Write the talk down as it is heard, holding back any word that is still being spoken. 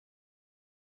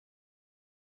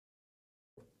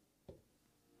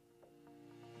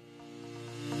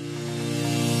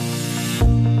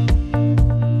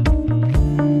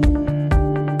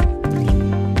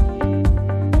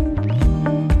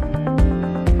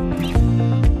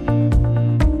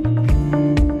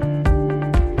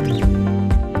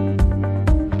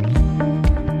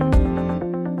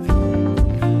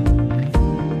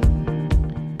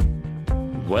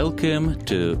Welcome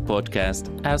to podcast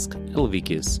Ask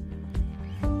Elvikis.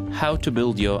 How to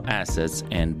build your assets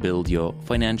and build your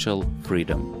financial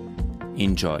freedom.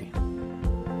 Enjoy.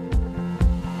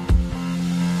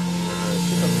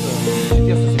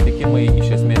 Šitie susitikimai iš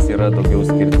esmės yra daugiau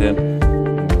skirti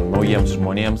naujiems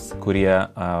žmonėms, kurie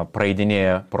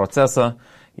praeidinėja procesą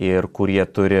ir kurie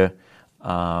turi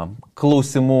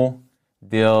klausimų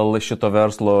dėl šito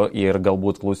verslo ir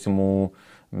galbūt klausimų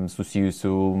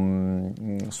susijusių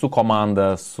su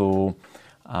komanda, su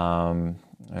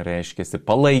reiškiasi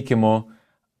palaikymu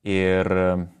ir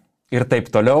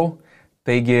taip toliau.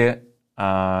 Taigi,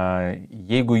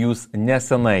 jeigu jūs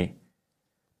nesenai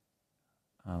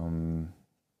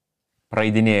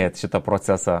praeidinėjat šitą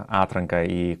procesą atranką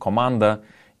į komandą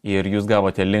ir jūs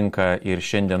gavote linką ir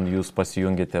šiandien jūs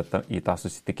pasijungėte į tą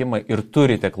susitikimą ir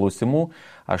turite klausimų,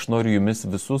 aš noriu jumis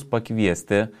visus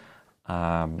pakviesti,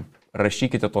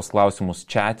 rašykite tos klausimus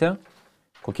čate,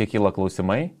 kokie kyla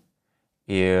klausimai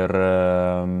ir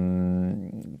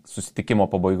susitikimo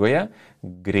pabaigoje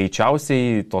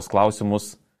greičiausiai tos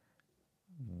klausimus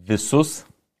visus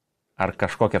ar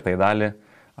kažkokią tai dalį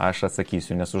aš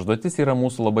atsakysiu, nes užduotis yra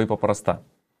mūsų labai paprasta.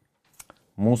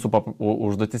 Mūsų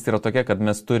užduotis yra tokia, kad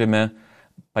mes turime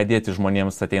padėti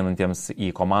žmonėms ateinantiems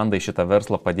į komandą, į šitą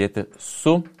verslą, padėti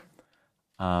su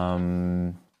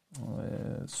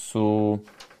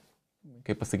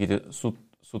kaip pasakyti,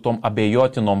 su tom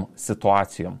abejotinom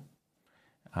situacijom.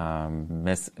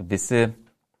 Mes visi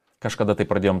kažkada tai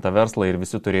pradėjom tą verslą ir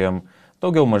visi turėjom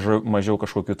daugiau mažiau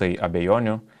kažkokių tai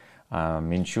abejonių,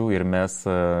 minčių ir mes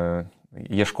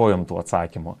ieškojom tų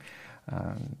atsakymų.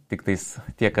 Tik tais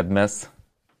tiek, kad mes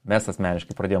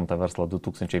asmeniškai pradėjom tą verslą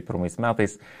 2001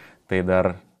 metais, tai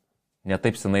dar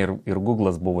netaip senai ir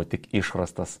Google'as buvo tik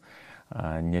išrastas.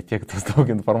 Ne tiek tos daug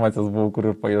informacijos buvo, kur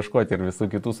ir paieškoti ir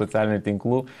visų kitų socialinių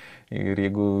tinklų. Ir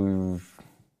jeigu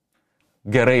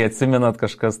gerai atsimenat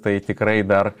kažkas, tai tikrai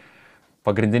dar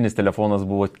pagrindinis telefonas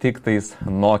buvo tik tais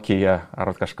Nokia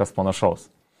ar kažkas panašaus.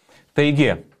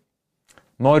 Taigi,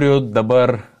 noriu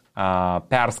dabar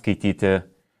perskaityti,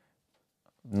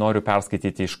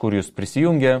 iš kur jūs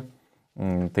prisijungė.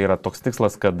 Tai yra toks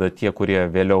tikslas, kad tie, kurie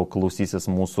vėliau klausysis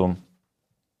mūsų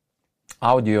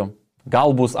audio,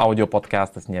 gal bus audio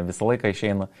podcastas, ne visą laiką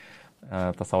išeina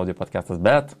tas audio podcastas,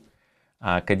 bet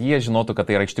kad jie žinotų, kad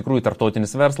tai yra iš tikrųjų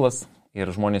tarptautinis verslas ir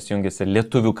žmonės jungiasi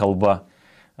lietuvių kalba,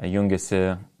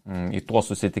 jungiasi į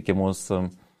tuos susitikimus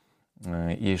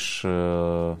iš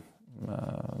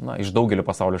daugelio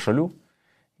pasaulio šalių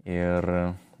ir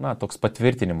toks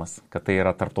patvirtinimas, kad tai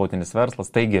yra tarptautinis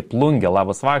verslas. Taigi, Plungė,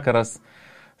 labas vakaras,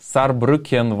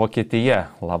 Saarbrücken,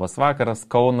 Vokietija, labas vakaras,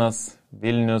 Kaunas,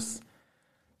 Vilnius,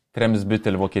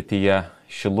 Tremsbüttel, Vokietija,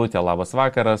 Šilutė, labas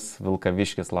vakaras,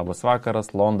 Vilkaviškis, labas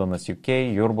vakaras, Londonas,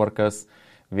 UK, Jurbarkas,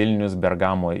 Vilnius,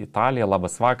 Bergamo, Italija,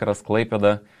 labas vakaras,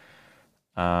 Klaipėda,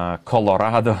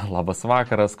 Kolorado, labas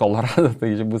vakaras, Kolorado, tai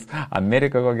bus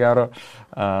Amerika ko gero,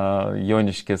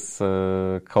 Joniškis,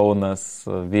 Kaunas,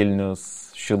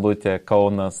 Vilnius, Šilutė,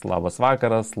 Kaunas, labas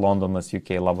vakaras, Londonas,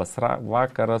 UK, labas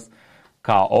vakaras,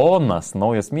 Kaonas,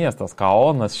 naujas miestas,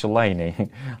 Kaonas, Šilainiai.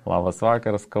 Labas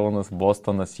vakaras, Kaunas,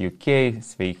 Bostonas, UK,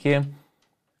 sveiki.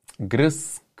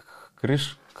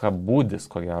 Kriškabūdis,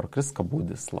 ko gero,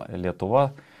 Kriškabūdis,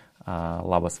 Lietuva,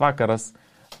 labas vakaras.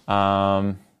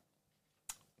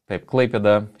 Taip,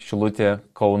 Klaipėda, Šilutė,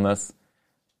 Kaunas,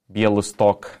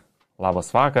 Bielustok,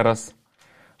 labas vakaras.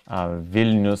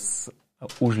 Vilnius,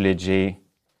 Užliedžiai,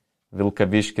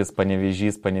 Vilkaviškis,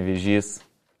 Panevėžys,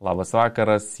 labas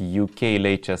vakaras, UK,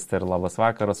 Leicester, labas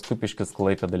vakaras, Kupiškis,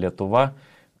 Klaipėda, Lietuva,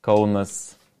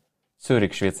 Kaunas,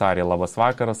 Ciurich, Šveicarija, labas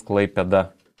vakaras,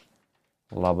 Klaipėda,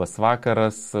 labas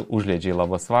vakaras, Užliedžiai,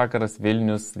 labas vakaras,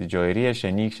 Vilnius, Didžioji Riešė,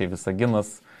 Anykščiai,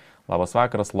 Visaginas, labas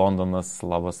vakaras, Londonas,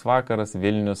 labas vakaras,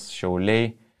 Vilnius,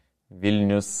 Šiauliai,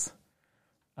 Vilnius,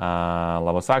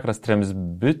 labas vakaras,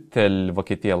 Tremsbüttel,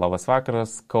 Vokietija, labas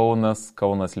vakaras, Kaunas,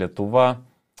 Lietuva,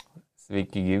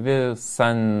 sveiki gyvi,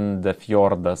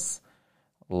 Sandefjordas,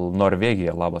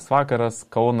 Norvegija, labas vakaras,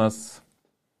 Kaunas,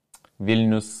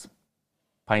 Vilnius,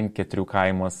 Panketrių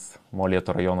kaimas,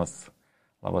 Molėtų rajonas,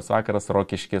 labas vakaras,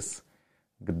 Rokiškis,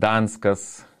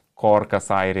 Gdanskas,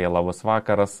 Korkas, Airija, labas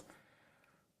vakaras,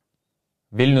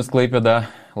 Vilnius,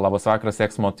 Klaipėda, labas vakaras,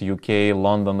 Exmouth, UK,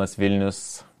 Londonas,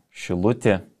 Vilnius,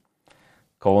 Šilutė,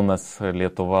 Kaunas,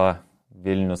 Lietuva,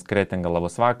 Vilnius, Kretinga,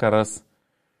 labas vakaras,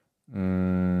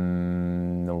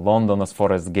 Londonas,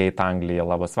 Forest Gate, Anglija,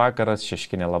 labas vakaras,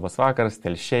 Šeškinė, labas vakaras,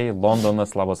 Telšiai,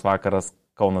 Londonas, labas vakaras,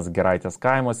 Kaunas, Giraitės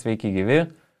kaimas, sveiki gyvi.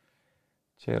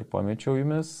 Čia ir pamečiau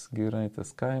jumis,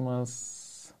 Giraitės kaimas,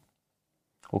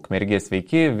 Ukmergė,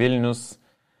 sveiki, Vilnius,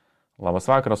 Labas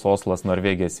vakaras, Oslas,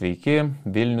 Norvegija, sveiki.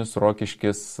 Vilnius,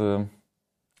 Rokiškis,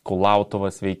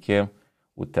 Kulautuvas, sveiki.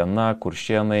 Utena,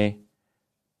 Kuršėnai,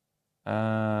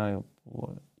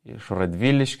 iš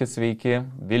Radviliškis, sveiki.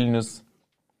 Vilnius,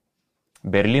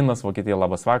 Berlynas, Vokietija,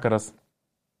 labas vakaras.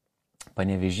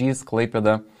 Panevėžys,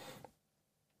 Klaipėda,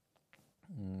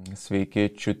 sveiki.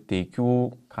 Čiuteikių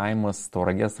kaimas,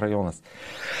 Tauragės rajonas.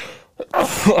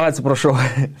 Atsiprašau.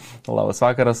 Labas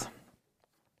vakaras.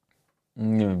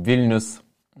 Vilnius,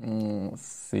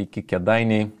 sveiki.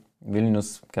 Kėdainiai,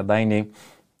 Vilnius, Kėdainiai,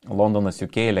 Londonas,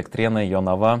 UK, Elektrėnai,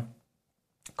 Jonava,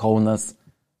 Kaunas,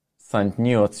 St.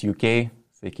 Neots, UK,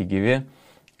 sveiki gyvi.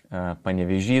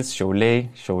 Panevėžys,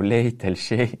 Šiauliai,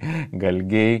 Telšiai,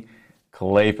 Galgiai,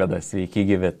 Klaipėda, sveiki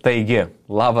gyvi. Taigi,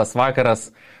 labas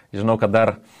vakaras. Žinau, kad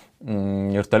dar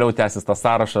ir toliau tęsis tas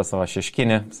sąrašas,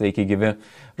 Šeškinė, sveiki gyvi.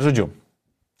 Žodžiu,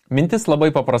 mintis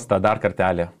labai paprasta, dar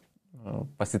kartelį.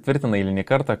 Pasitvirtina eilinį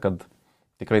kartą, kad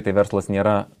tikrai tai verslas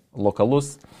nėra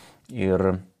lokalus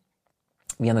ir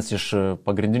vienas iš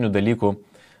pagrindinių dalykų,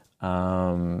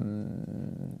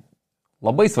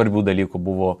 labai svarbių dalykų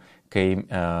buvo, kai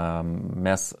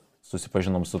mes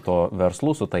susipažinom su to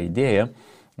verslu, su ta idėja,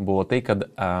 buvo tai, kad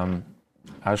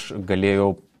aš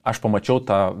pamačiau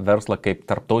tą verslą kaip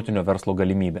tarptautinio verslo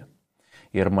galimybę.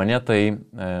 Ir mane tai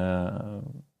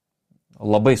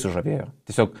labai sužavėjo.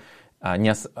 Tiesiog,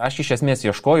 nes aš iš esmės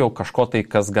ieškojau kažko tai,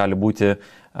 kas gali būti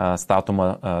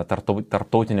statoma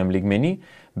tarptautiniam lygmenį,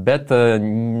 bet,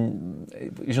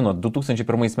 žinot,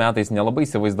 2001 metais nelabai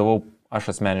įsivaizdavau aš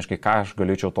asmeniškai, ką aš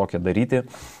galėčiau tokią daryti.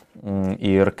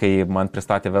 Ir kai man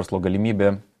pristatė verslo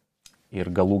galimybę ir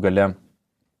galų gale,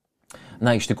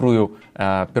 na, iš tikrųjų,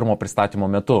 pirmo pristatymo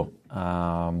metu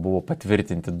buvo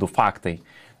patvirtinti 2 faktai.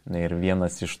 Ir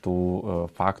vienas iš tų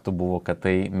faktų buvo, kad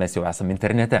tai mes jau esame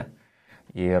internete.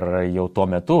 Ir jau tuo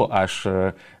metu aš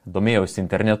domėjausi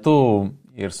internetu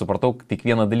ir supratau tik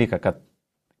vieną dalyką, kad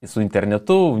su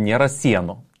internetu nėra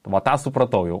sienų. Va tą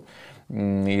supratau jau.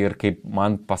 Ir kaip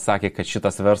man pasakė, kad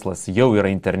šitas verslas jau yra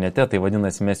internete, tai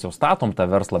vadinasi, mes jau statom tą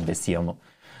verslą be sienų.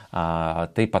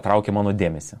 Tai patraukė mano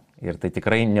dėmesį. Ir tai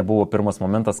tikrai nebuvo pirmas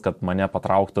momentas, kad mane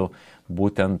patrauktų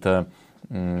būtent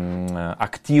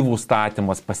aktyvų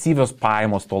statymas, pasyvios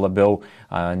pajamos, to labiau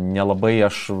nelabai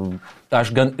aš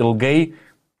gan ilgai,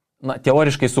 na,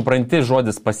 teoriškai supranti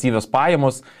žodis pasyvios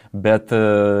pajamos, bet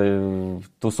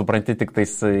tu supranti tik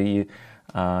tais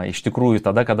iš tikrųjų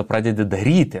tada, kada pradedi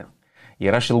daryti.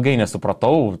 Ir aš ilgai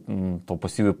nesupratau to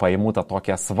pasyvių pajamų tą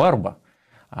tokią svarbą.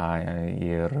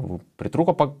 Ir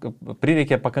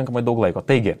prireikė pakankamai daug laiko.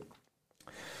 Taigi,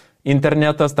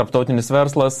 internetas, tarptautinis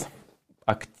verslas,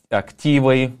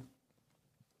 aktyvai,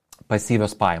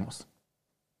 pasyvios pajamos.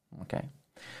 Okay.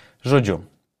 Žodžiu,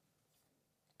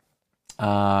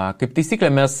 kaip taisyklė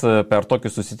mes per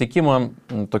tokius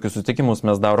susitikimus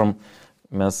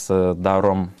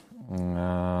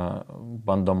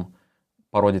bandom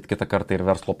parodyti kitą kartą ir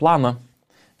verslo planą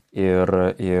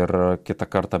ir kitą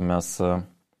kartą mes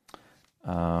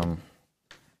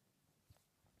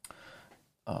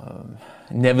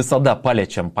ne visada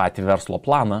paliečiam patį verslo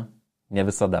planą, ne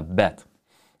visada, bet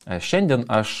šiandien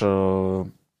aš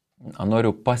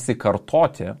noriu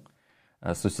pasikartoti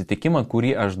susitikimą,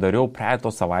 kurį aš dariau praeitą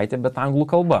savaitę, bet anglų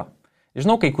kalba.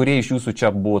 Žinau, kai kurie iš jūsų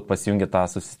čia buvot pasijungę tą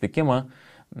susitikimą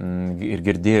ir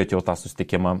girdėjote jau tą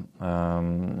susitikimą,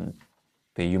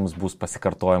 tai jums bus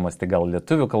pasikartojimas tai gal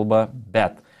lietuvių kalba,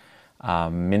 bet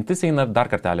mintis eina dar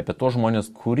kartelį apie tos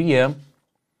žmonės, kurie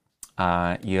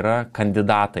yra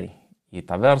kandidatai į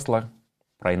tą verslą,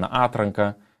 praeina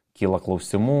atranką, kyla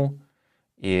klausimų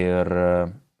ir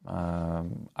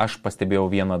aš pastebėjau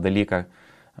vieną dalyką,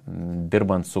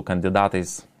 dirbant su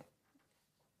kandidatais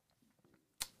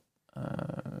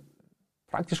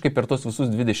praktiškai per tos visus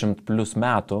 20 plus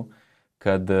metų,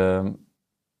 kad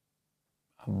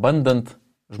bandant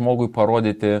žmogui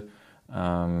parodyti,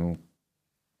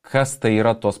 kas tai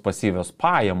yra tos pasyvios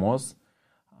pajamos,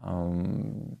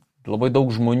 labai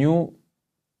daug žmonių,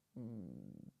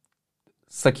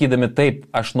 sakydami taip,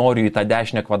 aš noriu į tą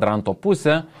dešinę kvadranto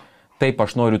pusę, taip,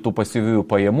 aš noriu tų pasyvių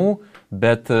pajamų,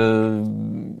 bet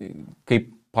kai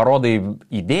parodai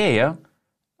idėją,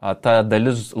 ta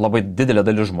dalis, labai didelė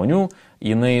dalis žmonių,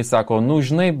 jinai sako, nu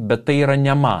žinai, bet tai yra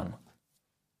ne man.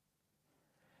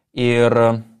 Ir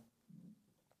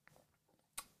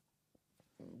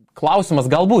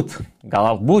klausimas galbūt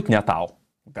ne tau.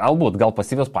 Gal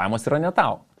pasyvios pajamos yra ne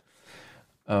tau.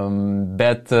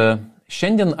 Bet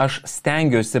šiandien aš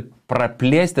stengiuosi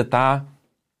praplėsti tą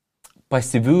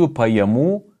pasyviųjų pajamų,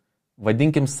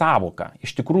 vadinkim, savoką.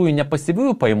 Iš tikrųjų, ne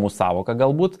pasyviųjų pajamų savoką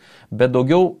galbūt, bet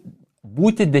daugiau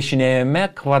būti dešinėjame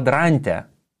kvadrante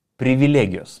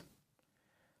privilegijos.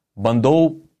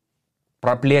 bandau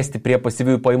praplėsti prie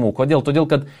pasyviųjų pajamų. Kodėl? Todėl,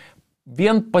 kad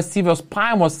vien pasyvios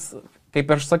pajamos,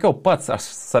 kaip aš sakiau, pats aš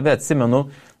save atsimenu,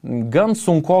 gan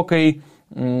sunkokai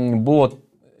buvo,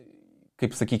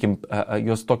 kaip sakykime,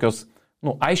 jos tokios,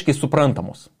 aiškiai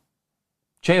suprantamos.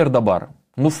 Čia ir dabar.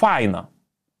 Faina.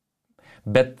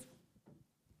 Bet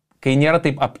kai nėra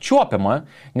taip apčiuopiama,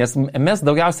 nes mes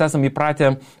daugiausia esame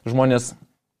įpratę žmonės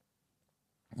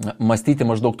mąstyti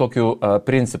maždaug tokiu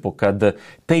principu, kad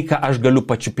tai, ką aš galiu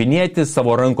pačiupinėti,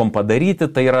 savo rankom padaryti,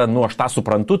 tai yra, aš tą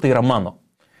suprantu, tai yra mano.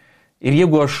 Ir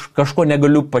jeigu aš kažko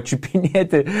negaliu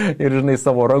pačiupinėti ir,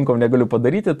 savo rankom negaliu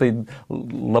padaryti, tai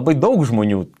labai daug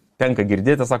žmonių tenka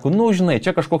girdėti, sako,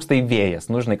 čia kažkoks tai vėjas,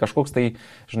 kažkoks tai,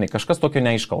 kažkas tokio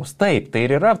neaiškaus. Taip, tai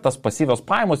ir yra tas pasyvios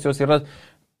pajamos,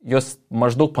 jos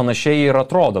maždaug panašiai ir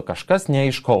atrodo, kažkas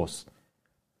neaiškaus.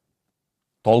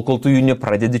 Tol, kol tu jų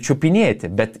nepradedi čiupinėti,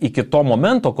 bet iki to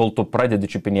momento, kol tu pradedi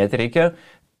čiupinėti, reikia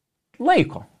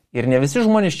laiko. Ir ne visi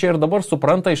žmonės čia ir dabar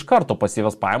supranta iš karto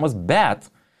pasyvias pajamas,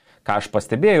 bet, ką aš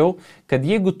pastebėjau, kad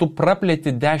jeigu tu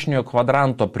praplėti dešiniojo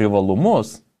kvadranto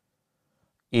privalumus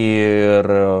ir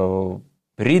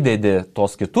pridedi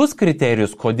tos kitus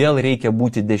kriterijus, kodėl reikia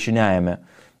būti dešiniajame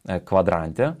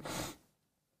kvadrante,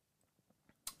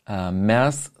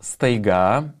 mes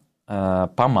staiga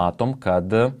pamatom, kad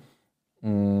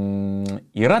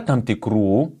yra tam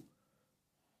tikrų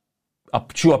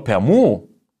apčiuopiamų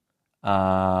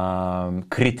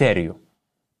kriterijų,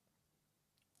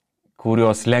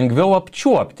 kurios lengviau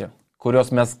apčiuopti, kurios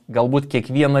mes galbūt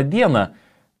kiekvieną dieną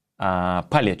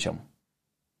paliečiam.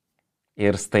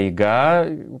 Ir staiga,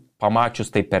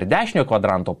 pamačius tai per dešinio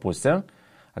kvadranto pusę,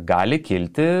 gali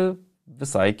kilti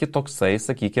visai kitoksai,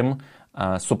 sakykime,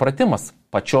 supratimas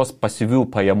pačios pasyvių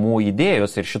pajamų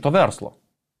idėjos ir šito verslo.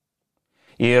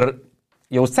 Ir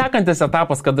jau sekantis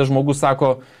etapas, kada žmogus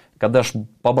sako, kad aš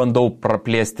pabandau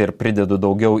praplėsti ir pridedu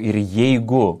daugiau ir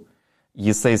jeigu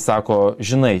jisai sako,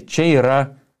 čia yra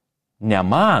ne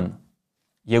man,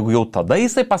 jeigu jau tada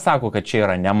jisai pasako, kad čia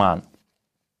yra ne man,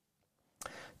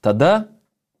 tada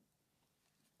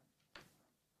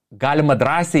galima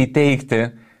drąsiai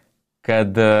teigti,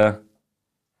 kad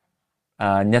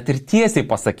net ir tiesiai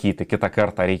pasakyti kitą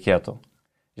kartą reikėtų.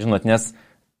 Nes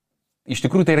iš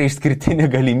tikrųjų tai yra išskirtinė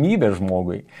galimybė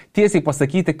žmogui. Tiesiai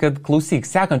pasakyti, kad klausyk,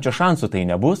 sekančio šansų tai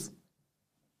nebus.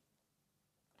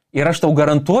 Ir aš tau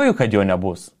garantuoju, kad jo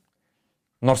nebus.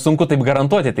 Nors sunku taip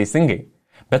garantuoti teisingai.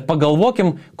 Bet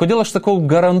pagalvokim, kodėl aš sakau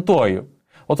garantuoju.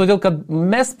 O todėl, kad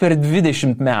mes per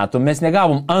 20 metų mes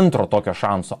negavom antro tokio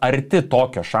šanso, arti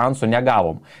tokio šanso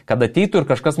negavom. Kad ateitų ir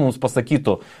kažkas mums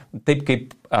pasakytų, taip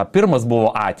kaip pirmas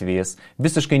buvo atvejis,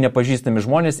 visiškai nepažįstami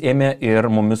žmonės ėmė ir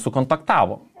mumis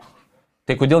sukontaktavo.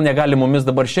 Tai kodėl negali mumis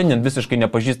dabar šiandien visiškai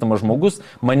nepažįstamas žmogus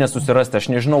mane susirasti, aš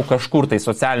nežinau, kažkur tai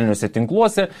socialiniuose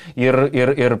tinkluose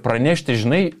ir pranešti,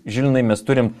 Žilinai, mes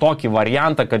turim tokį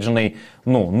variantą, kad,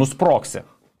 nusproksi,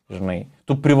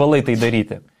 tu privalai tai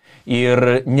daryti.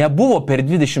 Ir nebuvo per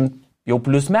 20 jau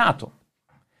plus metų.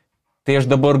 Tai aš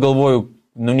dabar galvoju,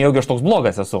 nejaugi aš toks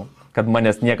blogas esu, kad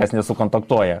manęs niekas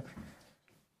nesukontaktuoja.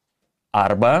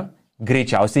 Arba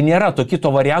greičiausiai nėra to kito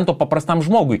varianto paprastam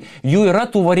žmogui. Jų yra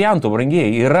tų variantų,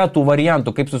 brangieji, yra tų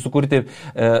variantų, kaip susikurti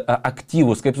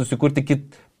aktyvus, kaip susikurti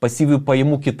pasyvių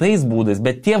pajamų kitais būdais,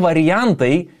 bet tie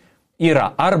variantai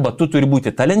yra arba tu turi būti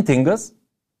talentingas,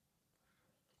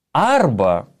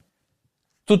 arba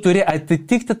tu turi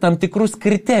atitikti tam tikrus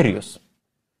kriterijus.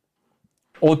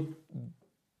 O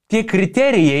tie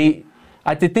kriterijai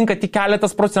atitinka tik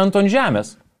keletas procentų ant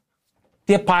žemės.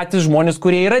 Tie patys žmonės,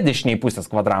 kurie yra dešiniai pusės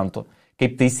kvadrantų,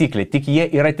 kaip taisyklė, tik jie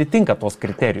ir atitinka tos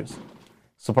kriterijus.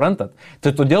 Suprantat?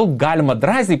 Tai todėl galima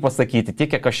drąsiai pasakyti,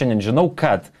 tiek kiek aš šiandien žinau,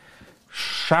 kad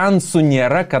šansų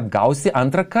nėra, kad gausi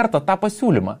antrą kartą tą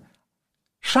pasiūlymą.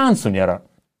 Šansų nėra.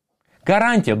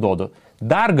 Garantiją duodu.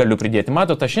 Dar galiu pridėti.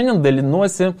 Matot, aš šiandien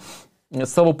dalinuosi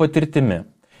savo patirtimi.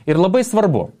 Ir labai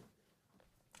svarbu.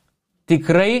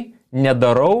 Tikrai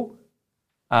nedarau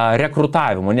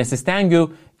rekrutavimo,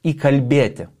 nesistengiu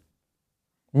įkalbėti.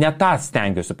 Ne tą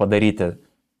stengiuosi padaryti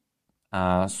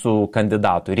su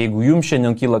kandidatu. Ir jeigu jums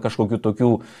šiandien kyla kažkokių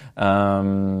tokių,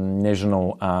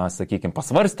 sakykime,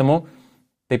 pasvarstymų,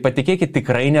 tai patikėkit,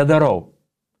 tikrai nedarau.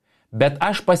 Bet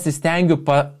aš pasistengiu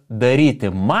padaryti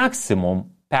maksimum,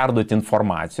 perduoti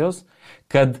informacijos,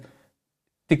 kad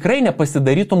tikrai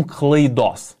nepasidarytum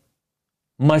klaidos,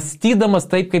 mąstydamas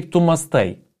taip, kaip tu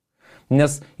mąstai.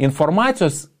 Nes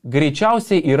informacijos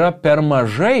greičiausiai yra per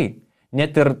mažai,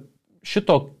 net ir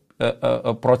šito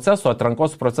proceso,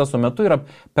 atrankos proceso metu yra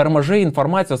per mažai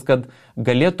informacijos, kad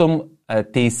galėtum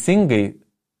teisingai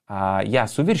ją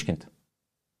suvirškinti.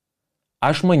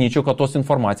 Aš manyčiau, kad tos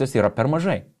informacijos yra per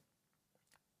mažai.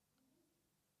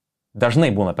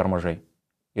 Dažnai būna per mažai.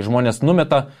 Ir žmonės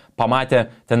numeta, pamatė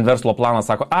ten verslo planą,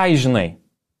 sako, ai, žinai,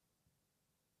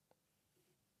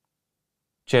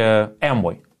 čia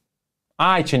Amway.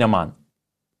 Ai, čia ne man.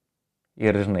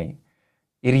 Ir žinai.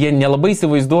 Ir jie nelabai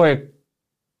įsivaizduoja,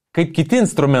 kaip kiti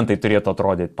instrumentai turėtų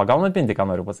atrodyti. Pagaunat mintį, ką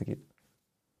noriu pasakyti.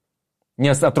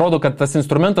 Nes atrodo, kad tas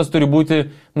instrumentas turi būti,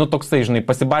 toksai, žinai,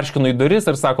 pasibarškino į duris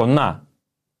ir sako, na,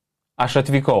 aš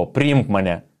atvykau, priimk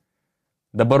mane.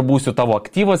 Dabar būsiu tavo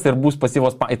aktyvas ir bus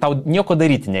pasyvos, tau nieko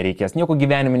daryti nereikės, nieko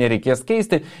gyvenime nereikės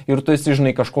keisti ir tu esi,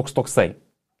 žinai, kažkoks toksai.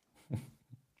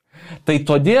 Tai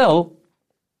todėl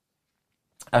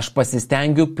aš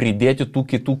pasistengiu pridėti tų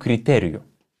kitų kriterijų,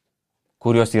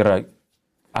 kurios yra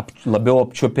labiau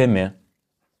apčiuopiami,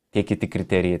 tie kiti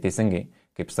kriterijai, teisingai,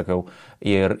 kaip sakau.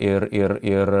 Ir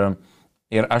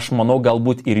aš manau,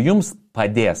 galbūt ir jums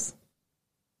padės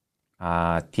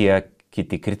tie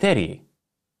kiti kriterijai.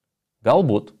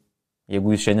 Galbūt, jeigu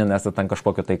jūs šiandien esate ant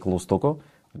kažkokio tai klaustuko,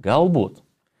 galbūt.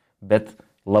 Bet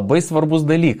labai svarbus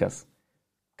dalykas,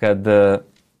 kad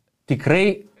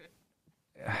tikrai,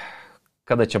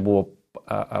 kada čia buvo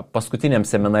paskutiniam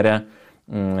seminare,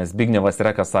 Zbignevas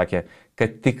Rekas sakė,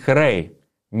 kad tikrai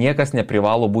niekas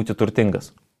neprivalo būti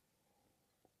turtingas.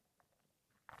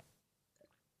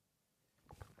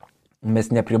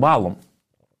 Mes neprivalom.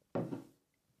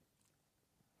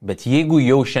 Bet jeigu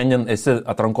jau šiandien esi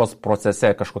atrankos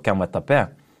procese kažkokiam etape,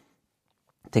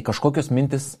 tai kažkokios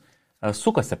mintis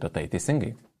sukasi apie tai,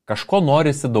 teisingai. Kažko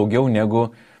norisi daugiau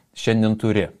negu šiandien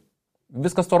turi.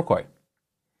 Viskas tvarkoj.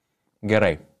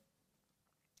 Gerai.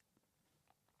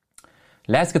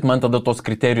 Leiskit man tada tos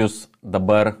kriterijus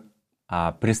dabar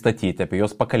pristatyti, apie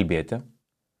juos pakalbėti.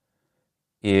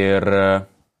 Ir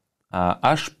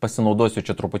aš pasinaudosiu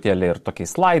čia truputėlį ir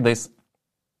tokiais slaidais.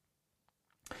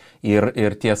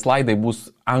 Ir tie slaidai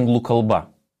bus anglų kalba.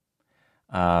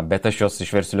 Bet aš juos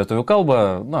išversiu lietuvių kalbą.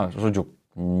 Žodžiu,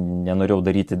 nenorėjau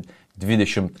daryti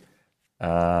 20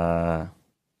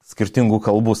 skirtingų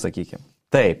kalbų, sakykime.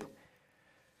 Taip.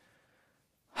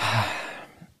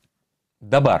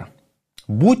 Dabar.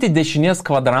 Būti dešinės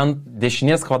kvadranto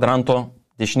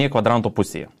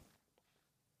pusėje.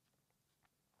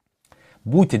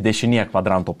 Būti dešinėje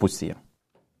kvadranto pusėje.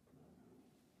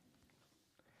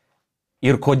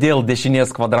 Ir kodėl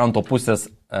dešinės kvadranto pusės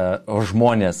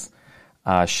žmonės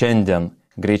šiandien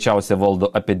greičiausiai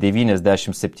valdo apie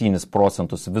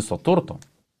 97% viso turto.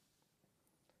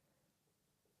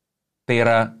 Tai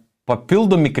yra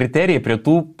papildomi kriterijai prie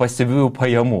tų pasyviųjų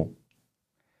pajamų.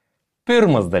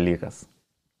 Pirmas dalykas.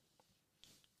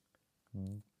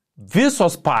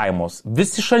 Visos pajamos,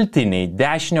 visi šaltiniai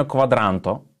dešinio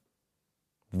kvadranto,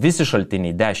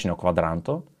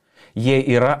 jie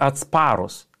yra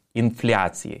atsparūs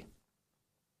infliacijai.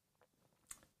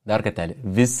 Dar kartelį.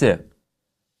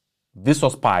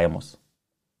 Visos pajamos,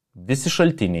 visi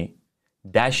šaltiniai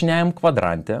dešiniajam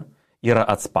kvadrante yra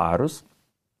atsparus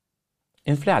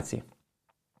infliacijai.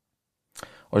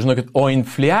 O žinokit,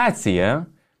 infliacija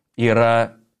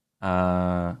yra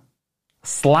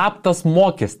slaptas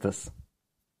mokestis.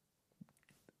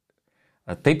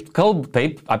 Apie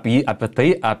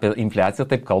infliaciją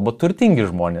taip kalba turtingi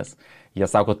žmonės. Jie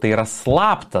sako, tai yra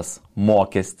slaptas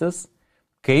mokestis,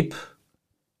 kaip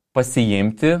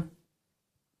pasiimti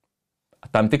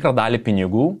tam tikrą dalį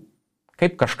pinigų,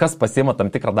 kaip kažkas pasiima tam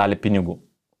tikrą dalį pinigų.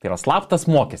 Tai yra slaptas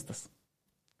mokestis.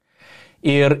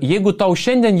 Ir jeigu tau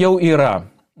šiandien jau yra,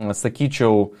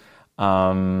 sakyčiau,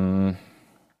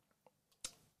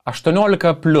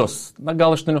 18 plus,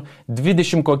 gal 18,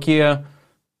 20 kokie,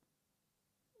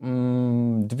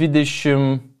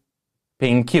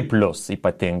 25 plus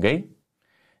ypatingai,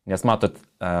 nes matot,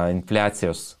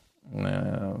 infliacijos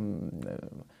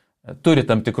turi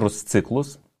tam tikrus ciklus.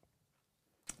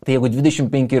 Tai jeigu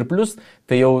 25 ir plus,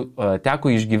 tai jau teko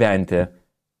išgyventi,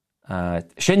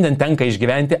 šiandien tenka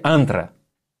išgyventi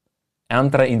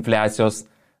antrą infliacijos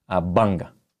bangą.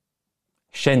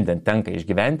 Šiandien tenka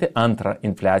išgyventi antrą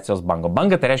infliacijos bangą.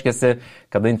 Banga tai reiškia,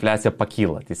 kada infliacija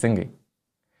pakyla, teisingai.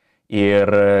 Ir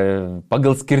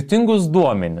pagal skirtingus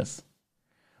duomenis.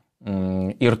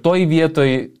 Ir toj vietoj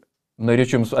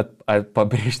norėčiau jums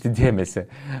pabrėžti dėmesį.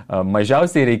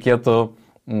 Mažiausiai reikėtų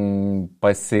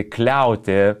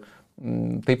pasikliauti,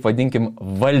 taip vadinkim,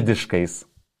 valdiškais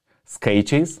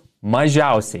skaičiais.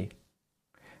 Mažiausiai.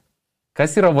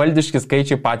 Kas yra valdiški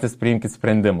skaičiai, patys priimkit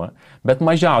sprendimą. Bet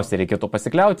mažiausiai reikėtų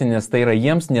pasikliauti, nes tai yra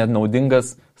jiems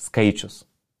nenaudingas skaičius.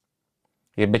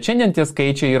 Bet šiandien tie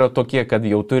skaičiai yra tokie, kad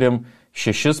jau turim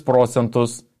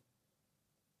 6%,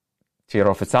 čia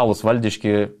yra oficialūs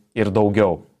valdiški ir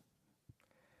daugiau.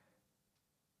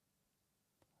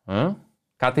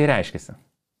 Ką tai reiškia?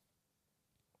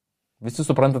 Visi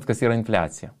suprantat, kas yra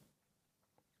infliacija.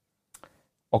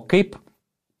 O kaip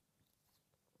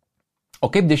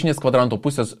dešinės kvadranto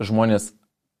pusės žmonės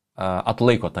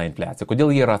atlaiko tą infliaciją?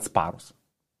 Kodėl jie yra atsparus?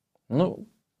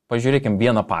 Pažiūrėkim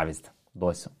vieną pavyzdį,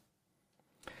 duosiu.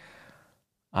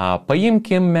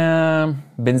 Paimkime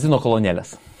benzino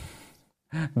kolonėlės.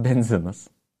 Benzinas.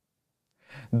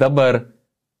 Dabar,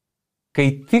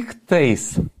 kai tik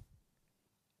tais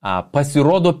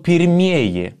pasirodo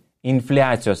pirmieji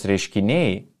infliacijos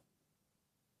reiškiniai,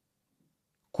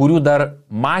 kurių dar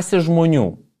masė žmonių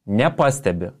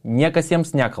nepastebi, niekas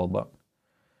jiems nekalba.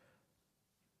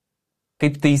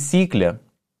 Kaip taisyklė,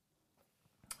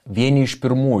 vieni iš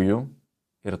pirmųjų,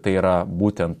 ir tai yra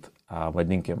būtent,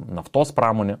 vadinkim, naftos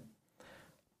pramonė,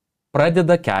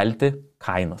 pradeda kelti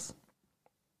kainas.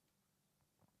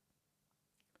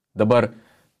 Dabar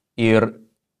ir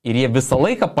jie visą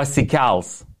laiką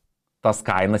pasikels tas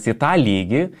kainas į tą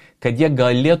lygį, kad jie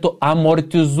galėtų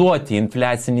amortizuoti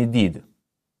infliacinį dydį.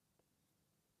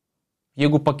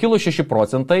 Jeigu pakilo 6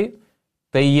 procentai,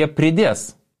 tai jie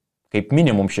pridės kaip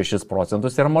minimum 6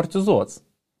 procentus ir amortizuos.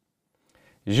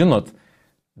 Žinot,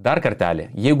 dar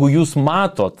kartelį, jeigu jūs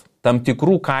matot tam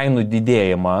tikrų kainų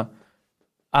didėjimą,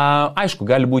 aišku,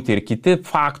 gali būti ir kiti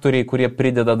faktoriai, kurie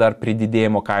prideda dar prie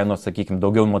didėjimo kainos, sakykime,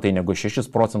 daugiau matai negu 6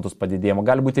 procentus padidėjimo,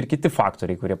 gali būti ir kiti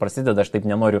faktoriai, kurie prasideda, aš taip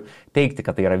nenoriu teikti,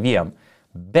 kad tai yra vien.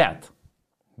 Bet,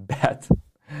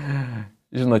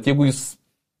 žinot, jeigu jūs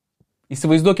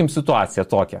įsivaizduokim situaciją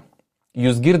tokią,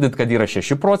 jūs girdit, kad yra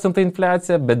 6 procentai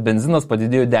infliacija, bet benzinas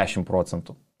padidėjo 10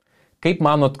 procentų. Kaip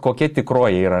manot, kokia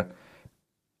tikroji yra?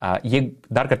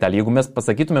 Dar kartelį, jeigu mes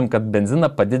pasakytumėm, kad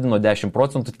benziną padidino 10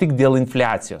 procentų tik dėl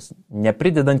infliacijos,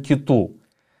 nepridedant kitų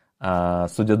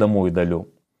sudedamųjų dalių,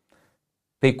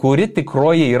 tai kuri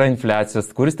tikroji yra infliacijos,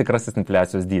 kuris tikrasis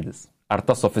infliacijos dydis? Ar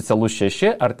tas oficialus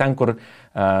 6, ar ten, kur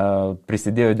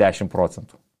prisidėjo 10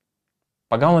 procentų?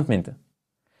 Pagaunat mintį?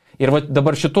 Ir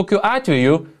dabar šitokiu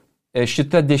atveju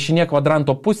šita dešinė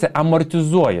kvadranto pusė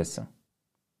amortizuojasi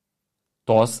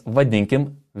tos,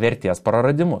 vadinkim, vertės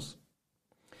praradimus.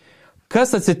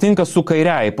 Kas atsitinka su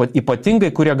kairiai,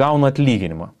 ypatingai, kurie gauna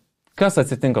atlyginimą? Kas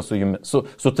atsitinka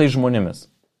su tais žmonėmis?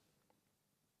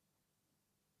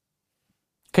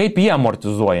 Kaip jie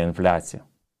amortizuoja infliaciją?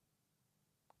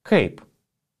 Kaip?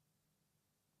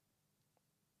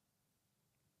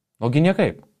 Ogi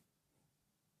niekaip.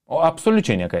 O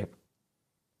absoliučiai niekaip.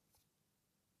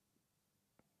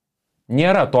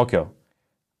 Nėra tokio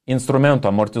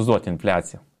instrumento amortizuoti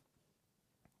infliaciją.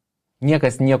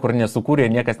 Niekas niekur nesukūrė,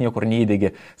 niekas niekur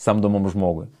neįdėgė samdomam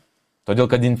žmogui. Todėl,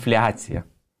 kad infliacija.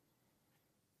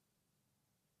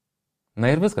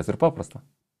 Na ir viskas, ir paprasta.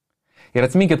 Ir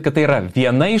atsiminkit, kad tai yra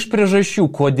viena iš priežasčių,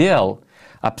 kodėl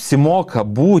apsimoka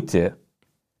būti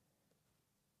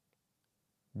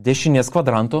dešinės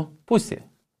kvadranto pusėje.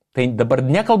 Tai dabar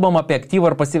nekalbam apie aktyvą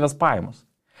ar pasyvias pajamas.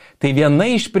 Tai viena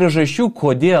iš priežasčių,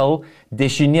 kodėl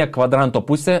dešinė kvadranto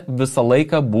pusė visą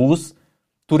laiką bus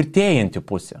turtėjanti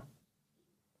pusė.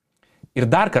 Ir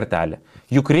dar kartelį,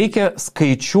 juk reikia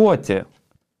skaičiuoti,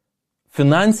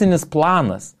 finansinis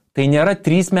planas, tai nėra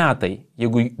 3 metai,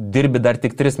 jeigu dirbi dar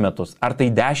tik 3 metus, ar tai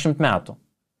 10 metų,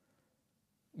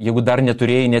 jeigu dar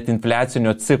neturėjai net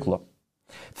infliacinio ciklo.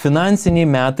 Finansiniai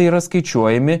metai yra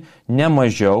skaičiuojami ne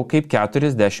mažiau kaip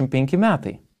 45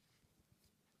 metai.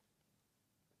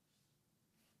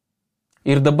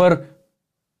 Ir dabar,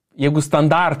 jeigu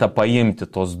standartą paimti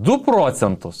tos 2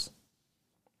 procentus,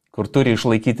 kur turi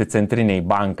išlaikyti centriniai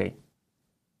bankai,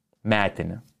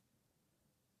 metinį.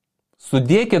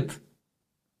 Sudėkit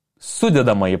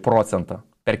sudedamąjį procentą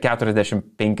per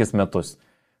 45 metus.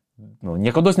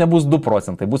 Niekados nebus 2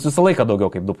 procentai, bus visą laiką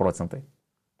daugiau kaip 2 procentai.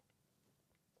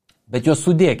 Bet juos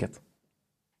sudėkit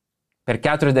per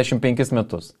 45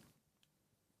 metus.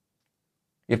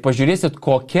 Ir pažiūrėsit,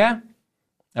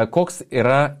 koks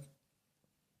yra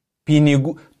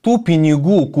pinigų, tų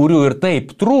pinigų, kurių ir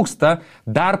taip trūksta,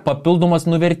 dar papildomas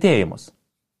nuvertėjimas.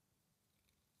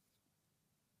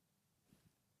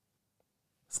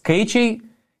 Skaičiai,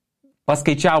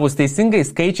 paskaičiavus teisingai,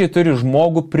 skaičiai turi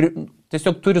žmogų,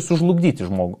 tiesiog turi sužlugdyti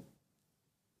žmogų.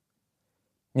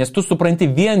 Nes tu supranti,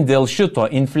 vien dėl šito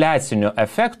infliacinio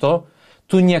efekto,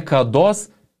 tu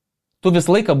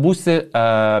visą laiką būsi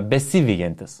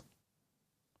besivyjantis.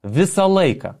 Visą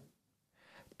laiką.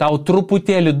 Tau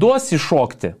truputėlį duos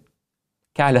iššokti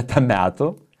keletą metų,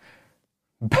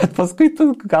 bet paskui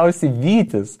tu gausi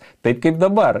vytis, taip kaip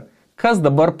dabar. Kas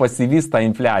dabar pasivys tą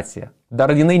infliaciją?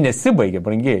 Dar jinai nesibaigė,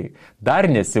 brangieji. Dar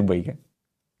nesibaigė.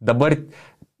 Dabar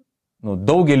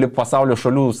daugelį pasaulio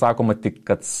šalių sakoma tik,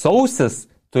 kad sausis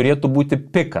turėtų būti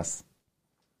pikas.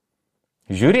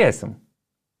 Žiūrėsim.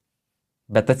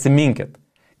 Bet atsiminkit,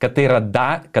 kad tai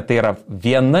yra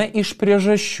viena iš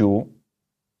priežasčių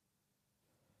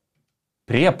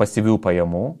prie pasyvių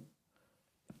pajamų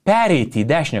pereiti į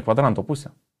dešinę kvadranto pusę.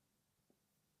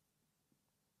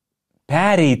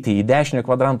 Pereiti į dešinę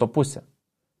kvadranto pusę.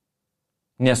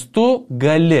 Nes tu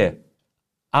gali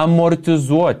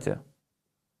amortizuoti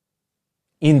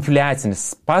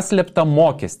infliacinis paslėptą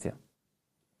mokestį.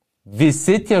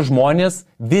 Visi tie žmonės,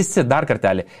 dar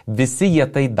kartelį, visi jie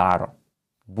tai daro.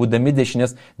 Būdami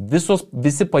dešinės,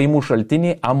 visi pajamų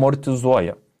šaltiniai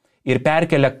amortizuoja. Ir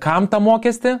perkelia kam tą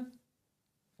mokestį?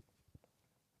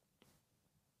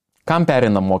 Kam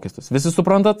perina mokestis? Visi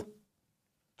suprantat?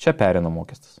 Čia perina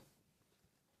mokestis.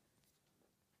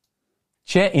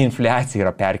 Čia infliacija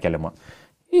yra perkeliama.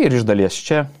 Ir iš dalies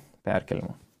čia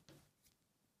perkeliama.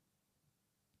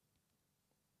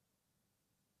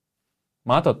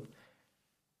 Matot?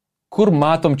 Kur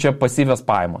matom čia pasyvias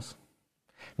pajamos?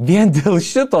 Vien dėl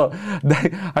šito,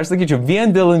 aš sakyčiau,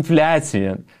 vien dėl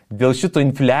infliacijos,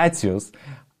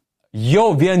 jau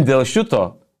vien dėl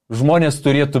šito žmonės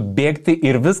turėtų bėgti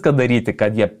ir viską daryti,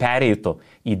 kad jie pereitų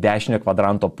į dešinę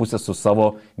kvadranto pusę su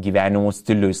savo gyvenimo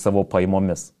stiliu, savo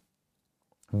pajamomis.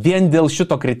 Vien dėl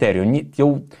šito kriterijų,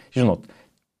 jau, žinot,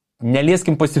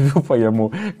 nelieskim pasyvių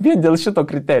pajamų, vien dėl šito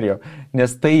kriterijo,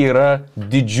 nes tai yra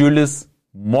didžiulis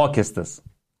mokestis,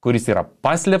 kuris yra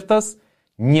paslėptas,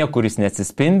 niekur jis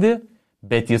neatsispindi,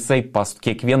 bet jisai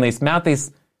kiekvienais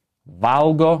metais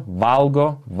valgo.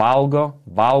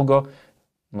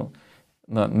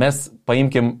 Mes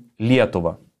paimkim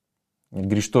Lietuvą.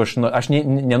 Grįžtu, aš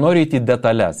nenoriu įti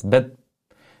detalės, bet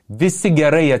visi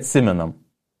gerai atsimenam.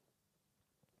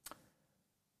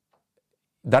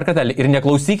 Dar kartelį, ir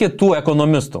neklausykit tų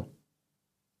ekonomistų,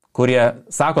 kurie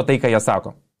sako tai, ką jie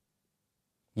sako.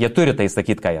 Jie turi tai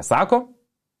sakyti, ką jie sako,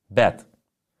 bet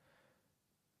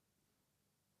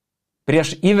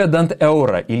prieš įvedant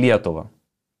eurą į Lietuvą,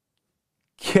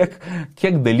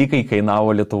 kiek dalykai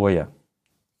kainavo Lietuvoje?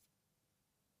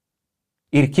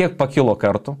 Ir kiek pakilo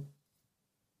kartų?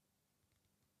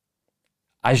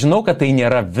 Aš žinau, kad tai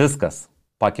nėra viskas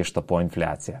pakišta po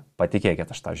infliaciją.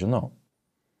 Patikėkit, aš tą žinau.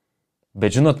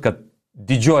 Bet žinot, kad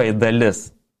didžioji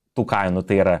dalis tų kainų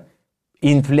tai yra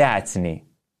infliaciniai,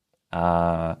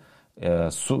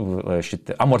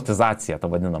 amortizacija, ta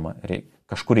vadinama.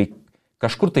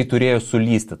 Kažkur tai turėjo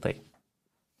sulysti tai.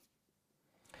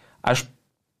 Aš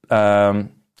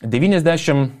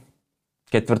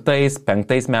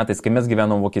 94-95 metais, kai mes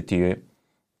gyvenom Vokietijoje,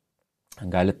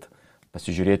 galit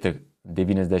pasižiūrėti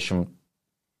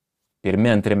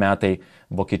 91-2 metai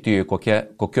Vokietijoje,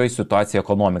 kokioj situacija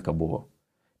ekonomika buvo.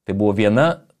 Tai buvo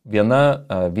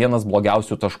vienas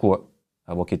blogiausių taškų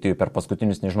Vokietijoje per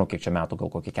paskutinius, nežinau kiek čia metų, gal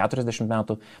kokie 40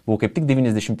 metų, buvo kaip tik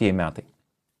 90-ieji metai.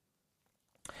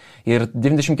 Ir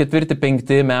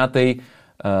 94-95 metai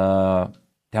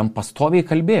ten pastoviai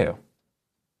kalbėjo.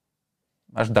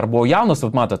 Aš dar buvau jaunas,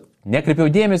 matot,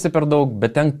 nekreipiau dėmesį per daug,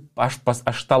 bet ten aš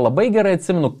tą labai gerai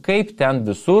atsimenu, kaip ten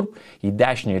visur į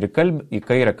dešinę ir į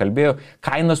kairę kalbėjo,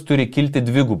 kainos turi kilti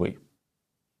dvigubai.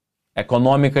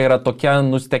 Ekonomika yra tokia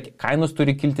kainos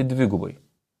turi kilti dvigubai.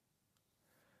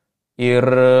 Ir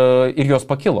jos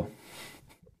pakilo.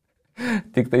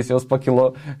 Tik tais jos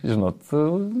pakilo, žinot,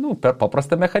 per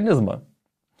paprastą mechanizmą.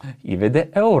 Įvedė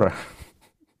eurą.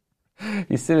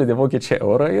 Įsivedė vokiečiai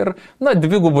eurą ir,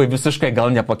 dvigubai visiškai gal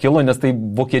nepakilo, nes tai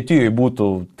Vokietijoje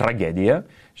būtų tragedija,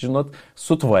 žinot,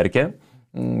 sutvarkė,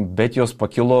 bet jos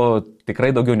pakilo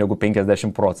tikrai daugiau negu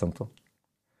 50%.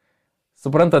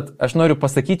 Suprantat, aš noriu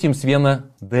pasakyti jums vieną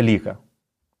dalyką.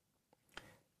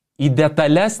 Į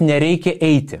detalės nereikia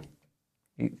eiti.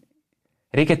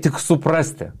 Reikia tik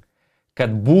suprasti, kad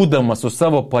būdamas su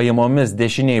savo pajamomis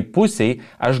dešiniai pusiai,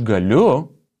 aš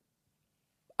galiu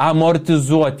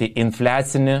amortizuoti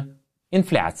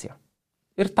infliaciją.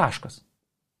 Ir taškas.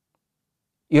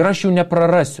 Ir aš jų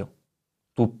neprarasiu.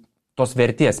 Tos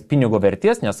vertės, pinigo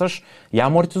vertės, nes aš ją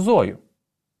amortizuoju.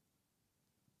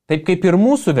 Taip kaip ir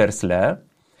mūsų versle,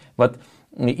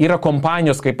 yra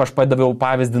kompanijos, kaip aš padaviau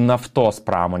pavyzdį, naftos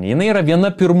pramonė. Jis yra viena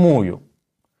pirmųjų.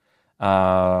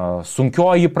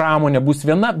 Sunkioji pramonė bus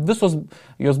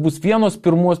jos bus vienos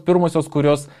pirmosios,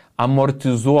 kurios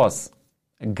amortizuos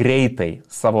greitai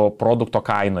savo produkto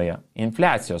kainoje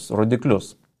infliacijos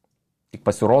rodiklius. Tik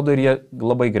pasirodo ir jie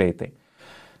labai greitai.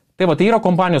 Tai yra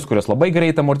kompanijos, kurios labai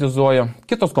greitai amortizuoja,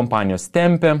 kitos kompanijos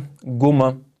tempia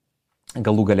gumą,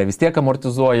 galų gale vis tiek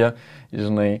amortizuoja,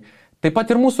 žinai. Taip pat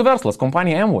ir mūsų verslas,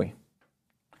 kompanija Amway.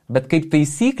 Bet kaip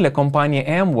taisyklė, kompanija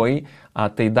Amway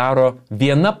tai daro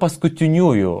viena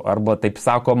paskutiniųjų, arba taip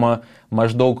sakoma,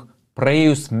 maždaug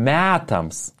praėjus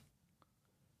metams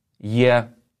jie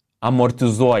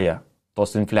amortizuoja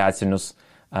tos infliacinius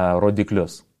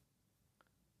rodiklius.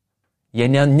 Jie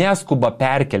neskuba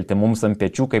perkelti mums ant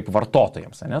pečių kaip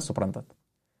vartotojams, suprantat?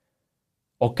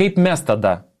 O kaip mes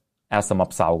tada esam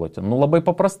apsaugoti? Labai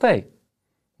paprastai.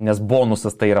 Nes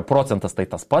bonusas tai yra procentas, tai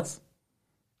tas pats.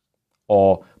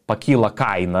 O pakyla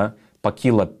kaina,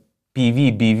 pakyla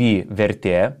PV-BV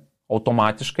vertė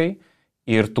automatiškai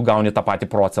ir tu gauni tą patį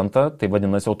procentą, tai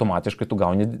vadinasi automatiškai tu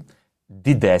gauni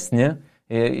didesnį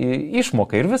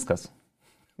išmoką ir viskas.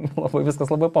 Viskas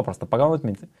labai paprasta, pagaunat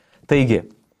mintį. Taigi,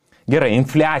 gerai,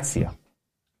 infliacija.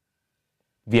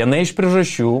 Viena iš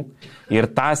priežasčių ir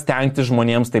tą stengti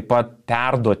žmonėms taip pat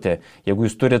perduoti. Jeigu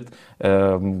jūs turit,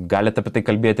 galite apie tai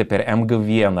kalbėti per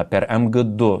MG1, per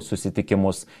MG2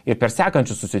 susitikimus ir per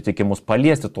sekančius susitikimus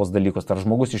paliesti tos dalykus. Ar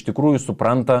žmogus iš tikrųjų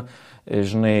supranta,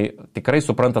 tikrai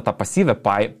supranta tą pasyvę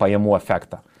pajamų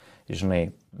efektą.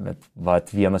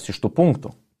 Bet vienas iš tų punktų.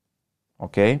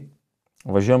 Ok?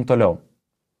 Važiuojam toliau.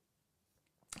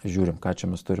 Žiūrim, ką čia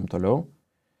mes turim toliau.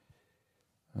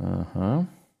 Aha.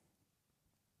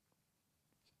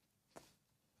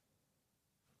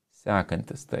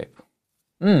 Sekantis, taip.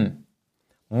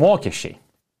 Mokesčiai.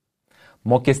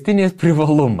 Mokestiniai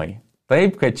privalumai.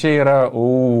 Taip, kad čia yra,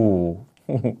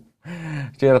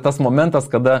 čia yra tas momentas,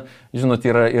 kada, žinot,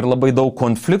 yra ir labai daug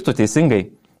konfliktų teisingai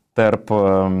tarp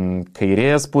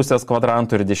kairės pusės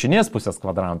kvadrantų ir dešinės pusės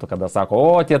kvadrantų, kada sako,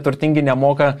 tie turtingi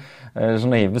nemoka,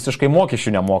 visiškai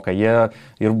mokesčių nemoka. Jie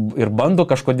ir bando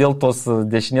kažkodėl tos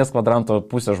dešinės kvadranto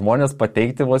pusės žmonės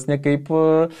pateikti vos ne kaip,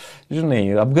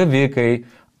 apgavikai.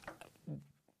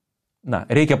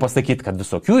 Reikia pasakyti, kad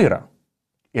visokių yra.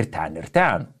 Ir ten, ir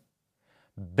ten.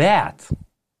 Bet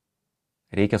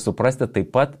reikia suprasti taip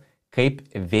pat, kaip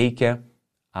veikia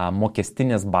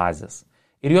mokestinės bazės.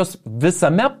 Ir jos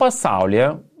visame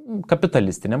pasaulyje,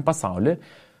 kapitalistiniam pasaulyje,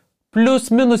 plus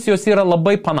minus jos yra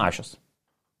labai panašios.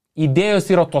 Idėjos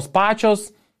yra tos pačios,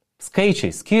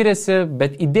 skaičiai skiriasi,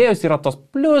 bet idėjos yra tos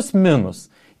plus minus.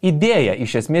 Idėja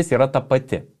iš esmės yra ta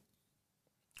pati.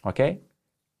 Ok?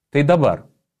 Tai dabar,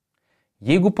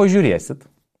 jeigu pažiūrėsit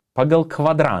pagal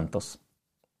kvadrantus,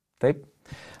 taip,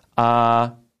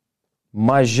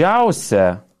 mažiausią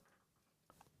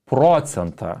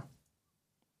procentą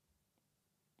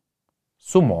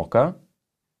sumoka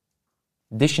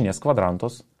dešinės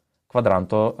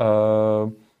kvadranto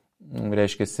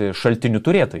reiškiasi šaltinių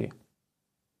turėtojai.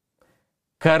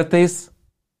 Kartais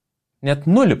net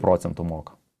 0 procentų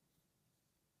moka.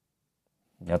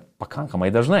 Net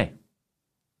pakankamai dažnai.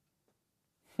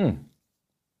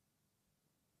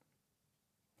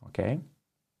 Okay.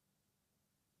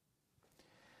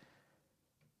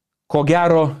 Ko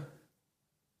gero,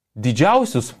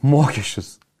 didžiausius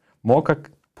mokesčius moka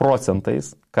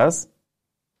procentais, kas?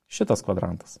 Šitas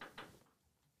kvadrantas.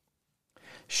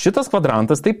 Šitas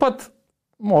kvadrantas taip pat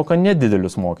moka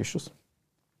nedidelius mokesčius.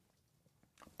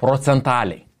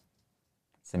 Procentaliai.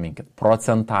 Atsiminkit,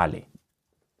 procentaliai.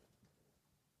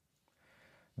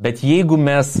 Bet jeigu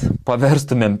mes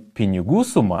paverstumėm pinigų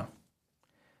sumą,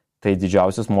 tai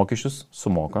didžiausius mokesčius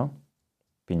sumoka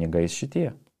pinigais šitie.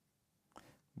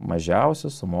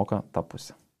 Mažiausius sumoka ta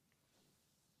pusė.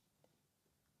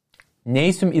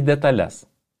 Neįsim į detalės.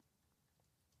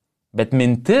 Bet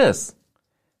mintis,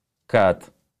 kad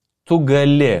tu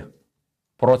gali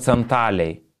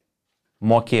procentaliai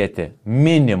mokėti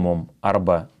minimum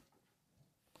arba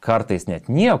kartais net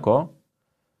nieko,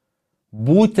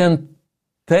 būtent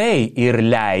tai ir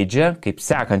leidžia, kaip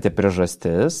sekanti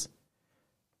priežastis,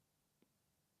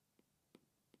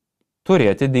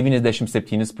 turėti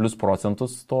 97 plus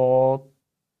procentus to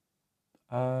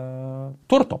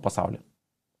turto pasaulyje.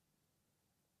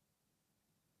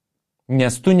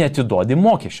 Nes tu neatiduodi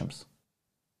mokesčiams.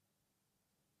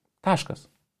 Taškas.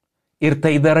 Ir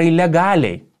tai darai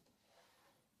legaliai.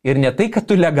 Ir ne tai, kad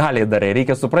tu legaliai darai,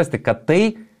 reikia suprasti, kad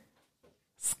tai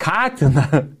skatina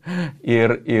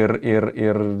ir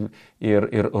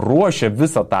ruošia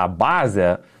visą tą bazę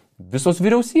visos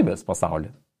vyriausybės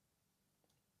pasaulyje.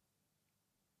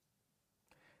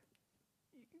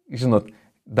 Žinot,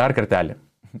 dar kartelį,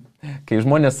 kai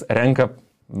žmonės renka,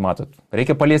 matot,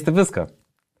 reikia paliesti viską.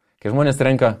 Kai žmonės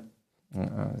renka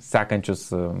sekančius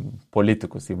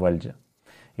politikus į valdžią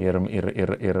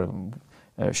ir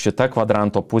šita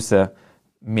kvadranto pusė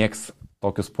mėgs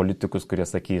tokius politikus, kurie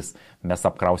sakys, mes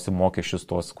apkrausim mokesčius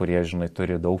tos, kurie,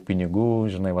 turi daug pinigų,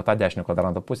 va tą dešinio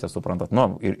kvadranto pusę, suprantat,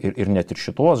 ir net ir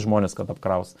šitos žmonės, kad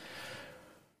apkraus.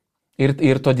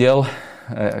 Ir todėl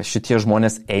šitie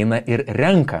žmonės eina ir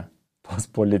renka tos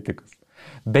politikus.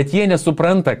 Bet jie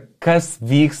nesupranta, kas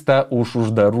vyksta už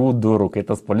uždarų durų, kai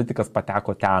tas politikas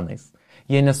pateko tenais.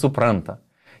 Jie nesupranta.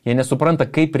 Jie nesupranta,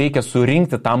 kaip reikia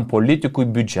surinkti tam politikui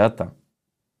biudžetą.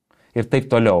 ir taip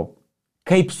toliau.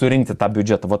 Kaip surinkti tą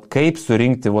biudžetą, kaip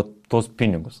surinkti tos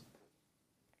pinigus.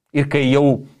 Ir kai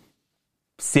jau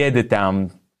sėdi ten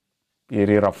ir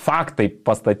yra faktai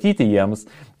pastatyti jiems,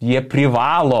 jie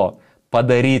privalo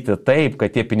padaryti taip,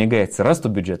 kad tie pinigai atsirastų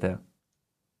biudžete.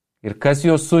 Ir kas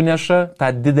juos suneša,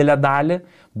 tą didelę dalį,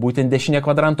 būtent dešinė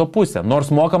kvadranto pusė, nors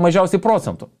moka mažiausiai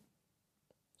procentų.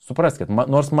 Supraskit,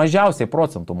 nors mažiausiai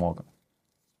procentų moka.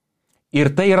 Ir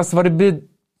tai yra svarbi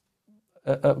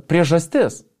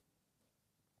priežastis.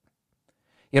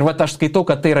 Ir aš skaitau,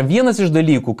 kad tai yra vienas iš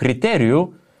dalykų, kriterijų,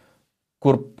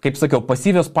 kur, kaip sakiau,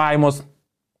 pasyvios pajamos,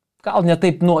 gal ne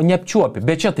taip, neapčiuopi,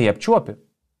 bet čia tai apčiuopi.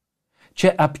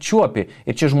 Čia apčiuopi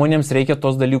ir čia žmonėms reikia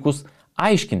tos dalykus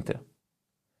aiškinti.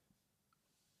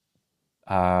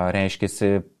 Reiškiasi,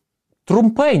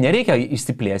 trumpai, nereikia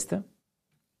išsiplėsti.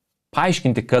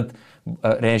 Paaiškinti, kad,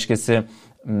 reiškiasi,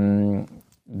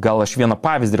 gal aš vieną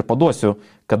pavyzdį ir paduosiu,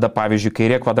 kada, pavyzdžiui,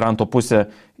 kairė kvadranto pusė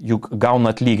juk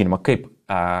gauna atlyginimą.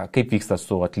 Kaip vyksta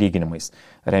su atlyginimais?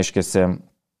 Reiškiasi,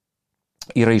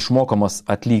 yra išmokamas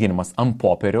atlyginimas ant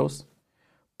popieriaus,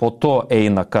 po to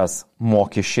eina kas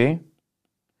mokesčiai,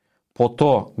 po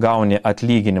to gauni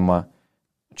atlyginimą,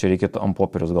 čia reikėtų ant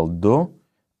popieriaus gal 2,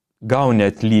 gauni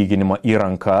atlyginimą į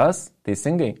rankas,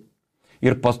 teisingai,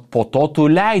 ir po to tu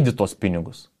leidi tos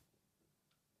pinigus.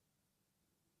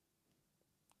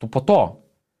 Tu po to,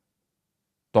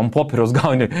 tu ant popieriaus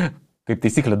gauni, kaip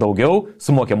taisyklė, daugiau,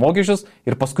 sumokė mokesčius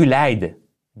ir paskui leidi.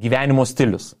 Gyvenimo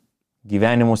stilius.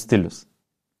 Gyvenimo stilius.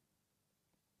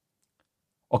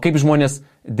 O kaip žmonės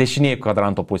dešiniai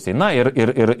kvadranto pusėje,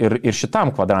 ir šitam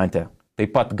kvadrante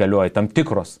taip pat galioja tam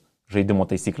tikros žaidimo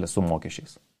taisyklės su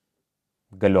mokesčiais.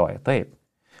 Galioja, taip.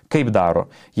 Kaip daro?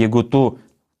 Jeigu tu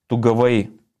gavai,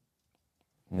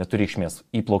 neturi reikšmės,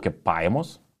 įplaukė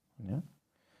pajamos, ne?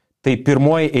 Tai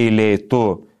pirmoji eilėje tu,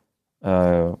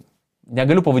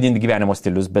 negaliu pavadinti gyvenimo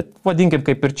stilius, bet vadinkim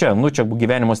kaip ir čia, čia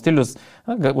gyvenimo stilius,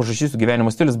 užrašysiu gyvenimo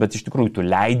stilius, bet iš tikrųjų tu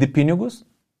leidi pinigus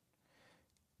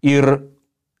ir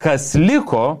kas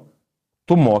liko,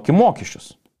 tu moki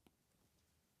mokesčius.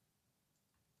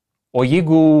 O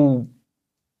jeigu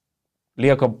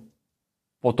lieka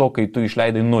po to, kai tu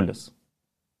išleidai 0,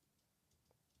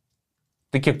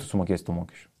 tai kiek tu sumokėsi tų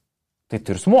mokesčių? Tai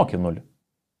tu ir sumokė 0.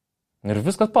 Ir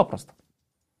viskas paprasta.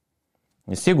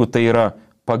 Nes jeigu tai yra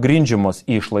pagrindžiamos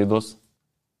išlaidos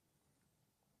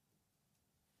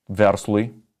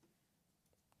verslui,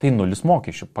 tai 0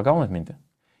 mokesčių, pagaunat mintį.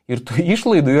 Ir tų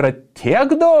išlaidų yra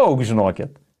tiek daug,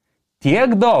 žinokit.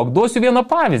 Tiek daug. Duosiu vieną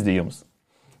pavyzdį jums.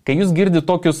 Kai jūs girdit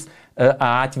tokius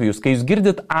atvejus,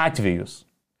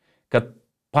 kad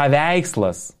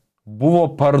paveikslas buvo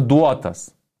parduotas,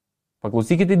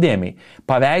 paklausykite įdėmiai,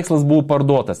 paveikslas buvo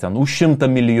parduotas ten už 100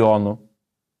 milijonų.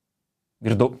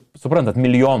 Ir suprantat,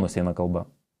 milijonus eina kalba.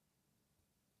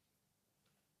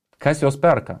 Kas jos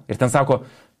perka? Ir ten sako,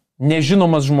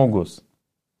 nežinomas žmogus.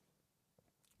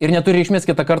 Ir neturi reikšmės,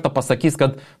 kitą kartą pasakys,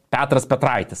 kad Petras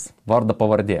Petraitis, vardą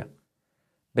pavardė.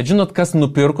 Bet žinot, kas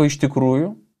nupirko iš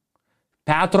tikrųjų?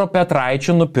 Petro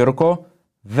Petraičio nupirko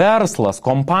verslas,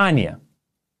 kompanija.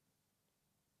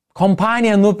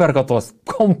 Kompanija nuperka tos,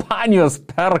 kompanijos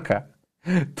perka.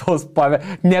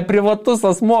 Ne privatus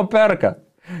asmuo perka.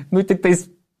 Tik tais,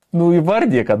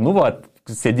 įvardė, kad,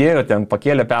 sėdėjo ten,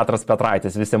 pakėlė Petras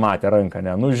Petraitis, visi matė ranką,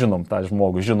 ne, žinom tą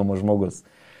žmogų, žinomas žmogus.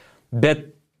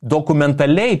 Bet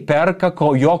dokumentaliai perka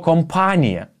jo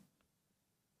kompanija.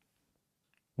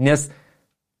 Nes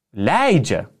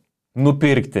leidžia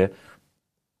nupirkti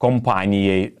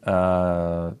kompanijai,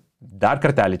 dar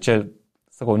kartelį, čia,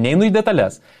 sakau, neinu į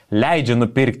detalės, leidžia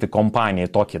nupirkti kompanijai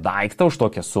tokį daiktą už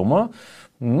tokią sumą,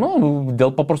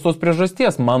 dėl paprastos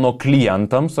priežasties. Mano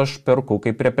klientams aš perku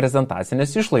kaip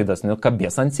reprezentacinės išlaidas,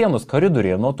 kabės ant sienos,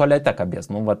 koridoriuje, tualete kabės,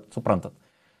 suprantat.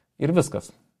 Ir viskas.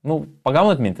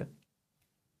 Pagaunat mintį.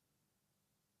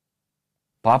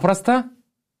 Paprasta?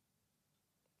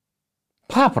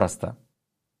 Paprasta.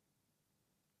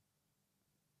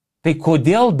 Tai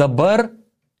kodėl dabar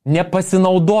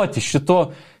nepasinaudoti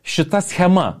šitą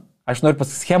schemą? Aš noriu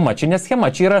pasakyti schema, čia ne schema,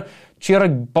 čia yra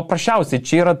paprasčiausiai,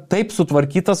 čia yra taip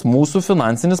sutvarkytas mūsų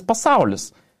finansinis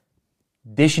pasaulis.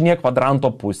 Dešinė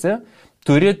kvadranto pusė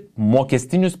turi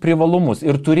mokestinius privalumus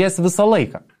ir turės visą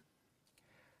laiką.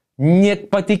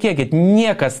 Patikėkit,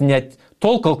 niekas net,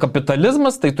 tol kol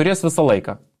kapitalizmas, tai turės visą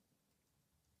laiką.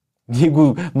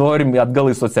 Jeigu norim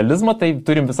atgal į socializmą, tai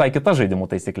turim visai kitas žaidimų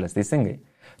taisyklės, teisingai.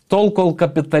 Tol kol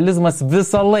kapitalizmas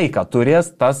visą laiką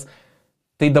turės tas,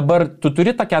 tai dabar tu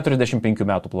turi tą 45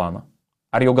 metų planą?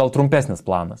 Ar jau gal trumpesnis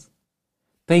planas?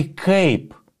 Tai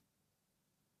kaip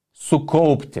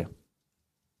sukaupti?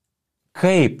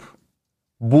 Kaip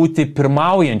būti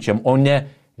pirmaujančiam, o ne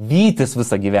vytis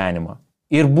visą gyvenimą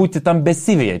ir būti tam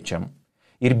besivėčiam.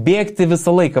 Ir bėgti visą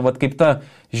laiką, vat kaip ta,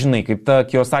 žinai, kaip ta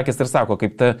Kiyosakis ir sako,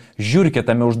 kaip ta žiurkė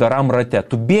tame uždaram rate.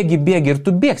 Tu bėgi ir tu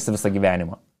bėgsi visą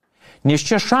gyvenimą. Nes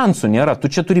čia šansų nėra, tu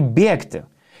čia turi bėgti.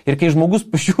 Ir kai žmogus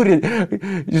pažiūri,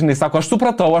 žinai, sako, aš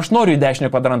supratau, aš noriu į dešinę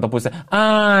kvadranto pusę.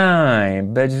 Ai,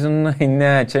 bet žinai,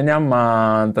 ne, čia ne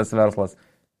man tas verslas.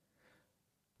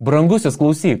 Brangusis,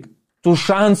 klausyk, tu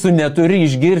šansų neturi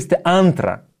išgirsti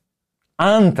antrą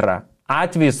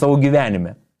atvejį savo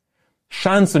gyvenime.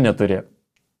 Šansų neturi.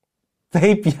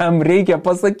 Taip jam reikia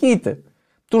pasakyti.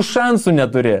 Tu šansų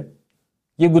neturi.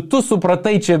 Jeigu tu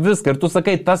supratai čia viską ir tu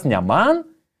sakai, tas ne man,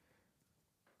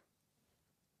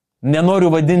 nenoriu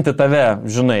vadinti tave,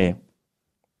 žinai.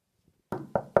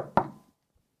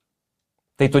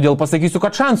 Tai todėl pasakysiu,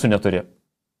 kad šansų neturi.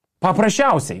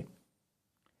 Paprasčiausiai.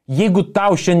 Jeigu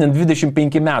tau šiandien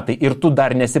 25 metai ir tu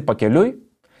dar nesi pakeliui,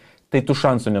 tai tu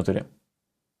šansų neturi.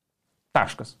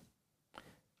 Taškas.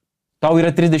 Tau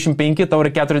yra 35, tau yra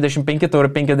 45, tau yra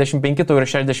 55, tau yra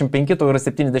 65, tau yra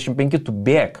 75, tu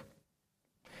bėg.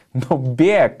 Nu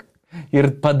bėg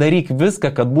ir padaryk viską,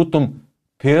 kad būtum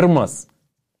pirmas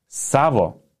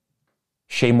savo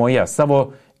šeimoje,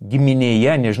 savo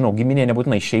giminėje, nežinau, giminė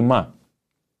nebūtinai šeima.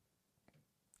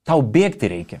 Tau bėgti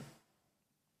reikia.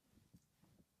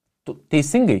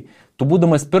 Teisingai, tu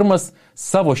būdamas pirmas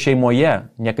savo šeimoje,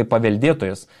 ne kaip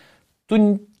paveldėtojas, tu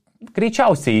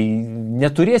greičiausiai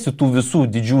neturėsi tų visų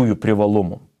didžiųjų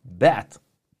privalumų. Bet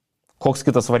koks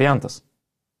kitas variantas?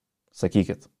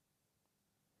 Sakykit.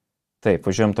 Taip,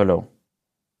 važiuojam toliau.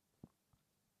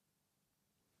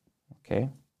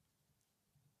 Okay.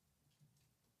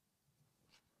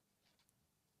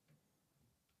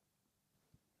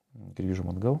 Grįžom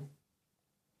atgal.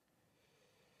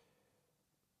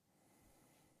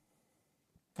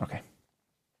 Okay.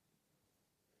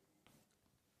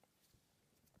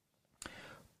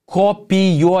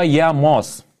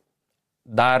 Kopijuojamos.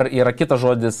 Dar yra kitas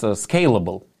žodis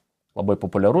scalable, labai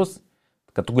populiarus,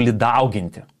 kad tu gali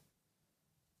dauginti.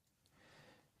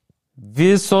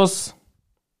 Visos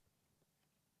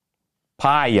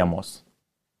pajamos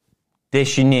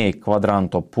dešiniai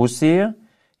kvadranto pusėje,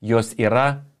 jos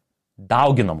yra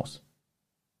dauginamos.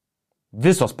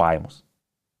 Visos pajamos.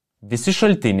 Visi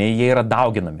šaltiniai, jie yra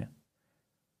dauginami.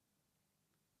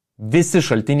 Visi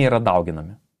šaltiniai yra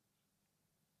dauginami.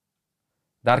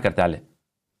 Dar kartelį.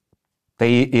 Tai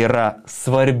yra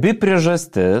svarbi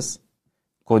priežastis,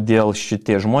 kodėl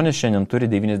šitie žmonės šiandien turi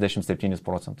 97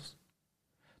 procentus.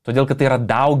 Todėl, kad tai yra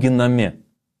dauginami.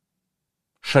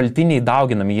 Šaltiniai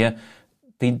dauginami.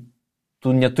 Tai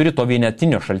tu neturi to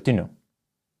vienetinio šaltinio.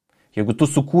 Jeigu tu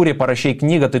sukūrė, parašai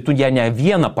knygą, tai tu ją ne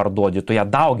vieną parduodi, tu ją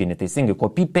daugini, teisingai,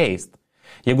 copy-paste.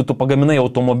 Jeigu tu pagaminai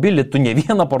automobilį, tu ne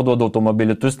vieną parduodi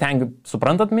automobilį, tu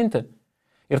suprantat mintį?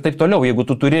 Ir taip toliau, jeigu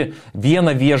tu turi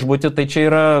vieną viešbutį, tai čia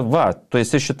yra, tu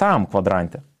esi šitam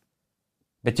kvadrante.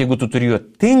 Bet jeigu tu turi jo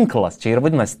tinklas, čia yra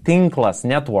vadinasi tinklas,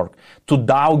 network, tu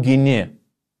daugini.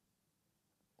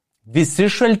 Visi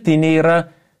šaltiniai yra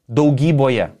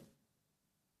daugyboje.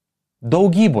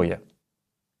 Daugyboje.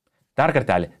 Dar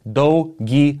kartelį.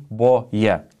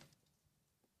 Daugyboje.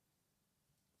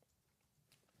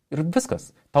 Ir viskas.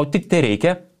 Tau tik tai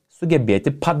reikia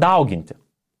sugebėti padauginti.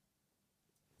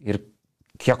 Ir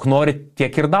kiek nori,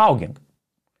 tiek ir daugink.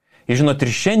 Ir žinot, ir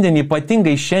šiandien,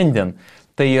 ypatingai šiandien,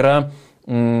 tai yra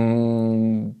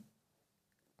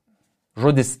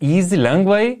žodis easy,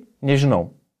 lengvai,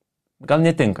 nežinau, gal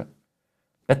netinka.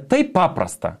 Bet taip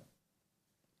paprasta.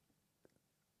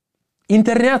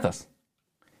 Internetas.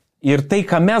 Ir tai,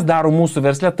 ką mes darom mūsų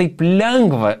versle, taip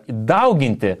lengva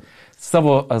dauginti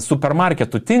savo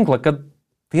supermarketų tinklą, kad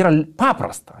tai yra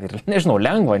paprasta. Ir nežinau,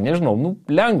 lengva,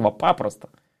 lengva, paprasta.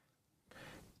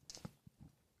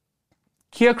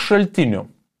 Kiek šaltinių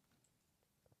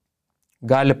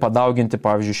gali padauginti,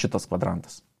 pavyzdžiui, šitas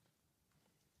kvadrantas?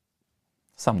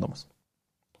 Samdomas.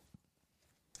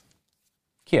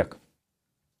 Kiek?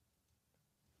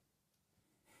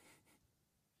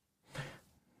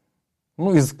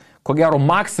 Jis, ko gero,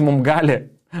 maksimum gali,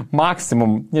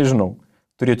 nežinau,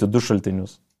 turėti 2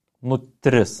 šaltinius.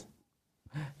 3.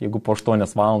 Jeigu po 8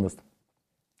 valandas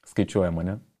skaičiuojama,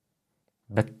 ne?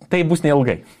 Bet tai bus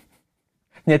neilgai.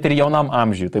 Net ir jaunam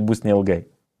amžiui tai bus neilgai.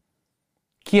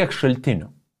 Kiek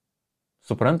šaltinių?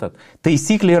 Suprantat?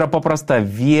 Taisyklė yra paprasta.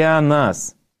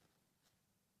 Vienas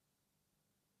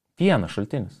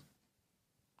šaltinis.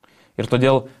 Ir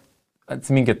todėl,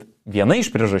 atsiminkit, viena iš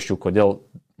priežasčių, kodėl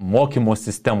mokymo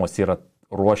sistemos yra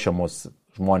ruošiamos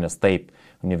žmonės taip,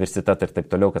 universitetai ir taip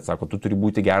toliau, kad sako, tu turi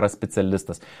būti geras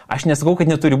specialistas. Aš nesakau, kad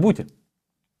neturi būti.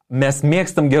 Mes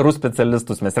mėgstam gerus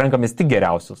specialistus, mes renkamės tik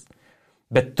geriausius.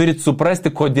 Bet turit suprasti,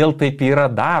 kodėl taip yra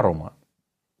daroma.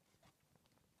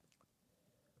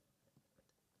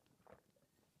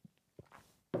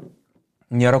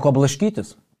 Nėra ko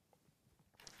blaškytis.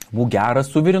 Būk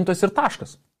geras suvirintojas ir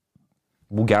taškas.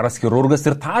 Būk geras chirurgas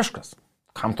ir taškas.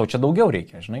 Kam to čia daugiau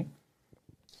reikia, žinai?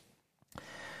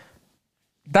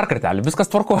 Dar kartelį,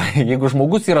 viskas tvarkoja. Jeigu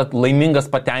žmogus yra laimingas,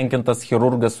 patenkintas,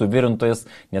 chirurgas, suvirintojas,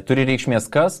 neturi reikšmės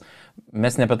kas,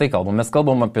 mes ne apie tai kalbam. Mes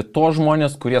kalbam apie tos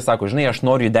žmonės, kurie sako, žinai, aš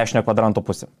noriu į dešinę kvadranto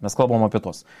pusę. Mes kalbam apie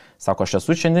tos. Sako, aš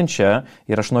esu šiandien čia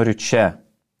ir aš noriu čia.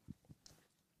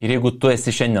 Ir jeigu tu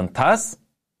esi šiandien tas,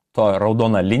 to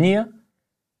raudona linija,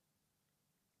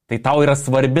 tai tau yra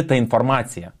svarbi ta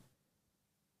informacija.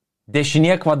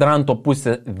 Dešinė kvadranto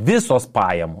pusė visos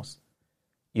pajamos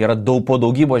yra po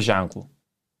daugybos ženklų.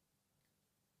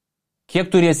 Kiek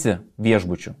turėsi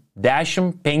viešbučių?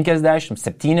 10, 50,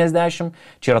 70.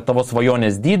 Čia yra tavo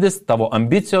svajonės dydis, tavo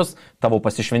ambicijos, tavo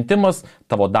pasišventimas,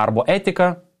 tavo darbo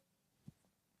etika.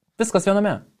 Viskas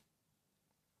viename.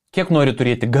 Kiek nori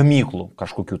turėti gamyklų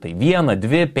kažkokių tai? 1,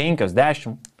 2, 5,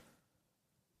 10.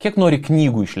 Kiek nori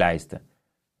knygų išleisti?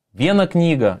 1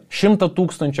 knygą, 100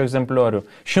 000 egzempliorių,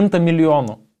 100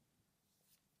 milijonų.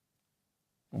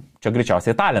 Čia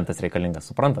greičiausiai talentas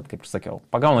reikalingas, suprantat, kaip ir sakiau.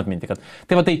 Pagaunat mintį, kad...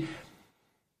 Tai va tai...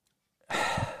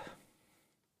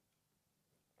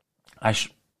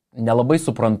 Aš nelabai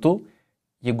suprantu,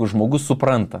 jeigu žmogus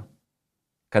supranta,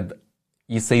 kad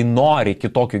jisai nori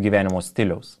kitokio gyvenimo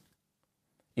stiliaus.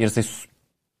 Ir jisai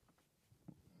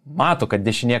mato, kad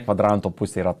dešinė kvadranto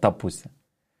pusė yra ta pusė.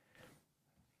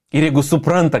 Ir jeigu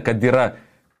supranta, kad yra,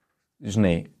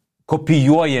 žinai,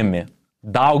 kopijuojami,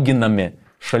 dauginami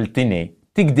šaltiniai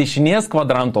tik dešinės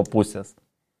kvadranto pusės,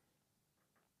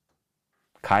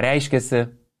 ką reiškiasi,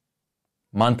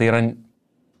 man tai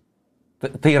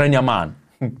yra ne man.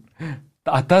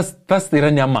 Tas tai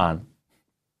yra ne man.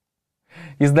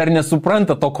 Jis dar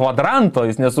nesupranta to kvadranto,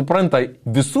 jis nesupranta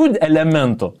visų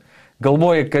elementų.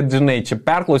 Galvoja, kad, žinai, čia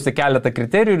perklausė keletą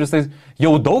kriterijų ir jisai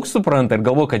jau daug supranta ir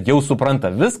galvoja, kad jau supranta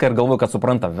viską ir galvoja, kad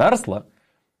supranta verslą.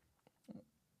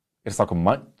 Ir sako,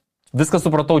 viską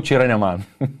supratau, čia yra ne man.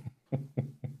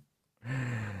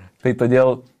 Tai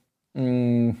todėl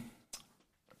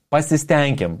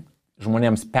pasistengėm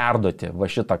žmonėms perduoti va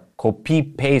šitą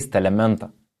copy-paste elementą.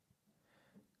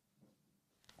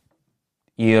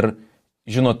 Ir,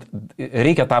 žinot,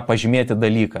 reikia tą pažymėti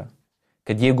dalyką,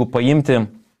 kad jeigu paimti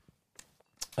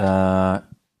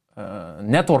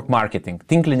network marketing,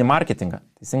 tinklinį marketingą,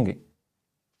 teisingai.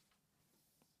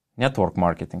 Network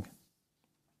marketing.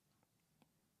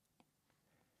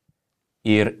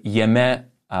 Ir jame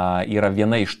yra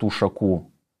viena iš tų šakų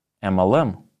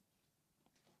MLM.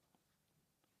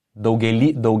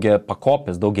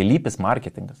 Daugiapakopis, daugialypis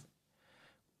marketingas,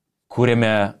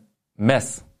 kuriame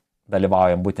mes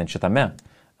dalyvaujam būtent šitame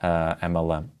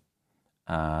MLM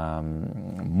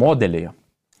modelyje.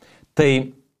 Tai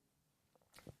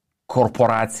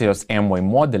korporacijos Amway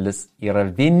modelis yra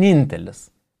vienintelis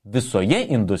visoje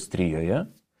industrijoje,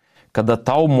 kada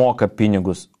tau moka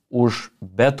pinigus už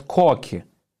bet kokį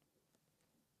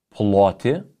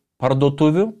plotį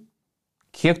parduotuvių,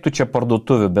 kiek tu čia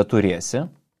parduotuvių beturėsi,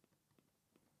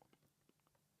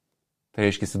 tai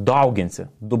reiškia, dauginsi,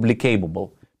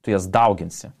 duplicable, tu jas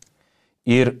dauginsi.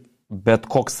 Ir bet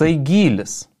koksai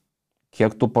gylis,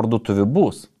 kiek tų parduotuvių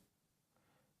bus.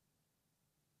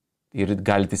 Ir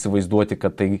galite įsivaizduoti,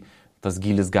 kad tas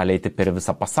gylis gali eiti per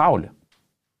visą pasaulį.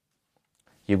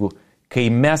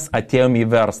 Kai mes atėjom į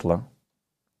verslą,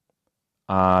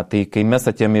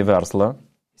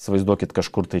 įsivaizduokit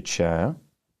kažkur tai čia,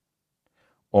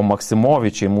 o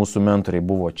Maksimovičiai mūsų mentoriai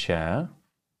buvo čia,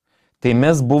 tai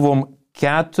mes buvom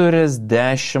 40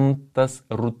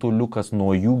 rutuliukas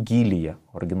nuo jų gylyje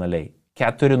originaliai.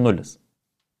 4-0.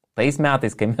 Tais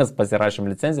metais, kai mes pasirašėm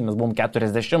licenciją, mes buvom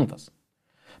 40.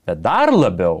 Bet dar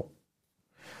labiau,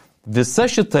 visa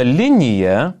šita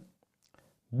linija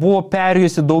buvo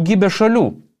perėjusi daugybę šalių.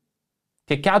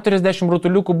 Tie 40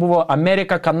 rutuliukų buvo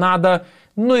Amerika, Kanada,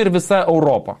 ir visa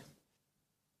Europa.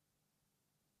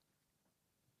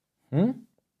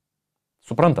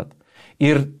 Suprantat?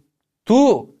 Ir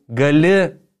tu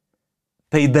gali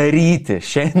tai daryti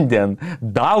šiandien,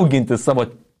 dauginti savo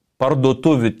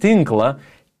parduotuvių tinklą,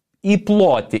 į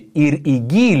plotį ir į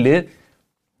gylį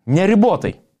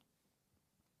neribotai.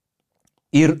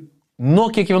 Ir nuo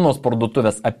kiekvienos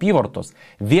parduotuvės apyvartos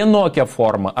vienokią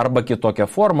formą arba kitokią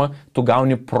formą tu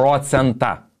gauni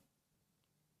procentą.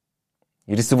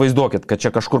 Ir įsivaizduokit, kad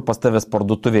čia kažkur pas tavęs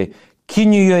parduotuviai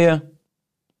Kinija,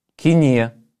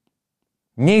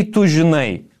 nei tu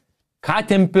žinai, ką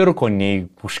ten pirko, nei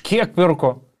už kiek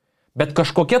pirko, bet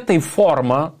kažkokia tai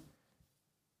forma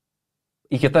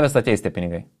iki tavęs ateis tie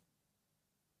pinigai.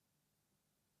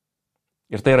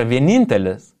 Ir tai yra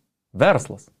vienintelis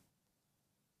verslas.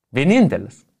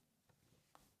 Vienintelis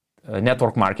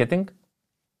network marketing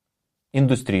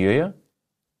industrijoje,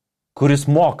 kuris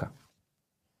moka.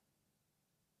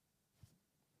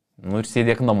 Ir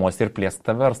sėdėk namuose ir plėsk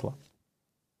tą verslą.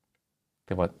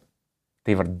 Tai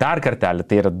dar kartelį,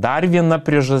 tai yra dar viena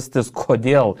priežastis,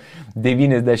 kodėl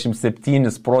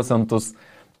 97%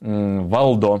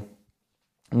 valdo,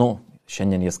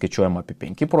 šiandien jie skaičiuojama apie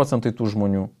 5% tų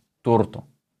žmonių turto.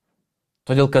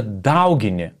 Todėl, kad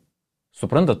daugini,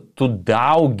 suprantat, tu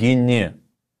daugini,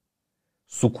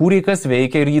 sukūrei, kas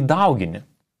veikia ir jį daugini.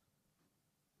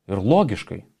 Ir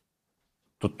logiškai,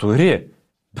 tu turi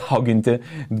dauginti,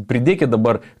 pridėkit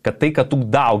dabar, kad tai, kad tu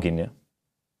daugini,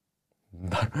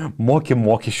 dar moki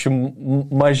mokesčių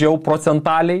mažiau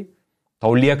procentaliai,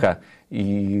 tau lieka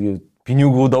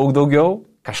pinigų daug daugiau,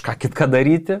 kažką kitką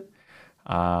daryti,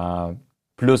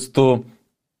 plus tu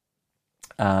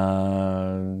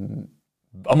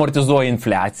amortizuoji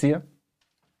infliaciją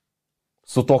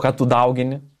su to, kad tu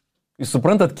daugini. Jūs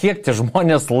suprantat, kiek tie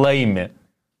žmonės laimi,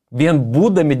 vien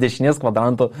būdami dešinės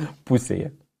kvadranto pusėje.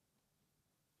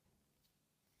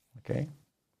 Okay.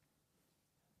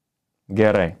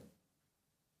 Gerai.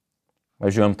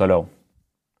 Važiuojam toliau.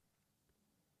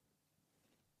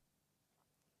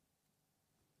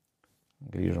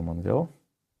 Grįžom atgal.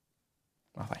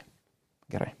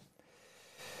 Gerai.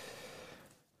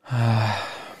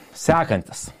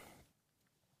 Sekantis.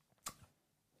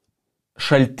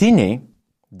 Šaltiniai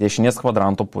dešinės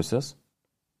kvadranto pusės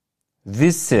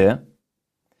visi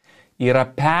yra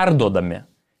perduodami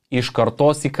iš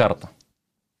kartos į kartą.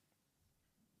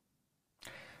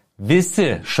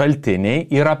 Visi šaltiniai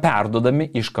yra perduodami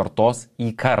iš kartos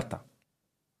į kartą.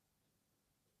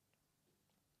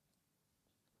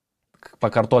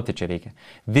 Pakartoti čia reikia.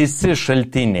 Visi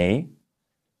šaltiniai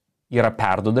yra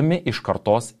perduodami iš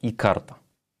kartos į kartą.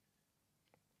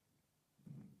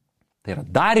 Tai yra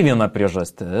dar viena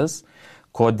priežastis,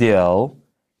 kodėl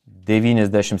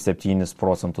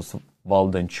 97%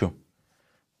 valdančių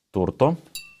turto,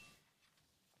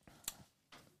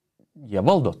 jie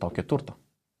valdo tokį turtą.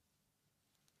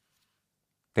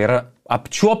 Tai yra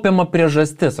apčiuopiama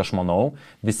priežastis, aš manau,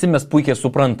 visi mes puikiai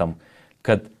suprantam,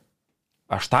 kad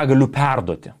aš tą galiu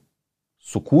perduoti.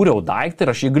 Sukūriau daiktą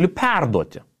ir aš jį galiu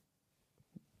perduoti.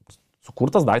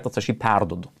 Sukurtas daiktas, aš jį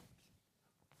perduodu.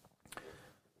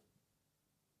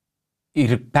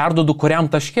 Ir perduodu kuriam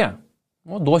taške.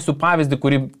 Duosiu pavyzdį,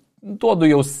 kurį duodu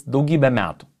jau daugybę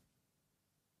metų.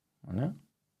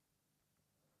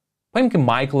 Paimkim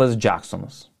Michaelas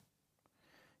Jacksonas.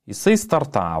 Jisai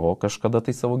startavo kažkada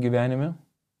tai savo gyvenime,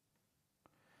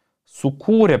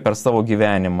 sukūrė per savo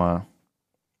gyvenimą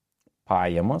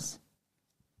pajamas.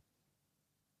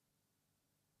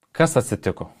 Kas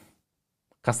atsitiko?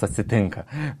 Kas atsitinka?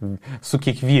 Su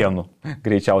kiekvienu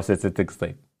greičiausiai atsitiks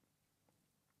taip.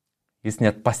 Jis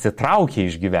net pasitraukė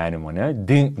iš gyvenimo,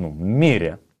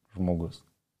 mirė žmogus.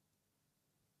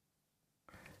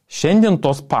 Šiandien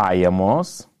tos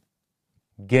pajamos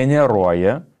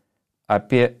generuoja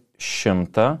apie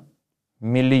 $100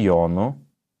 milijonų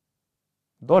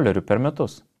per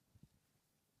metus.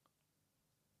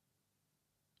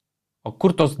 O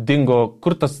kur tas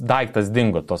daiktas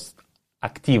dingo, tos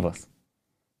aktyvas?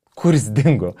 Kur jis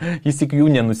dingo? Jis iki jų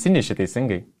nenusinešė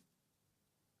teisingai.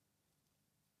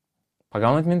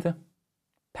 Pagaunat mintį?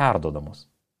 Perduodamos.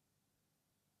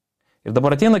 Ir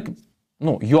dabar ateina,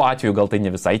 jo atveju gal tai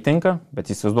ne visai tinka,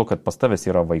 bet įsivaizduoju, kad pas tavęs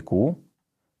yra vaikų,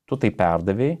 tu tai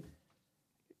perdavėjai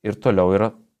ir toliau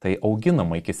yra tai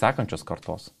auginama iki sekančios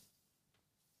kartos.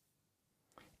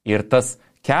 Ir tas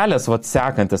kelias,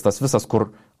 sekantis, tas visas,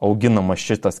 kur auginamas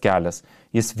šitas kelias,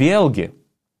 jis vėlgi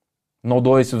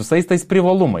naudojasi visais tais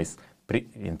privalumais.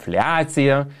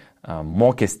 Infliacija,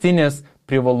 mokestinės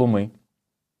privalumai.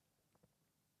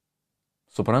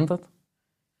 Suprantat?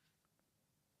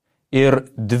 Ir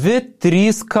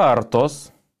 2-3 kartos,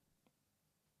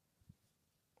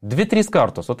 o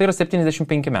tai yra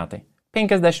 75 metai.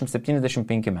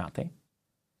 50-75 metai.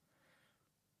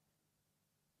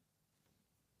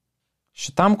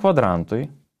 Šitam kvadrantui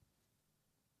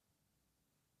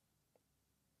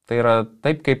tai yra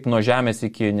taip, kaip nuo Žemės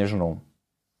iki, nežinau,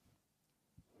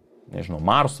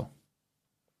 Marso.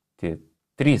 Tai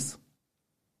 3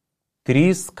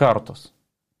 kartos.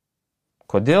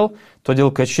 Kodėl? Todėl,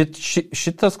 kad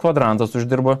šitas kvadrantas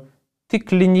uždirba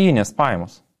tik linijinės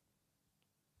pajamos.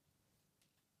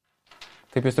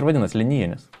 Taip jis ir vadinasi,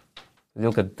 linijinės.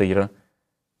 Todėl, kad tai yra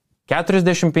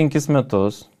 45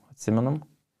 metus, atsimenam.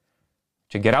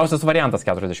 Čia geriausias variantas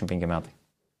 45 metai.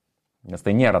 Nes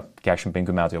tai nėra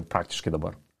 45 metų jau praktiškai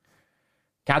dabar.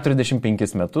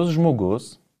 45 metus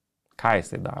žmogus, ką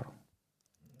jisai daro?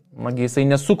 Nagi jisai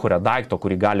nesukuria daikto,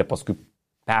 kurį gali paskui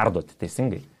perduoti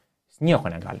teisingai. Jis nieko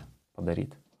negali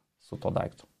padaryti su to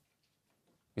daiktu.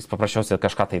 Jis paprasčiausiai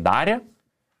kažką tai darė,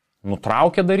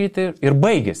 nutraukė daryti ir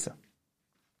baigėsi.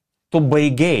 Tu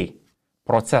baigiai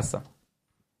procesą.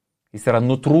 Jis yra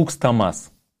nutrūkstamas.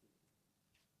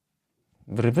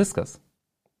 Ir viskas.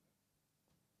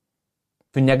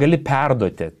 Tu negali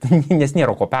perduoti, nes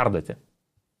nėra ko perduoti.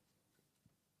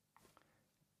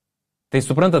 Tai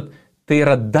suprantat, tai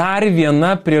yra dar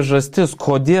viena priežastis,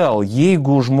 kodėl,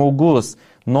 jeigu žmogus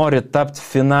nori tapti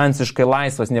finansiškai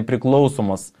laisvas,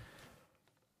 nepriklausomas,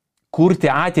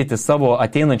 kurti ateitį savo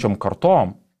ateinančiom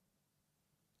kartom,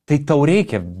 tai tau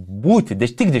reikia būti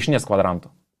tik dešinės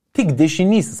kvadranto. Tik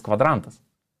dešinysis kvadrantas.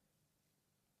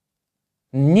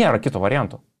 Nėra kito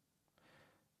varianto.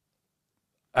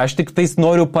 Aš tik tais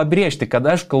noriu pabrėžti, kad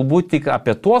aš kalbu tik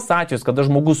apie tuos atvejus, kada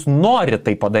žmogus nori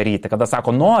tai padaryti, kada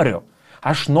sako noriu,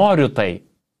 aš noriu tai.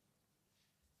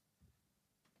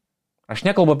 Aš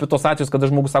nekalbu apie tos atvejus, kada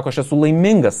žmogus sako, aš esu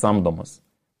laimingas samdomas.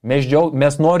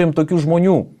 Mes norim tokių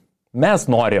žmonių. Mes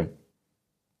norim.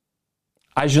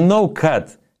 Aš žinau,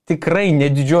 kad tikrai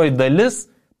nedidžioji dalis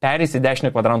pereis į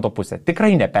dešinę kvadranto pusę.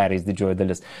 Tikrai nepereis didžioji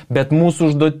dalis. Bet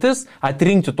mūsų užduotis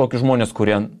atrinkti tokius žmonės,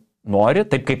 kurie nori,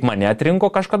 taip kaip mane atrinko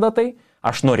kažkada tai,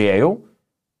 aš norėjau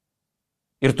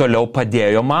ir toliau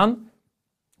padėjo man,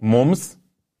 mums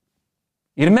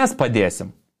ir mes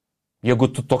padėsim,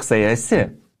 jeigu tu toksai esi.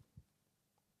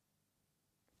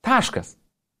 Taškas.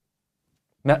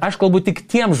 Aš kalbu tik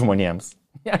tiem žmonėms.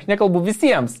 Aš nekalbu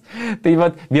visiems. Tai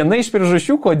vat, viena iš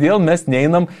priežasčių, kodėl mes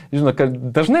neinam, žinot, kad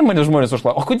dažnai mane žmonės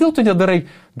užklausia, o kodėl tu nedarai,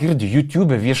 girdi,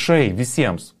 YouTube viešai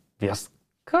visiems?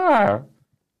 Ką?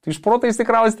 Tu iš proto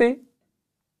įsikraustai?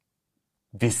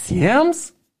 Visiems?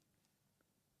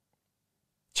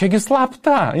 Čiagi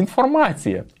slapta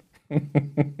informacija.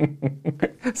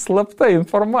 Slapta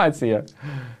informacija.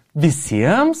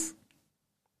 Visiems?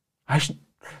 Aš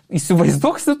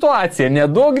įsivaizduok situaciją,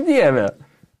 nedaug dieve.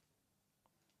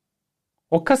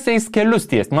 O kas eis kelius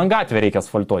tiesti? Man gatvę reikia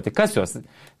asfaltuoti. Kas jos,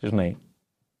 žinai?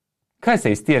 Kas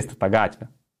eis tiesti tą gatvę?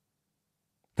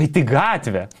 Tai tik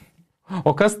gatvė.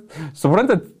 O kas,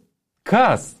 suprantat,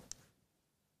 kas?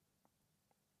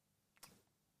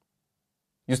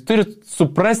 Jūs turit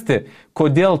suprasti,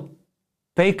 kodėl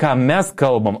tai, ką mes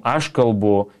kalbam, aš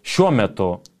kalbu šiuo metu,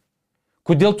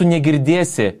 kodėl tu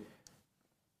negirdėsi,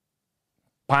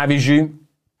 pavyzdžiui,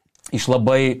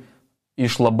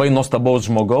 iš labai nuostabaus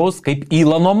žmogaus, kaip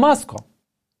Elono Musko.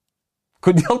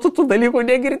 Kodėl tu tų dalykų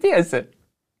negirdėsi?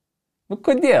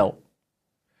 Kodėl?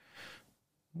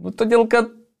 Todėl,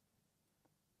 kad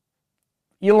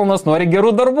Elonas nori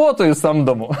gerų darbuotojų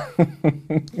samdomų.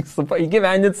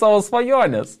 Įgyvendinti savo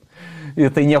svajonės.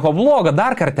 Ir tai nieko blogo,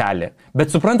 dar kartelį.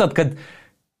 Bet suprantat, kad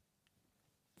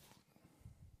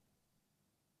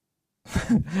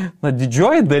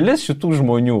didžioji dalis šitų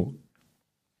žmonių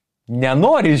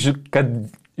nenori, kad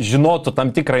žinotų tam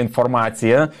tikrą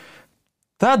informaciją,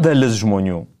 ta dalis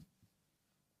žmonių.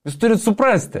 Jūs turit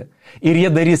suprasti. Ir jie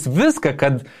darys viską,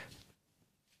 kad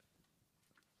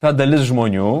ta dalis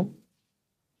žmonių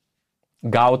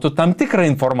gautų tam tikrą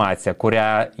informaciją, kurią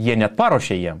jie net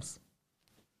paruošė jiems.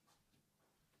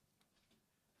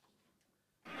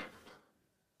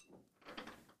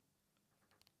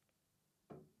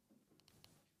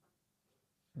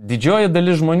 Didžioji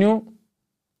dalis žmonių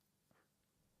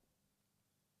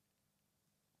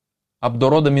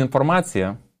apdorodami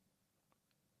informaciją,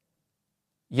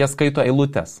 jie skaito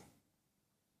eilutes.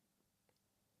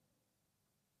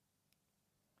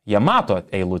 Jie mato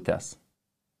eilutes.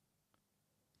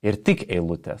 Ir tik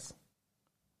eilutes.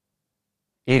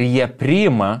 Ir jie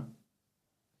priima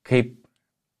kaip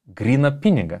gryną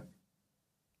pinigą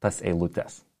tas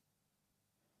eilutes.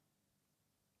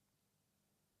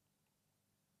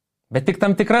 Bet tik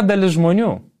tam tikra dalis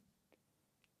žmonių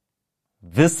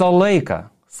visą laiką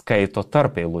skaito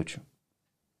tarp eilučių.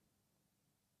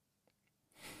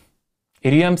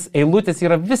 Ir jiems eilutės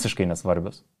yra visiškai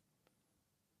nesvarbios.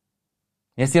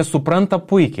 Nes jie supranta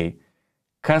puikiai,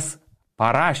 kas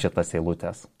parašė tas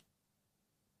eilutės.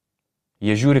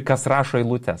 Jie žiūri, kas rašo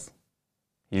eilutės.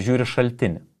 Jie žiūri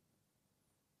šaltinį.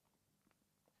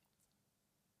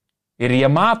 Ir jie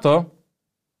mato,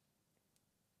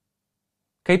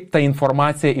 kaip ta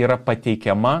informacija yra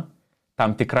pateikiama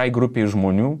tam tikrai grupiai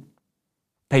žmonių,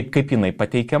 taip kaip jinai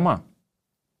pateikiama.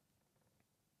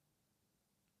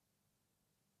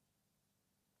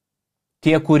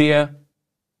 Tie, kurie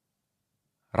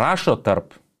rašo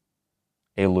tarp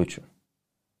eilučių,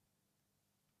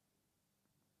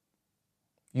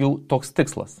 jų toks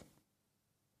tikslas.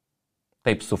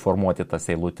 Taip suformuoti tas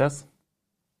eilutes,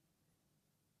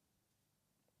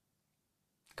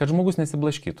 kad žmogus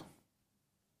nesiblaškytų.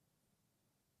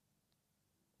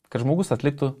 Kad žmogus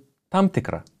atliktų tam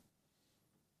tikrą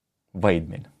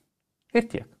vaidmenį. Ir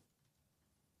tiek.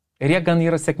 Ir jie gan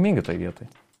yra sėkmingi toje vietoje.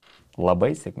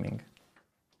 Labai sėkmingi.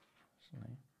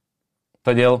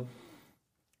 Todėl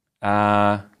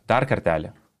dar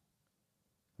kartelį.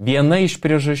 Viena iš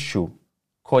priežasčių,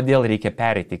 kodėl reikia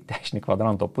pereiti į dešinį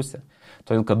kvadranto pusę,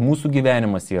 todėl kad mūsų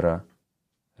gyvenimas yra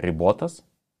ribotas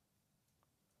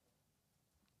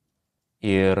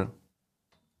ir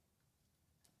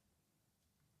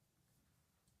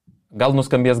gal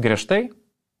nuskambės griežtai,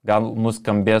 gal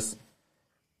nuskambės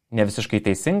ne visiškai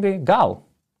teisingai, gal,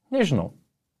 nežinau.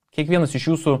 Kiekvienas iš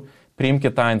jūsų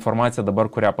priimkite tą informaciją dabar,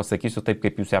 kurią pasakysiu taip,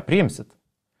 kaip jūs ją priimsit.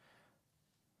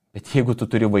 Bet jeigu tu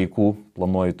turi vaikų,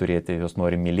 planuoji turėti, juos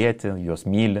nori mylėti, juos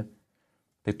myli,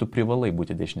 tai tu privalai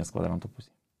būti dešinės kvadranto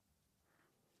pusėje.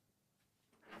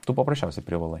 Tu paprasčiausiai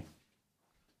privalai.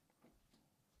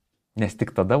 Nes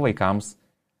tik tada vaikams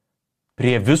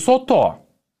prie viso to,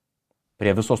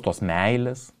 prie visos tos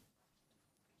meilės,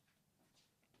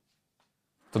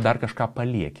 tu dar kažką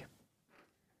palieki.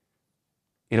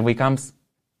 Ir vaikams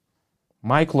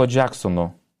Michaelo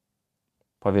Jacksono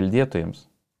paveldėtojams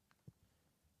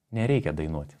nereikia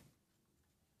dainuoti.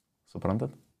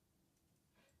 Suprantat?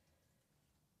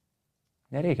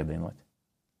 Nereikia dainuoti.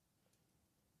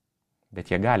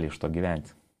 Bet jie gali iš to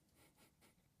gyventi.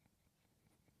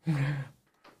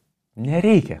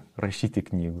 Nereikia rašyti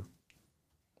knygų.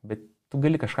 Bet tu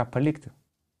gali kažką palikti.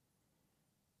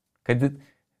 Kad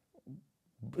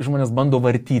žmonės bando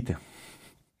vartyti.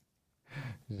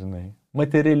 Žinai,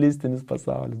 materialistinis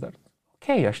pasaulis dar.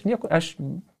 Aš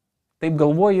taip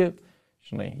galvoju,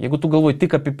 žinai, jeigu tu galvoji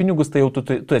tik apie pinigus, tai jau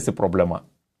tu esi problema.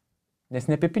 Nes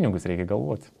ne apie pinigus reikia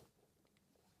galvoti.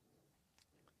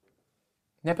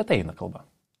 Ne apie tai eina kalba.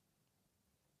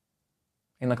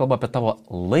 Eina kalba apie tavo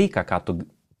laiką, ką tu,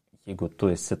 jeigu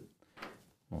tu esi,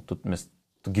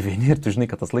 tu gyveni ir tu žinai,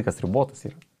 kad tas laikas ribotas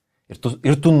yra.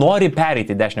 Ir tu nori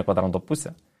pereiti į dešinę kvadranto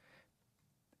pusę.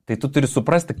 Tai tu turi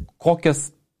suprasti,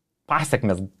 kokias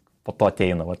pasiekmes po to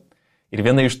ateina. Va. Ir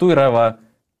viena iš tų yra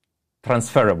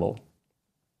transferable.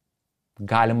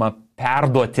 Galima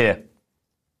perduoti.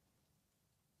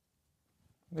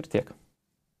 Ir tiek.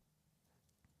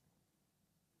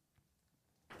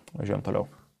 Važiuojam toliau.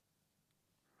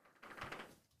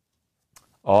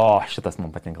 O, šitas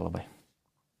man patinka labai.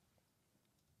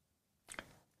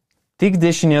 Tik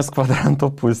dešinės kvadranto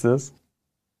pusės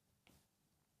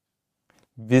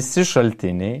visi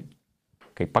šaltiniai,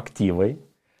 kaip aktyvai,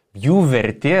 jų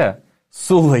vertė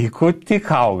su laiku tik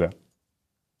auga.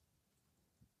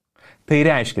 Tai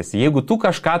reiškia, jeigu tu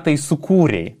kažką tai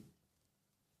sukūrei,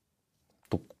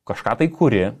 tu kažką tai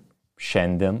kuri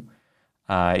šiandien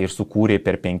ir sukūrei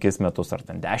per 5 metus ar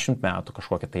ten 10 metų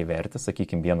kažkokią tai vertę,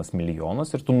 sakykime 1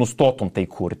 milijonas, ir tu nustotum tai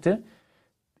kurti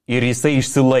ir jisai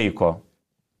išsilaiko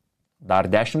dar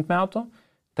 10 metų,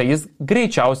 tai jis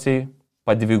greičiausiai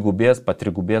padvigubės,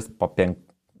 patrigubės,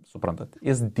 suprantat,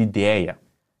 jis didėja,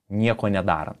 nieko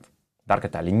nedarant. Dar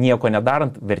kartelį, nieko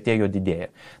nedarant, vertė jo didėja.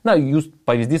 Na, jūs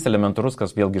pavyzdys elementarus,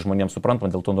 kas vėlgi žmonėms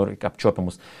suprantama, dėl to noriu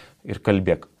apčiuopiamus ir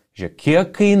kalbėk. Žiūrėk,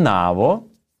 kiek kainavo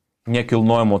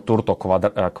nekilnojamo turto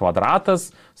kvadratas,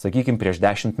 sakykime, prieš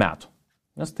 10 metų.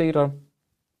 Nes tai yra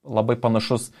labai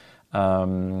panašus,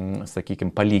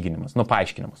 sakykime, palyginimas,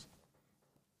 paaiškinimas.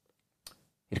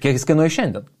 Ir kiek jis kainuoja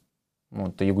šiandien?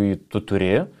 Tai jeigu tu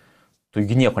turi, tu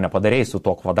nieko nepadarėjai su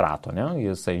to kvadrato, ne?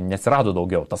 Jisai nesirado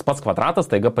daugiau. Tas pats kvadratas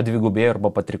taiga padvigubėjo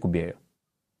arba patrigubėjo.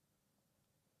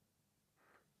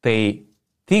 Tai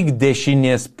tik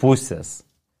dešinės pusės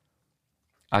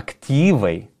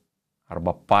aktyvai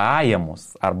arba pajamos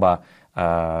arba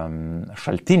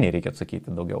šaltiniai, reikia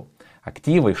atsakyti daugiau,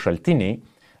 aktyvai šaltiniai,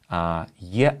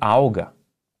 jie auga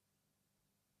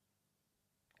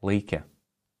laike.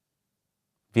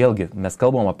 Vėlgi, mes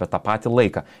kalbam apie tą patį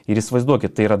laiką. Ir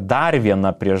įsivaizduokit, tai yra dar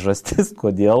viena priežastis,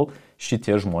 kodėl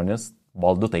šitie žmonės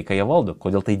valdo tai, ką jie valdo.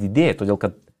 Kodėl tai didėja? Todėl,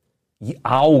 kad jį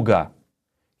auga.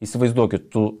 Įsivaizduokit,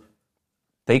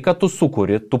 tai, ką tu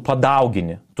sukuri, tu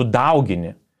padaugini, tu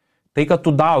daugini. Tai, kad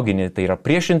tu daugini, tai yra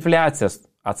prieš infliacijas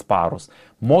atsparus.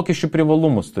 Mokesčių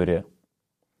privalumus turi.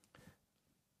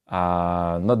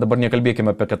 Dabar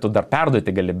nekalbėkime apie, kad tu dar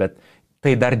perduoti gali, bet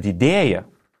tai dar didėja.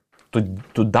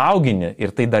 Tu daugini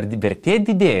ir tai dar vertė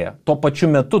didėja. Tuo pačiu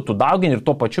metu tu daugini ir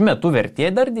tuo pačiu metu vertė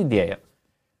dar didėja.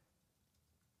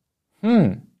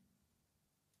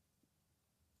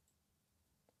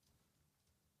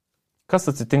 Kas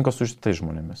atsitinka su šitais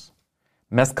žmonėmis?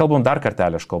 Mes kalbam dar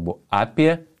kartelį, aš kalbu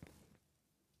apie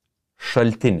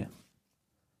šaltinį.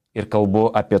 Ir kalbu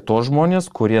apie tos žmonės,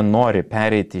 kurie nori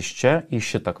pereiti iš čia į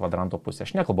šitą kvadranto pusę.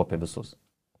 Aš nekalbu apie visus.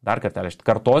 Dar kartelį, aš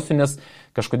kartosiu, nes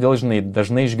kažkodėl,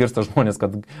 dažnai išgirsta žmonės,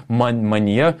 kad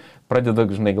manyje pradeda,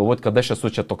 galvoti, kad aš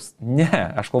esu čia toks. Ne,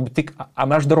 aš kalbu tik,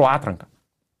 aš darau atranką.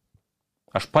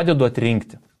 Aš padedu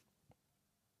atrinkti.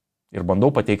 Ir bandau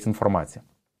pateikti informaciją.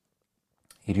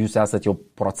 Ir jūs esate jau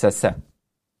procese.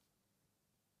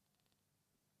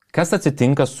 Kas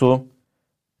atsitinka su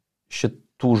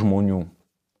šitų žmonių?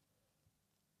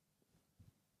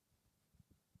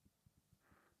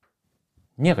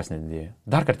 Niekas nedidėja.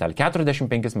 Dar kartelį,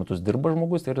 45 metus dirba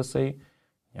žmogus ir jisai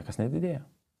niekas nedidėja.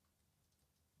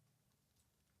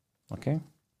 Okay?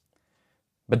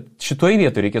 Bet šitoje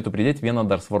vietoje reikėtų pridėti vieną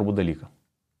dar svarbų dalyką.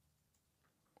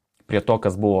 Prie to,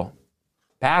 kas buvo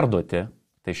perduoti,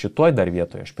 tai šitoje dar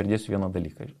vietoje aš pridėsiu vieną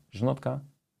dalyką. Žinot ką?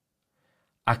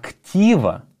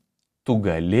 Aktyvą tu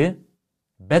gali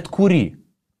bet kurį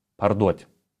parduoti.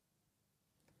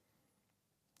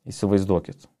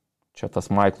 Įsivaizduokit. Čia tas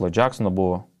Michaelo Jacksono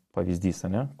buvo pavyzdys,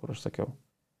 ne, kur aš sakiau.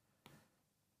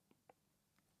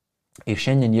 Ir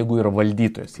šiandien, jeigu yra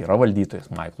valdytojas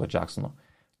Michaelo Jacksono,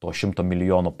 to 100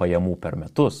 milijonų pajamų per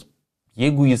metus,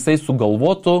 jeigu jisai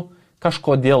sugalvotų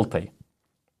kažkodėl tai,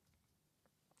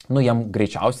 jam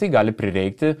greičiausiai gali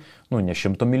prireikti, ne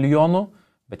 100 milijonų,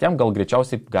 bet jam gal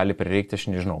greičiausiai gali prireikti,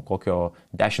 aš nežinau, kokio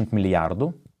 10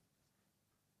 milijardų.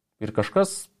 Ir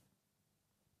kažkas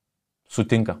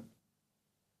sutinka.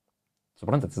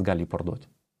 Suprantat, jis gali jį parduoti.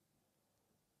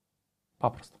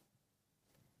 Paprasta.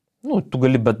 Tu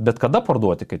gali bet kada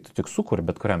parduoti, kai tu tik sukuri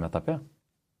bet kuriam etape.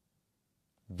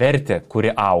 Vertė, kuri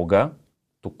auga,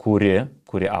 tu kuri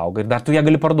auga ir dar tu ją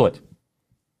gali parduoti.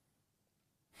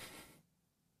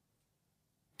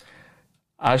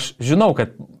 Aš žinau,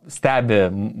 kad stebi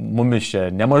mumis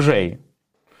čia nemažai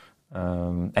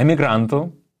emigrantų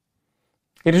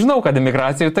ir žinau, kad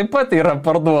emigracijai taip pat yra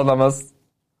parduodamas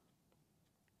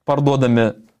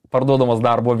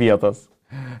darbo vietas.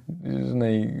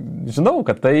 Žinau,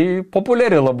 kad tai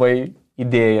populiari labai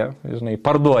idėja,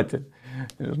 parduoti.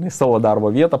 Savo darbo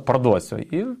vietą parduosiu.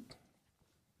 Ir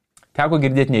teko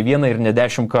girdėti ne vieną ir ne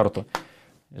 10 kartų.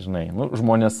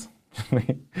 Žmonės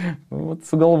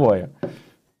sugalvoja.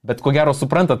 Bet ko gero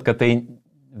suprantat, kad tai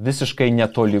visiškai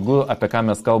netolygu, apie ką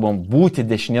mes kalbam, būti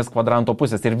dešinės kvadranto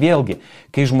pusės. Ir vėlgi,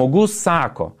 kai žmogus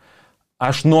sako,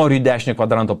 aš noriu į dešinę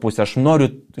kvadranto pusę, aš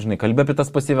noriu, kalbė apie tas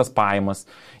pasyvias pajamas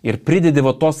ir pridedi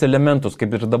tos elementus,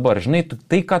 kaip ir dabar.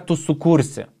 Tai, ką tu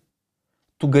sukursi,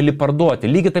 tu gali parduoti.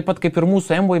 Lygiai taip pat kaip ir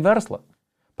mūsų Amway verslą.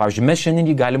 Pavyzdžiui, mes šiandien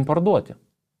jį galim parduoti.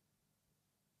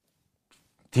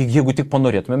 Tai jeigu tik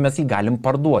panorėtume, mes jį galim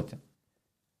parduoti.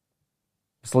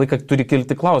 Visą laiką turi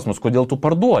kilti klausimus, kodėl tu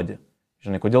parduodi.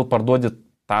 Kodėl parduodi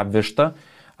tą vištą,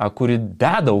 kuri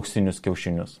deda auksinius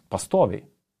kiaušinius pastoviai.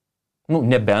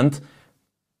 Nebent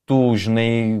tu,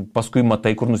 paskui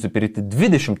matai, kur nusipirkti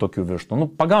 20 tokių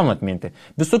vištų. Pagaunat mintį.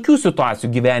 Visokių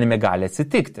situacijų gyvenime gali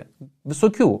atsitikti.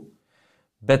 Visokių.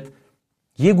 Bet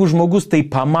jeigu žmogus tai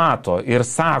pamato ir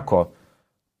sako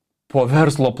po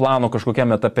verslo plano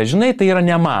kažkokiam etape, tai yra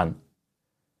ne man.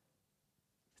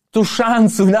 Tu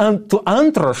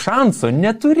antro šanso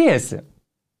neturėsi.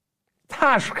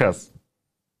 Taškas.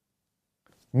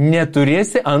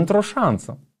 Neturėsi antro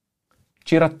šanso.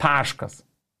 Čia yra taškas.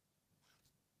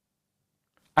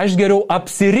 Aš geriau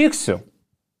apsiriksiu.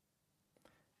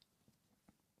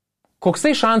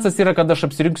 Koksai šansas yra, kad aš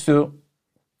apsiriksiu?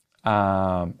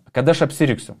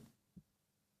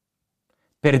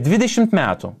 Per 20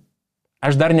 metų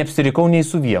aš dar neapsirikau nei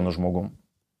su vienu žmogum,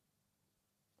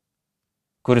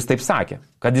 kuris taip sakė,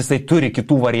 kad jisai turi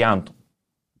kitų variantų.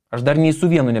 Aš dar nei su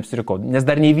vienu neapsirikau, nes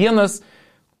dar nei vienas,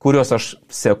 kuriuos aš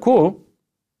seku,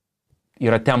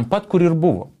 yra ten pat, kur ir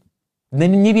buvo.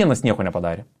 Nei vienas nieko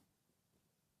nepadarė.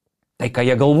 Tai, ką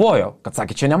jie galvojo, kad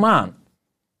sakė, čia ne man.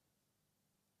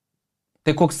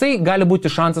 Tai koksai gali būti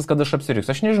šansas, kad aš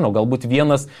apsiriksiu? Aš nežinau, galbūt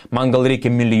vienas, man gal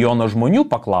reikia milijono žmonių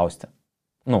paklausti.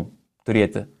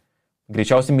 Turėti.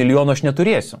 Greičiausiai milijono aš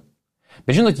neturėsiu.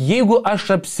 Bet žinot, jeigu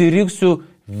aš apsiriksiu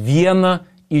vieną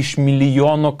iš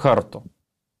milijono kartų,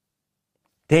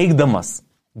 teigdamas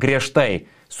griežtai,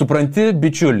 supranti,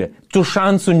 bičiuli, tu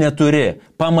šansų neturi,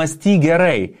 pamąstyk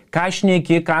gerai, ką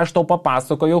šneki, ką aš tau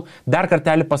papasakojau, dar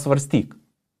kartelį pasvarstyk.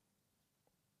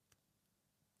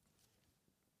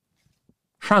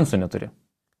 Šansų neturi.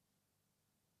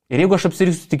 Ir jeigu aš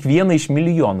apsiriksiu tik vieną iš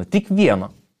milijonų, tik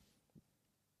vieną,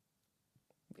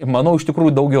 manau, iš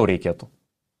tikrųjų daugiau reikėtų.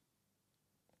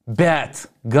 Bet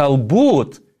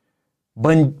galbūt,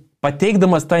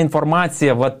 pateikdamas tą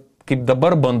informaciją, kaip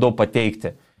dabar bandau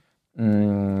pateikti,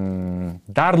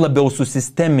 dar labiau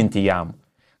susisteminti jam.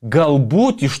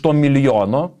 Galbūt iš to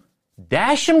milijono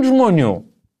 10 žmonių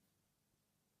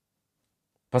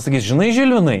pasakys, žinai,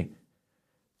 Žilvinai,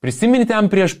 prisimeni ten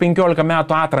prieš 15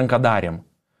 metų atranką darėm.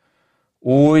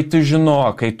 Ui, tu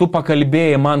žino, kai tu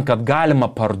pakalbėjai man, kad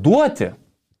galima parduoti,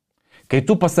 kai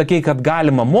tu pasakei, kad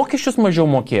galima mokesčius mažiau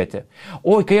mokėti,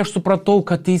 oi, kai aš supratau,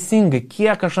 kad teisingai,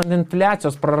 kiek aš ant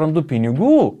infliacijos prarandu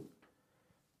pinigų,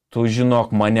 tu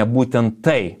žinok, mane būtent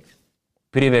tai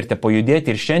privertė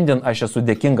pajudėti ir šiandien aš esu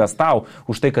dėkingas tau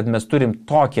už tai, kad mes turim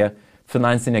tokią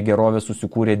finansinę gerovę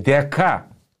susikūrę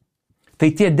dėka. Tai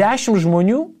tie 10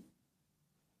 žmonių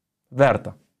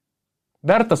verta.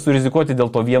 Verta surizikuoti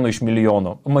dėl to 1 iš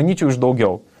milijono. Manyčiau, iš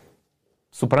daugiau.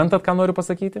 Suprantat, ką noriu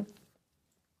pasakyti?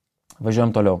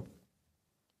 Važiuojam toliau.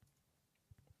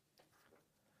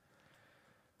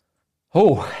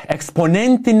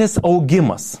 Eksponentinis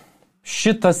augimas.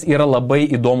 Šitas yra labai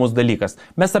įdomus dalykas.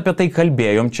 Mes apie tai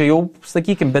kalbėjom, čia jau,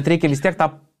 sakykim, bet reikia vis tiek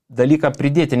tą dalyką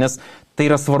pridėti, nes tai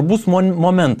yra svarbus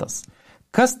momentas.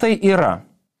 Kas tai yra?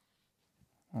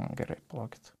 Gerai,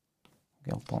 palaukit.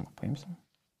 Geltoną paimsim.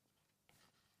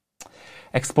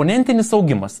 Eksponentinis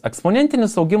augimas.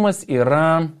 Eksponentinis augimas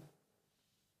yra,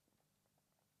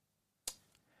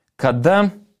 kada,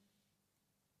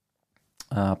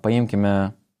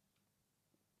 paimkime,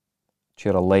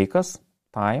 čia yra laikas,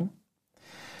 time,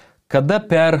 kada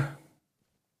per,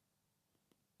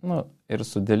 ir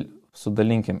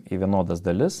sudalinkim į vienodas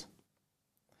dalis,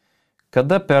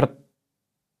 kada per,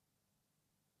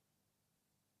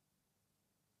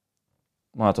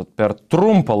 per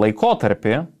trumpą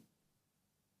laikotarpį,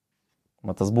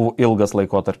 tas buvo ilgas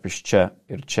laikotarpis čia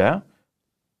ir čia,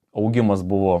 augimas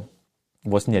buvo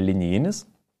vos nelinijinis,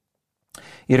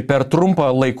 ir per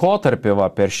trumpą laikotarpį,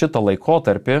 per šitą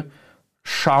laikotarpį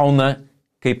šauna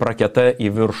kaip raketa į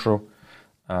viršų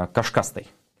kažkas tai.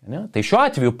 Ne? Tai šiuo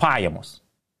atveju pajamos.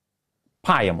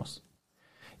 Pajamos.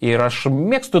 Ir aš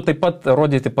mėgstu taip pat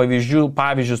rodyti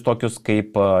pavyzdžius tokius,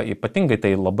 kaip ypatingai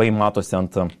tai labai matosi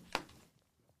ant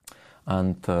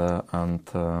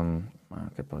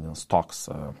kaip vadinasi, stocks,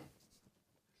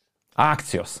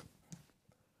 akcijos.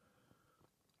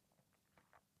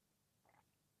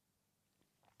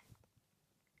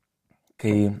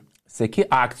 Kai seki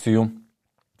akcijų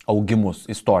augimus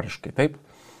istoriškai, taip?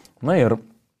 Na ir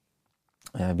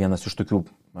vienas iš tokių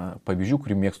pavyzdžių,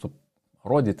 kurį mėgstu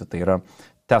rodyti, tai yra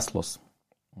Teslos.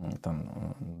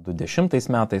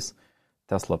 20 metais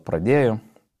Tesla pradėjo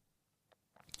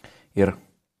ir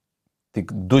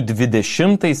tik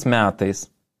 2020 metais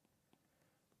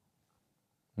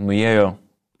nuėjo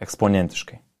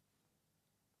eksponentiškai.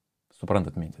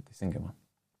 Suprantat mintį, teisingai man.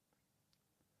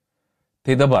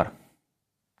 Tai dabar.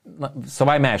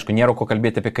 Savaime aišku, nėra ko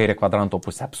kalbėti apie kairę kvadranto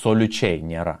pusę. Absoliučiai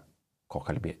nėra ko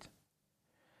kalbėti.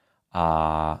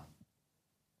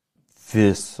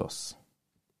 Visos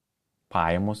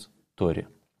pajamos turi.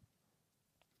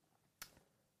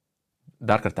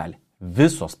 Dar kartelį.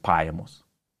 Visos pajamos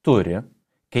turi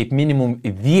kaip minimum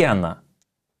vieną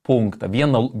punktą,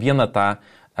 vieną tą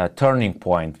turning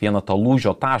point, vieną tą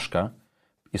lūžio tašką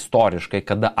istoriškai,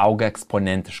 kada auga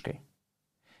eksponentiškai.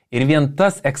 Ir vien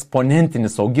tas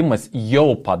eksponentinis augimas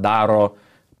jau padaro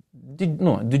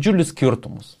didžiulius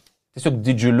skirtumus. Tiesiog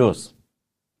didžiulius.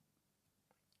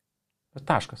 Ir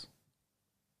taškas.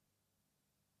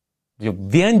 Jau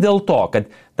vien dėl to,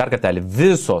 kad, dar kartelį,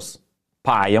 visos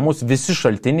pajamos, visi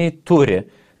šaltiniai turi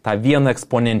tą vieną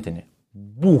eksponentinį.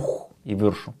 Į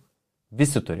viršų.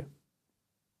 Visi turi.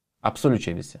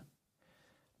 Absoliučiai visi.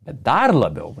 Bet dar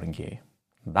labiau, brangieji,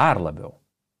 dar labiau.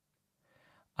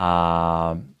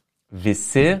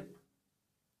 Visi,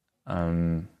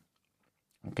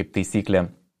 kaip taisyklė,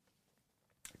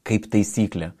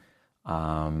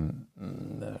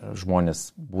 žmonės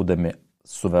būdami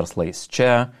su verslais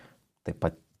čia, taip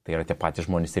pat tai yra tie patys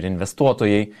žmonės ir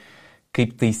investuotojai,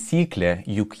 kaip taisyklė,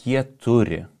 juk jie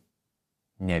turi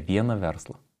ne vieną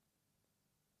verslą.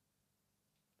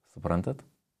 Suprantat?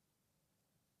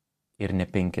 Ir ne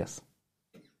 5.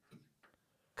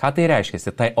 Ką tai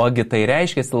reiškiasi? Ogi tai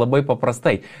reiškiasi labai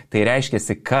paprastai. Tai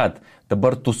reiškiasi, kad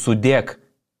dabar tu sudėk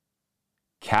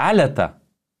keletą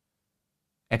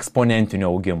eksponentinių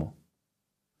augimų.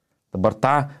 Dabar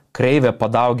tą kreivę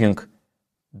padaugink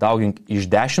iš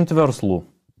 10 verslų.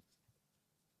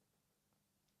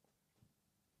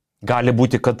 Gali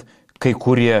būti, kad kai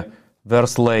kurie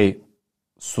verslai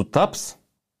sutaps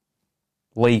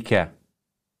laike,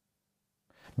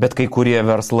 bet kai kurie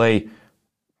verslai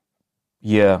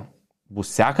jie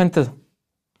bus sekantis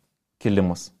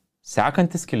kilimas.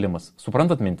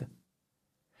 Suprantat mintį?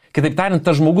 Kitaip tariant,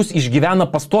 tas žmogus išgyvena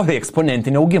pastoviai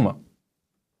eksponentinį augimą.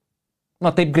 Na,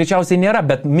 taip greičiausiai nėra,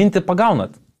 bet mintį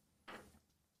pagaunat.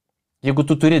 Jeigu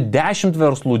tu turi 10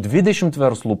 verslų, 20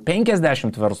 verslų,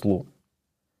 50 verslų,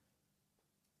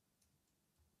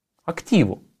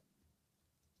 aktyvų,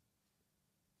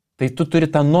 tai tu turi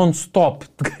tą non-stop,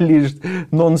 gali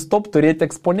non-stop turėti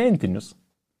eksponentinius.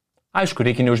 Aišku,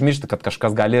 reikia neužmiršti, kad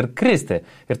kažkas gali ir kristi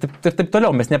ir taip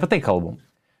toliau, mes ne apie tai kalbam.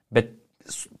 Bet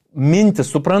mintį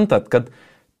suprantat, kad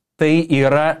tai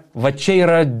yra, va čia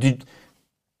yra,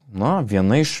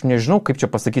 viena iš, nežinau kaip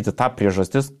čia pasakyti, ta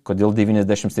priežastis, kodėl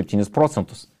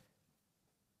 97%.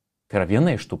 Tai yra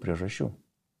viena iš tų priežasčių.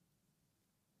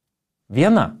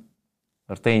 Viena.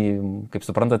 Ir tai, kaip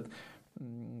suprantat,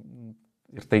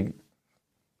 ir tai,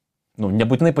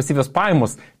 nebūtinai pasyvios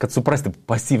pajamos, kad suprasti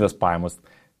pasyvios pajamos.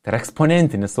 Tai yra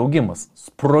eksponentinis augimas,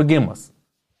 sprogimas.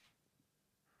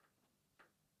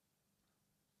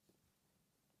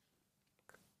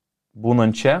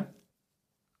 Būnant čia,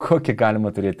 kokį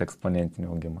galima turėti eksponentinį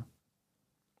augimą?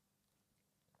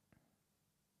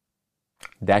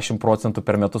 10%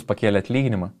 per metus pakėlė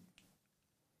atlyginimą.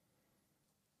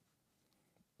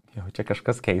 Jau čia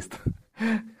kažkas keista.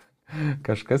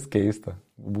 Kažkas keista.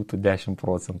 Būtų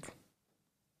 10%.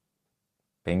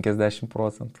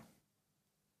 50%.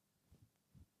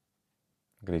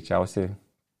 Greičiausiai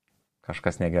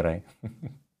kažkas negerai.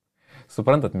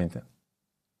 Suprantat mintį?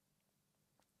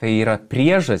 Tai yra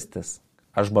priežastis.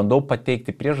 Aš bandau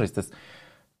pateikti priežastis,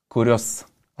 kurios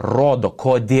rodo,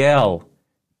 kodėl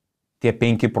tie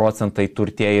 5%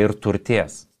 turtėja ir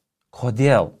turtės.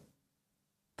 Kodėl?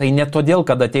 Tai ne todėl,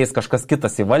 kad ateis kažkas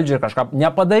kitas į valdžią ir kažką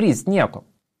nepadarys nieko.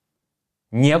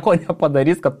 Nieko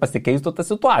nepadarys, kad pasikeistų ta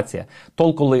situacija.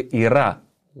 Tol, kol yra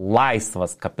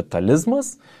laisvas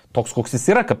kapitalizmas, toks koks jis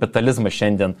yra kapitalizmas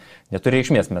šiandien, neturi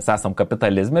reikšmės, mes esam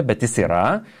kapitalizme, bet jis yra,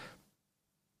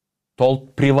 tol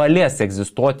privalės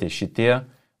egzistuoti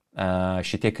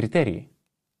šitie kriterijai.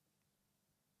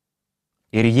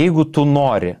 Ir jeigu tu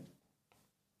nori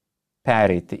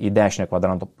pereiti į dešinę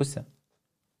kvadranto pusę,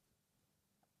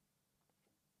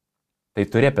 tai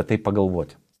turi apie tai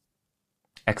pagalvoti.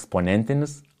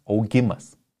 Eksponentinis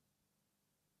augimas.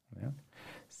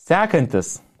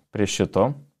 Sekantis prie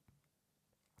šito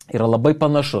yra labai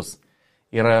panašus.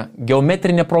 Yra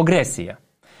geometrinė progresija.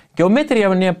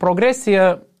 Geometrinė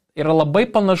progresija yra labai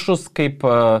panašus, kaip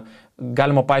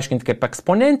galima paaiškinti, kaip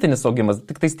eksponentinis augimas.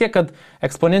 Tik tais tiek, kad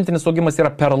eksponentinis augimas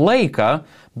yra per laiką,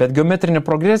 bet geometrinė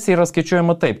progresija yra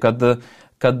skaičiuojama taip,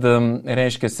 kad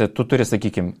reiškia, tu turi,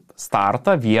 sakykime,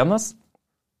 startą vienas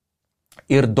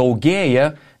ir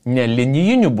daugėja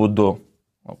nelinijiniu būdu.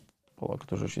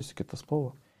 Palaukit, užrašysiu kitą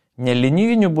spalvą.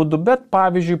 Nelinijiniu būdu, bet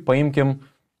pavyzdžiui, paimkim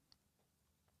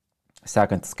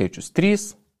sekantis skaičius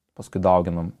 3, paskui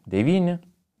dauginam 9,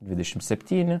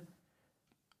 27,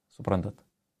 suprantat,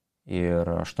 ir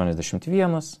 81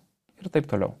 ir taip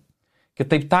toliau.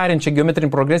 Kitaip tariant, čia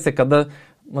geometrinė progresija, kada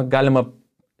galima,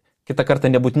 kitą kartą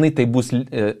nebūtinai tai bus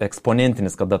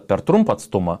eksponentinis, kada per trumpą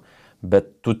atstumą,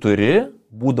 bet tu turi,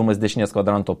 būdamas dešinės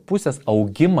kvadranto pusės,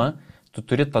 augimą, tu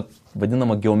turi tą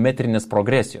vadinamą geometrinės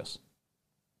progresijos.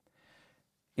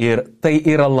 Ir tai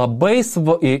yra labai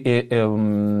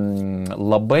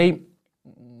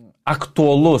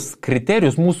aktualus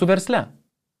kriterijus mūsų versle.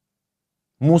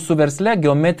 Mūsų versle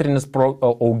geometrinis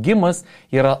augimas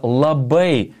yra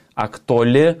labai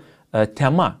aktuali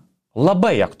tema.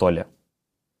 Labai aktuali.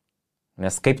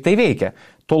 Nes kaip tai veikia?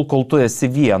 Tol, kol tu esi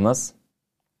vienas,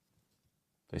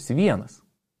 tu esi vienas.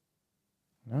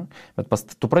 Bet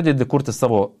tu pradedi kurti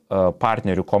savo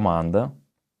partnerių komandą,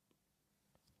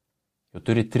 jau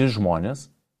turi 3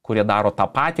 žmonės, kurie daro tą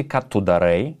patį, ką tu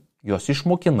darai, juos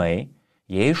išmokinai,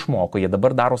 jie išmoko, jie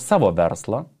dabar daro savo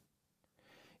verslą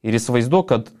ir įsivaizduok,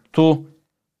 kad tu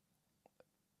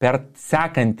per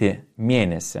sekantį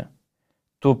mėnesį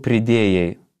tu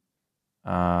pridėjai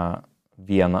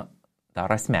vieną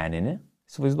dar asmeninį,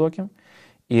 įsivaizduokim,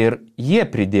 ir jie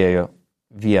pridėjo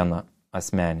vieną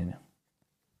asmeninį.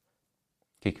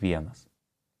 Kiekvienas.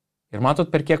 Ir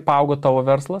matot, per kiek paaugo tavo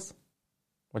verslas?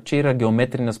 O čia yra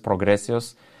geometrinės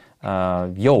progresijos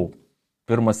jau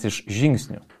pirmas iš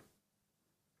žingsnių.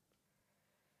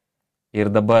 Ir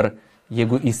dabar,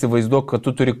 jeigu įsivaizduok, kad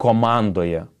tu turi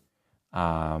komandoje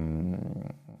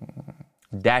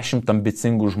 10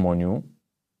 ambicingų žmonių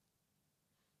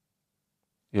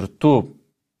ir tu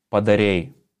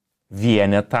padarėjai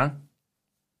vienetą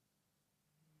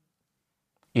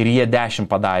ir jie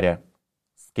 10 padarė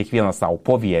kiekvienas savo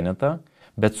po vienetą,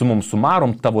 bet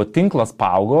sumarum tavo tinklas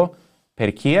paaugo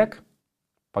per kiek?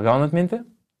 Pagaunat mintį?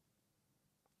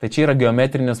 Tai čia yra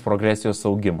geometrinės progresijos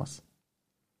augimas.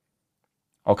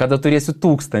 O kada turėsi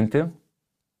 1000,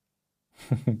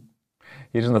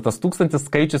 Ir žinot, tas 1000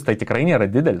 skaičius tai tikrai nėra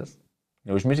didelis.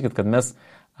 Neužmirškit, kad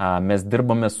mes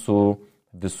dirbame su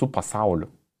visų pasauliu.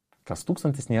 Kas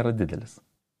 1000 nėra didelis.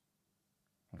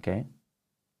 Okay?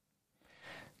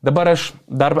 Dabar aš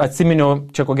dar atsiminiau,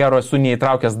 čia ko gero esu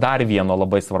neįtraukęs dar vieno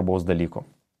labai svarbaus dalyko.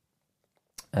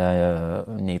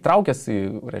 Neįtraukęs,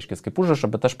 reiškia, kaip užrašą,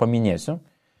 bet aš paminėsiu.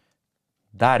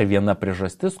 Dar viena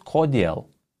priežastis, kodėl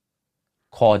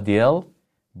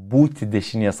būti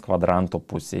dešinės kvadranto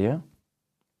pusėje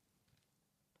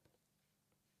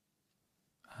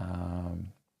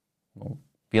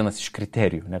vienas iš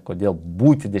kriterijų, kodėl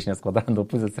būti dešinės kvadranto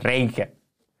pusės reikia.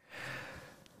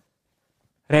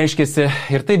 Reiškiasi,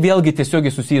 ir tai vėlgi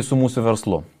tiesiogiai susijęs su mūsų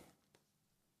verslu.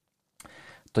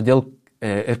 Todėl,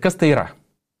 ir kas tai yra?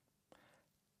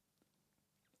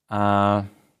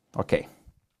 Okay.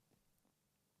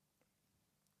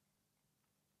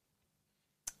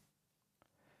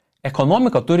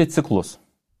 Ekonomika turi ciklus.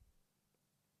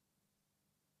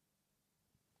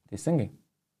 Teisingai.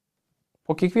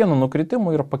 Po kiekvieno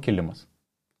nukritimo yra pakilimas.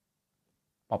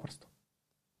 Paprasta.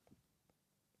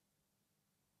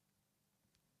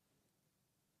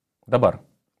 Dabar.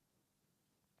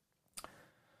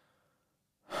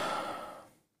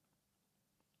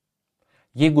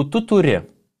 Jeigu tu turi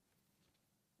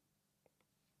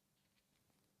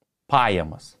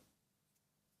pajamas,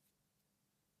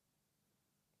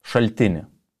 šaltinį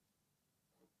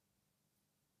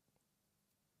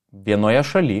vienoje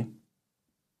šalyje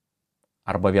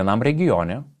arba vienam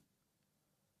regione,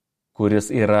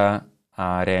 kuris yra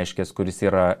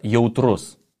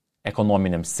jautrus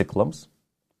ekonominiams ciklams,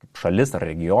 kaip šalis ar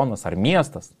regionas ar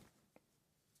miestas,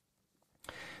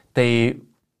 tai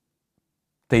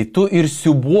tu ir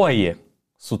siubuoji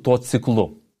su tuo ciklu.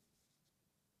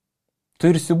 Tu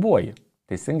ir siubuoji,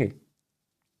 teisingai.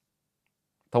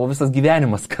 Tavo visas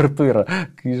gyvenimas kartu yra,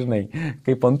 žinai,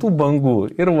 kaip ant tų bangų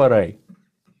ir varai.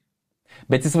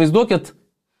 Bet įsivaizduokit,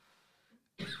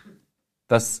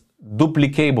 tas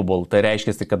duplicable, tai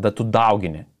reiškia, kada tu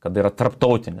daugini, kada yra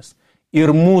tarptautinis.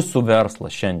 Ir mūsų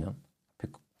verslas šiandien,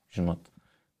 žinot,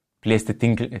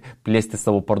 plėsti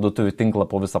savo parduotuvių tinklą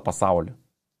po visą pasaulį.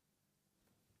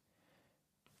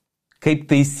 Kaip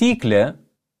taisyklė,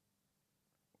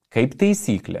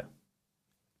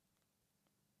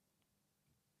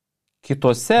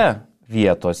 kitose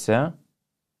vietose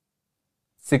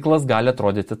ciklas gali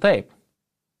atrodyti taip.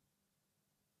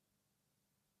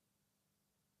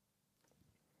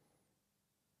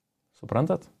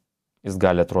 Suprantat? Jis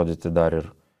gali atrodyti dar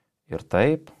ir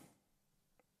taip.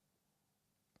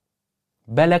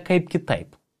 Bele kaip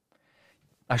kitaip.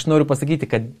 Aš noriu pasakyti,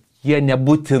 kad jie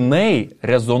nebūtinai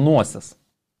rezonuosis.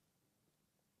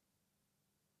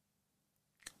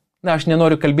 Na, aš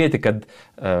nenoriu kalbėti, kad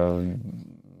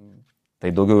tai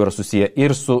daugiau yra susiję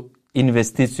ir su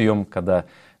investicijom, kada,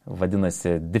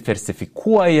 vadinasi,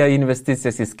 diversifikuoja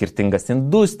investicijas į skirtingas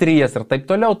industrijas ir taip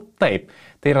toliau. Taip,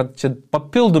 tai yra čia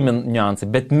papildomi niuansai,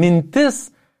 bet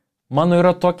mintis mano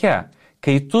yra tokia,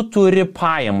 kai tu turi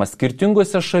pajamas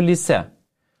skirtingose šalyse,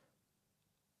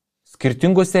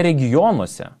 skirtingose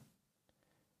regionuose,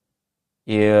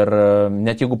 ir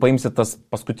net jeigu paimsi tas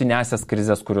paskutinėsias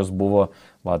krizės, kurios buvo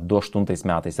 2008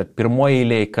 metais, pirmoje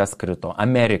eilėje kas krito?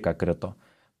 Amerika krito.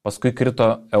 Paskui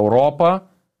krito Europa,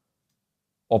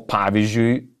 o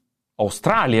pavyzdžiui,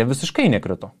 Australija visiškai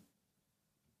nekrito.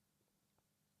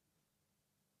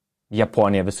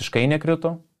 Japonija visiškai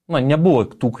nekrito. Na, nebuvo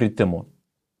tų kritimų.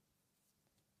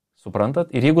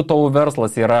 Suprantat? Ir jeigu tavo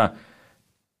verslas yra,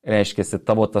 reiškiasi,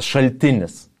 tavo tas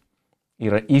šaltinis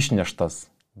yra išneštas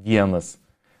vienas,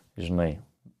 žinai,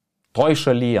 toj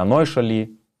šaly, anoj šaly,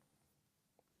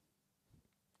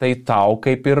 tai tau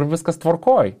kaip ir viskas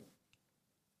tvarkoj.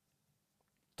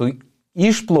 Tu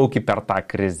išplauki per tą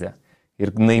krizę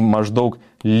ir maždaug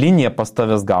linija pas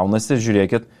tavęs gaunasi,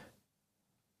 žiūrėkit,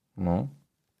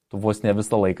 tu vos ne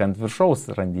visą laiką ant viršaus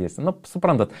randiesi.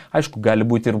 Suprantat, aišku, gali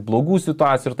būti ir blogų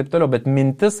situacijų ir taip toliau, bet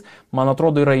mintis, man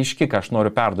atrodo, yra aiški, ką aš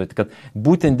noriu perduoti, kad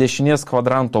būtent dešinės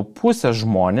kvadranto pusės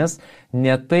žmonės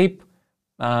netaip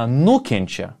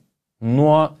nukenčia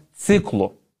nuo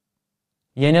ciklų.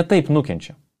 Jie netaip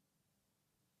nukenčia.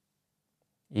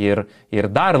 Ir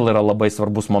dar yra labai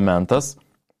svarbus momentas,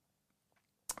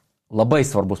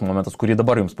 kurį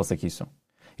dabar jums pasakysiu.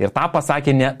 Ir tą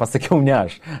pasakiau ne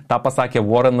aš, tą pasakė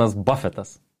Warrenas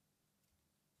Buffettas.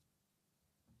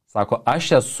 Sako,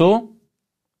 aš esu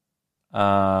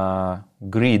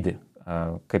greedy,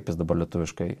 kaip jis dabar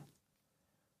lietuviškai,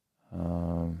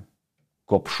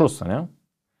 gobšus, ne?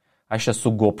 Aš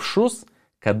esu gobšus,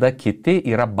 kada kiti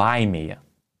yra baimėje.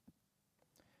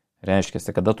 Reiškia,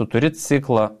 kada tu turi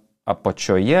ciklą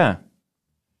apačioje,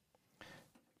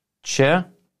 čia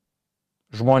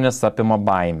žmonės apima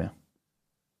baimė.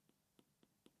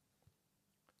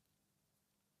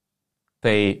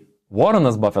 Tai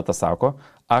Warrenas Buffettas sako,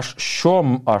 aš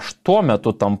tuo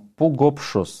metu tampu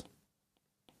gobšus.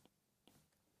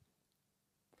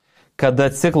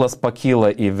 Kada ciklas pakyla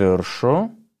į viršų,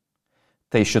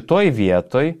 tai šitoj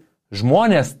vietoj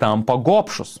žmonės tampa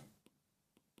gobšus.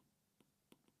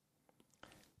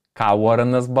 Ką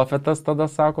Warrenas Buffettas tada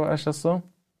sako, aš esu?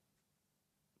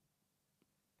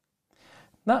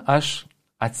 Na, aš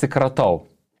atsikratau,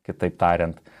 kitaip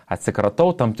tariant,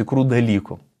 atsikratau tam tikrų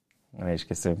dalykų.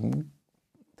 Reiškiasi,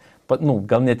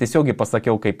 gal netiesiogiai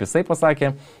pasakiau, kaip jisai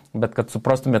pasakė, bet kad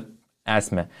suprastumėt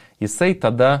esmę. Jisai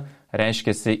tada,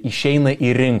 reiškiasi, išeina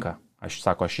į rinką. Aš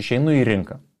išeinu į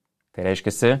rinką. Tai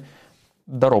reiškiasi,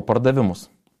 darau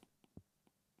pardavimus.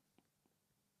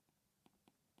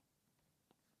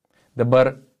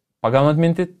 Dabar, pagaunat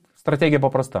mintį, strategija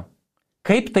paprasta.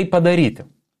 Kaip tai padaryti?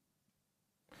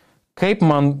 Kaip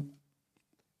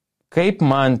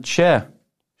man čia,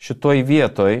 šitoj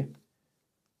vietoj,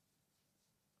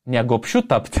 negobšiu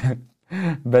tapti,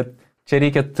 bet čia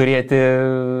reikia turėti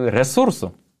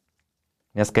resursų.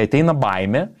 Nes kai ateina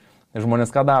baimė,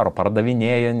 žmonės ką daro?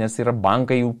 Pardavinėja, nes yra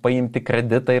bankai jų paimti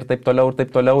kreditą ir taip toliau,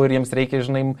 ir jiems reikia,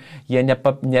 jie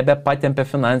nebepatempia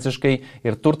finansiškai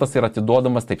ir turtas yra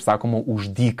atiduodamas, taip sakoma, už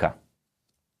dyką.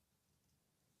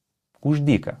 Už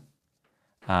dyką.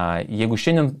 Jeigu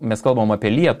šiandien mes kalbam apie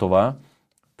Lietuvą,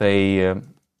 tai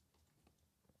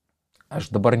aš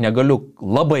dabar negaliu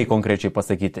labai konkrečiai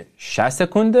pasakyti šią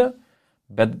sekundę,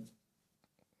 bet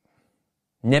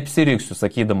neapsiriksiu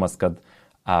sakydamas, kad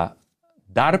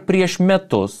dar prieš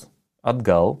metus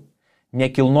atgal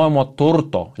nekilnojamo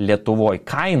turto Lietuvoje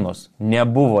kainos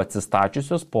nebuvo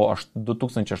atsistačiusios po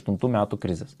 2008 metų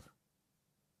krizės.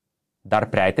 Dar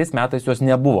praeitais metais jos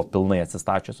nebuvo pilnai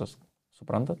atsistačiusios.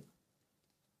 Suprantat?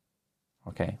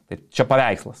 Okay. Tai čia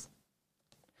paveikslas.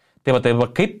 Tai va,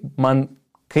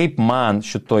 kaip man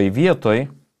šitoj vietoj,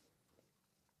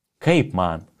 kaip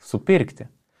man supirkti?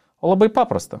 O labai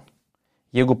paprasta.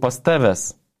 Jeigu pas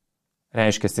tavęs,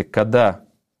 reiškiasi, kada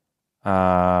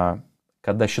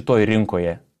šitoj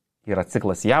rinkoje yra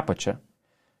ciklas į apačią,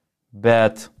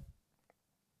 bet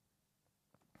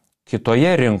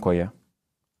kitoje rinkoje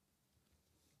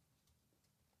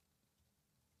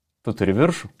tu turi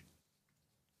viršų.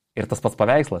 Ir tas pats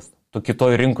paveikslas. Tu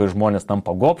kitoj rinkoje žmonės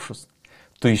tampa gobšus.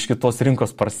 Tu iš kitos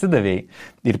rinkos parsidavėjai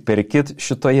ir perkit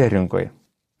šitoje rinkoje.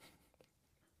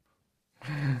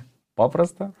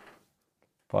 Paprasta?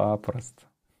 Paprasta.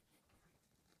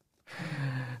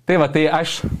 Tai va, tai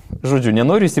aš,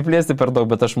 nenoriu įsiplėsti per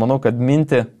daug, bet aš manau, kad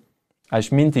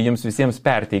aš mintį jums visiems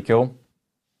perteikiau,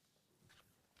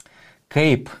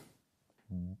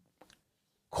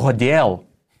 kodėl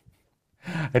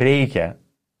reikia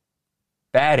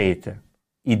pereiti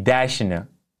į dešinę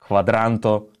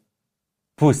kvadranto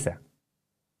pusę.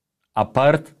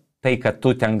 Apart tai, kad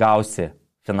tu ten gausi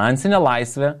finansinę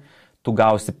laisvę, tu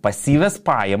gausi pasyvias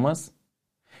pajamas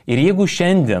ir jeigu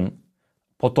šiandien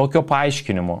po tokio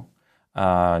paaiškinimo,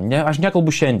 aš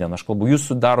nekalbu šiandien, aš kalbu,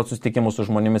 jūs darot susitikimus su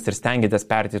žmonėmis ir stengiatės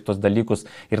perteikti tos dalykus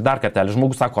ir dar kartelį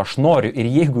žmogus sako, aš noriu ir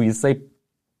jeigu jisai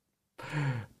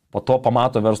po to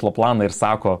pamato verslo planą ir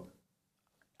sako,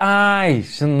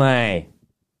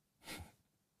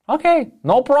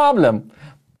 no problem.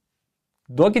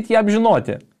 Duokit jam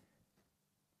žinoti,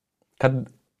 kad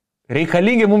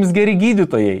reikalingi mums geri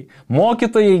gydytojai,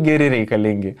 mokytojai geri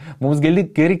reikalingi, mums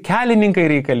geri kelininkai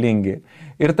reikalingi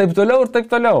ir taip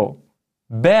toliau.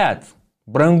 Bet,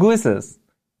 brangusis,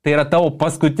 tai yra tavo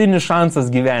paskutinis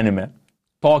šansas gyvenime,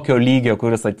 tokio lygio,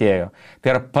 kuris atėjo.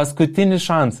 Tai yra paskutinis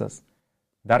šansas.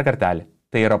 Dar kartelį,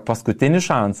 tai yra paskutinis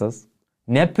šansas.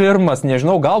 Ne pirmas,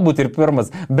 nežinau, galbūt ir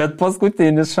pirmas, bet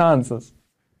paskutinis šansas.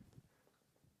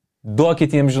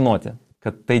 Duokit jiems žinoti,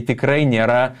 kad tai tikrai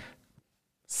nėra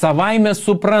savaime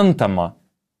suprantama.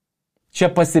 Čia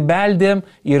pasibeldėm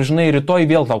ir, rytoj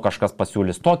vėl tau kažkas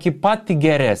pasiūlys. Tokį patį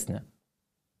geresnį.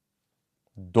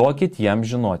 Duokit jam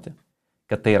žinoti,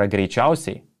 kad tai yra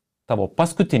greičiausiai tavo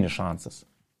paskutinis šansas.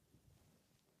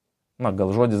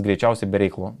 Gal žodis greičiausiai be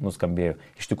reikalo nuskambėjo.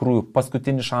 Iš tikrųjų,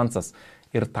 paskutinis šansas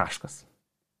ir taškas.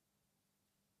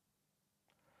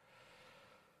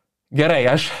 Gerai,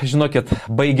 aš, žinokit,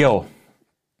 baigiau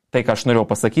tai, ką aš norėjau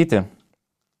pasakyti.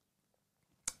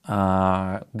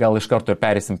 Gal iš karto ir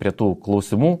perėsim prie tų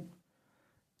klausimų.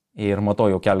 Ir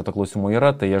matau, jau keletą klausimų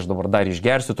yra, tai aš dabar dar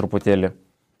išgersiu truputėlį.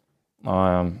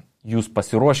 Jūs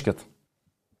pasiruoškit.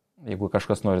 Jeigu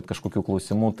kažkas norit kažkokių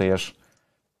klausimų, tai aš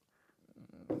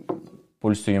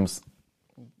pulsiu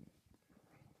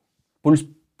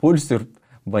ir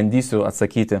bandysiu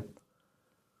atsakyti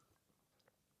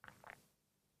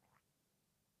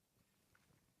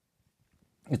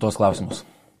į tuos klausimus.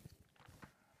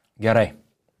 Gerai.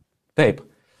 Taip.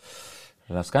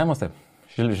 Žalias kaimas, taip.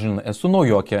 Žinoma, esu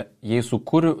naujokė, jei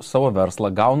sukūriu savo verslą,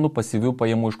 gaunu pasyvių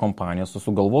pajamų iš kompanijos,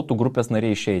 sugalvotų grupės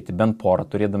nariai išeiti, bent porą,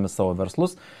 turėdami savo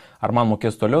verslus, ar man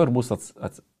mokės toliau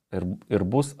ir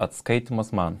bus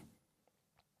atskaitimas man.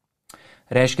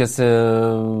 Reiškiasi,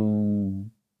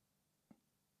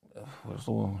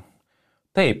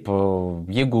 taip,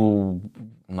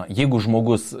 jeigu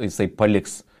žmogus jisai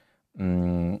paliks,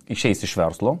 išeis iš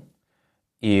verslo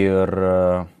ir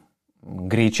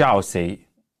greičiausiai,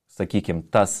 sakykime,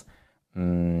 tas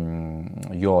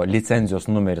jo licenzijos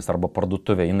numeris arba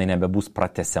parduotuvė, jinai nebebus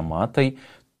pratęsiama, tai,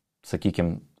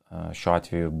 sakykime, šiuo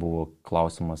atveju buvo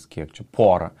klausimas, kiek čia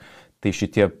pora. Tai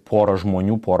šitie pora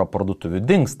žmonių, pora parduotuvių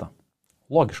dingsta.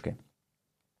 Logiškai.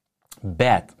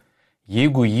 Bet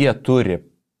jeigu jie turi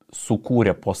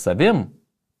sukūrę po savim,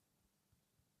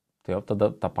 tai jau tada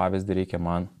tą pavyzdį reikia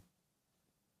man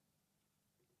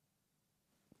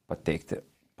pateikti,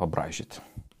 pabraižyti.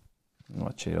 Nu,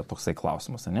 čia yra toksai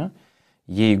klausimas, ne?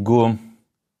 Jeigu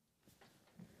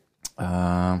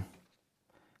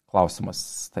klausimas,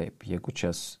 taip, jeigu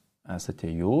čia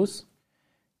esate jūs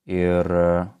ir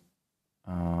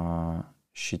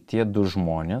šitie du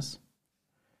žmonės,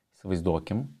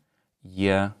 įsivaizduokim,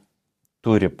 jie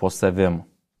turi po savim,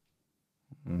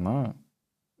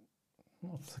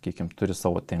 sakykime, turi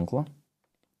savo tinklą,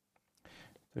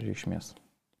 turi reikšmės.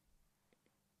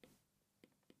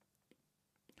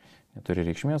 Neturi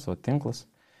reikšmės, o tinklas.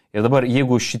 Ir dabar,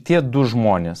 jeigu šitie du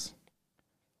žmonės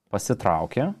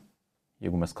pasitraukia,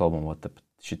 jeigu mes kalbam apie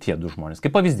šitie du žmonės,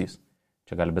 kaip pavyzdys,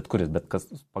 čia gali bet kuris, bet kas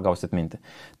pagausit mintį.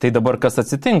 Tai dabar kas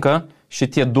atsitinka,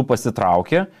 šitie du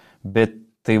pasitraukia, bet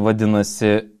tai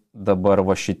vadinasi dabar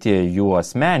va šitie jų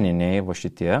asmeniniai, va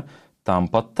šitie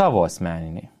tampa tavo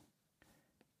asmeniniai.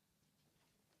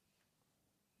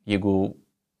 Jeigu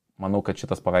manau, kad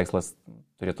šitas paveikslas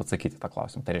turėtų atsakyti tą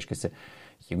klausimą. Tai reiškia,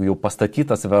 jeigu jau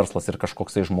pastatytas verslas ir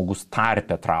kažkoksai žmogus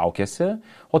tarpe traukiasi,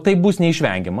 o tai bus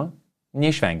neišvengiama.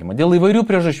 Dėl įvairių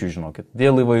priežasčių, žinokit.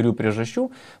 Dėl įvairių priežasčių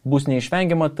bus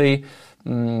neišvengiama, tai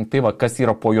va, kas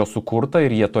yra po jo sukurta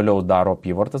ir jie toliau daro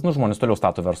apyvartas, žmonės toliau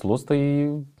stato verslus, tai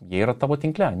jie yra tavo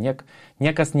tinkle.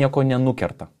 Niekas nieko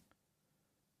nenukerta.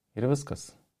 Ir viskas.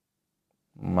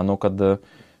 Manau, kad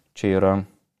čia yra,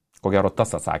 ko gero,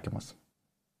 tas atsakymas.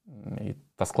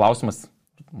 Tas klausimas,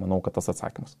 manau, kad tas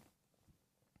atsakymas.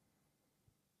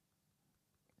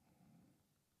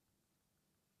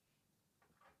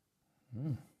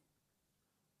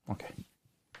 Okay.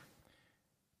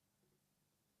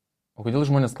 O kodėl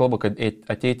žmonės kalba, kad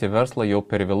ateiti į verslą jau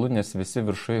per vėlu, nes visi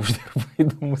viršuje uždirba?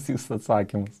 Įdomus jūsų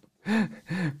atsakymas.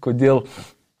 Kodėl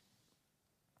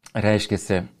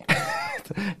reiškiasi...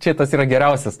 Čia tas yra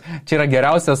geriausias. Čia yra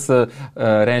geriausias,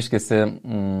 reiškiasi,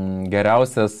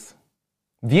 geriausias,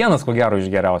 vienas ko gero iš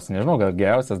geriausių, nežinau, gal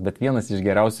geriausias, bet vienas iš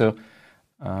geriausių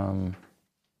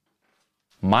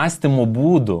mąstymo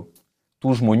būdų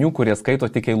tų žmonių, kurie skaito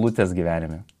tik eilutės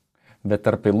gyvenime. Bet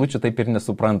tarp eilučių taip ir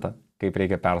nesupranta, kaip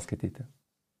reikia perskaityti.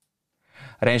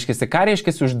 Reiškiasi, ką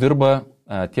reiškiasi uždirba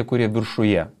tie, kurie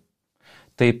viršuje.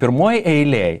 Tai pirmoji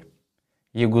eilėje,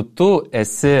 jeigu tu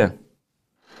esi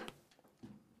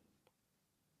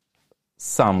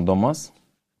samdomas,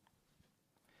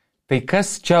 tai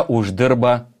kas čia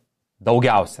uždirba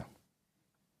daugiausia?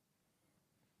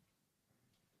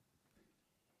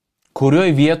 Kurioj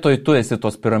vietoj tu esi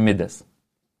tos piramidės?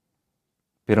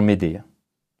 Piramidėje.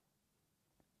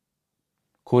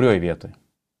 Kurioj vietoj?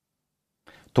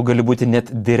 Tu gali būti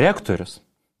net direktorius,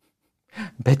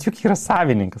 bet juk yra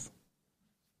savininkas.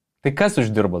 Tai kas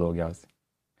uždirba daugiausiai?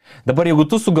 Dabar jeigu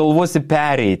tu sugalvosi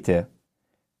pereiti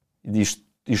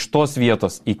iš tos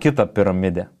vietos į kitą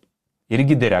piramidę,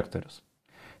 irgi direktorius,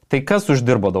 tai kas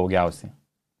uždirba daugiausiai?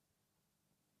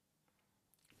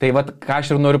 Tai vat, ką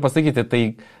aš ir noriu pasakyti, tai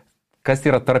kas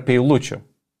yra tarp eilučių?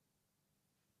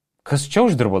 Kas čia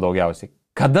uždirba daugiausiai?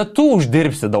 Kada tu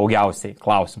uždirbsi daugiausiai?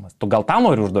 Klausimas. Tu gal tą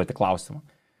nori užduoti klausimą?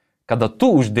 Kada tu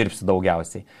uždirbsi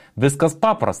daugiausiai? Viskas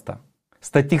paprasta.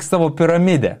 Statyk savo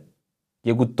piramidę.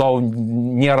 Jeigu to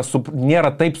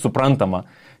nėra taip suprantama,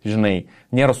 žinai,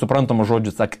 nėra suprantama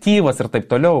žodžius aktyvas ir taip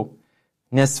toliau,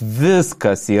 nes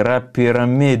viskas yra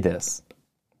piramidės.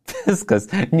 Viskas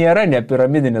nėra ne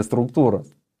piramidinės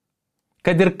struktūros.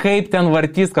 Kad ir kaip ten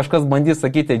vartys, kažkas bandys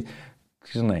sakyti,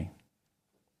 žinai,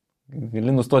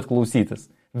 gali nustoti klausytis.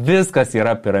 Viskas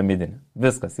yra piramidinė.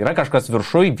 Viskas. Yra kažkas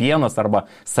viršui, vienas arba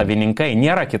savininkai.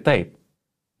 Nėra kitaip.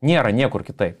 Nėra niekur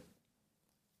kitaip.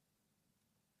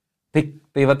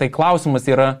 Tai klausimas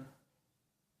yra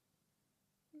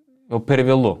jau per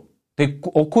vėlu. Tai,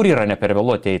 o kur yra ne per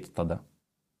vėlu ateiti tada?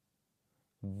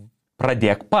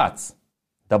 pradėk pats.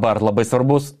 Dabar labai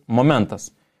svarbus momentas,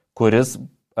 kuris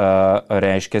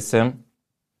reiškiasi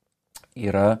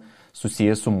yra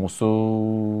susijęs su mūsų,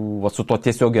 su to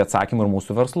tiesiogiai atsakymu ir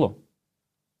mūsų verslu.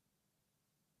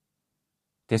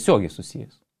 Tiesiogiai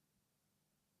susijęs.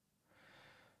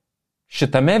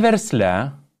 Šitame versle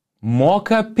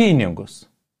moka pinigus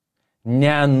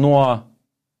ne nuo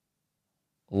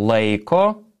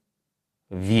laiko,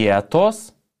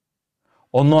 vietos,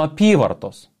 o nuo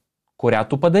apyvartos, kurią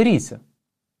tu padarysi.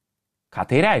 Ką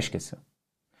tai reiškiasi?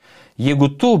 Jeigu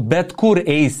tu bet kur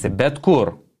eisi, bet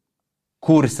kur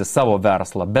kursi savo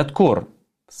verslą, bet kur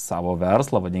savo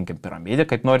verslą, vadinkim piramidę,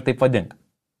 kaip nori taip vadink,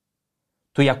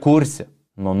 tu ją kursi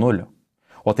nuo nulio.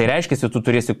 O tai reiškiasi, tu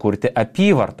turėsi kurti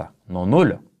apyvartą nuo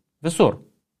nulio. Visur.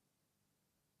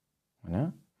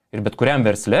 Ne? Ir bet kuriam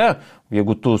versle,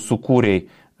 jeigu tu sukūrei,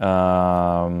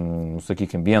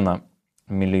 sakykime, 1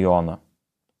 milijoną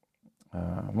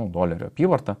dolerių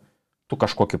apyvartą, tu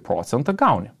kažkokį procentą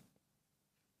gauni.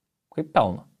 Kaip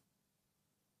pelną.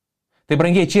 Tai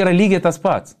brangiai, čia yra lygiai tas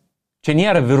pats. Čia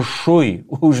nėra viršui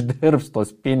uždirbs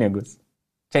tos pinigus.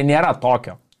 Čia nėra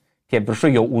tokio. Tie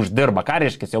viršui jau uždirba. Ką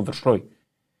reiškia jau viršui?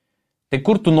 Tai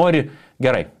kur tu nori,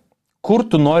 gerai, kur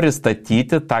tu nori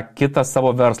statyti tą kitą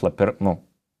savo verslą?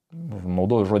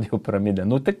 Naudoju žodį piramidė.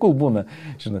 Tai kul būna,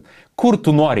 žinot. Kur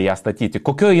tu nori ją statyti?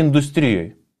 Kokioj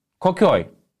industrijoj? Kokioj?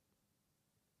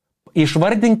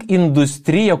 Išvardink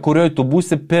industriją, kurioje tu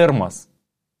būsi pirmas.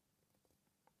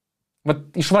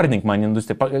 Išvardink man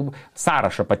industriją.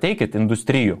 Sąrašą pateikit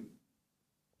industrijų.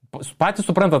 Patys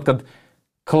suprantat, kad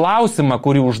klausimą,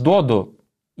 kurį užduodu,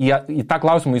 į tą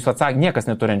klausimą jūs atsakymą, niekas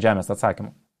neturi ant žemės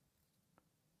atsakymą.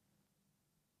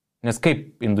 Nes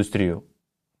kaip industrijų?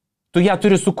 Tu ją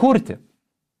turi sukurti.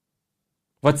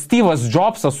 Steve'as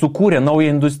Jobsas sukūrė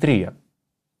naują industriją.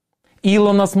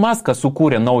 Elonas Muskas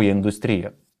sukūrė naują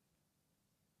industriją.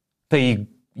 Tai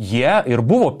jie ir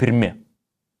buvo pirmi.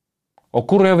 O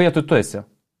kurioje vietoje tu esi?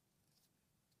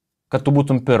 Kad tu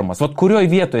būtum pirmas. Kurioje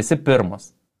vietoje esi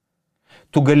pirmas?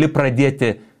 Tu gali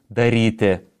pradėti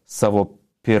daryti savo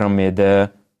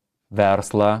piramidę,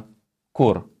 verslą.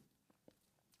 Kur?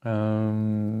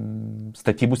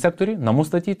 Statybų sektoriui? Namų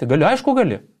statyti? Gali, aišku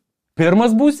gali.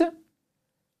 Pirmas būsi?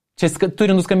 Čia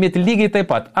turi nuskambėti lygiai taip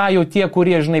pat. Jau tie,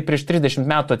 kurie, žinai, prieš 30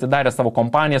 metų atidarė savo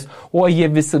kompanijas, jie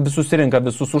susirinka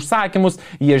visus užsakymus,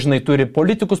 jie, žinai, turi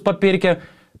politikus papirkę.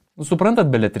 Suprantat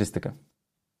beletristiką?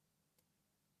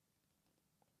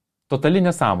 Totali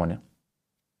nesąmonė.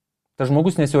 Tas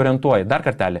žmogus nesiorientuoja. Dar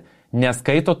kartelį,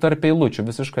 neskaito tarp eilučių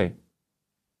visiškai.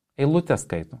 Eilutę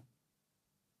skaito.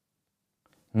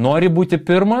 Nori būti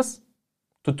pirmas,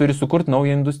 tu turi sukurti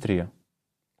naują industriją.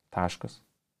 Taškas.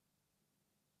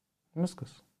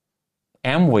 Viskas.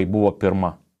 Amway buvo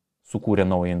pirma, sukūrė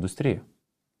naują industriją.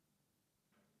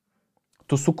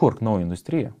 Tu sukurk naują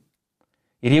industriją.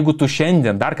 Ir jeigu tu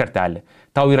šiandien, dar kartelį,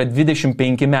 tau yra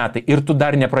 25 metai ir tu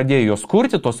dar nepradėjai jos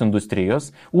kurti, tos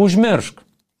industrijos, užmiršk.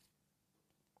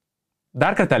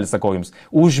 Dar kartelį sakau jums,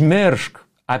 užmiršk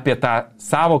apie tą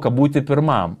savoką būti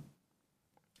pirmam.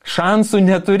 Šansų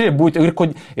neturi būti.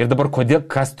 Ir dabar kodėl,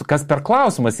 kas per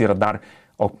klausimas yra dar,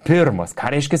 o pirmas,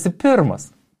 ką reiškia pirmas?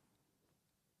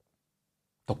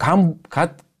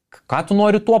 Ką tu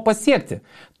nori tuo pasiekti?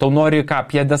 Tau nori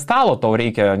piedestalo, tau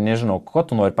reikia, nežinau, ko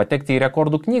tu nori patekti į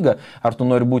rekordų knygą, ar tu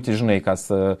nori būti, žinai, kas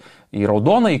į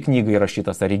raudoną į knygą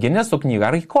įrašytas, ar į Gineso knygą,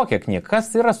 ar į kokią knygą.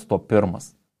 Kas yra su to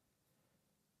pirmas?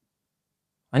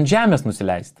 Ant žemės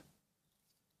nusileisti.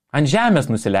 Ant žemės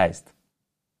nusileisti.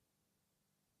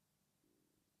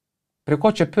 Prie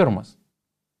ko čia pirmas?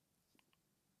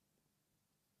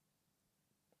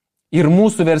 Ir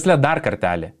mūsų versle dar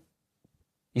kartelį.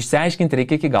 Išsiaiškinti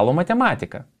reikia iki galo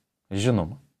matematiką.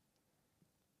 Žinoma.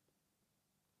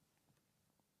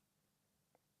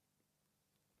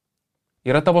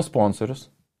 Yra tavo sponsorius.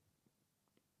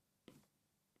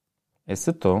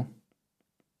 Esi tu.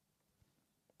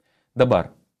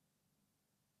 Dabar.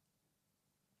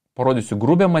 Parodysiu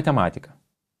grubę matematiką.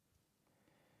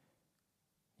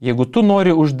 Jeigu tu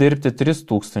nori uždirbti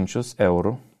 3000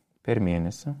 eurų per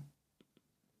mėnesį,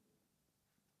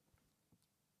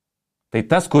 tai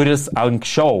tas, kuris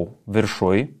anksčiau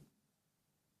viršui,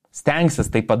 stengsis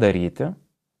tai padaryti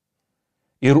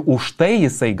ir už tai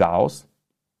jisai gaus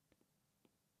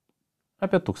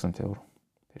apie 1000 eurų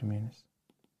per mėnesį.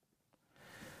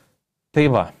 Tai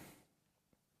va.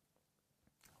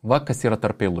 Kas yra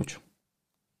tarp eilučių.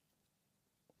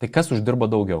 Tai kas uždirba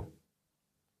daugiau?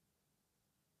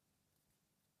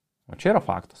 O čia yra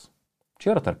faktas.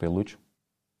 Čia yra tarp eilučių.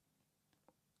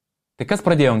 Tai kas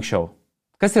pradėjo anksčiau?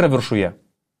 Kas yra viršuje?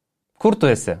 Kur tu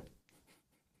esi?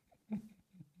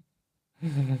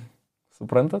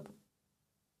 Suprantat?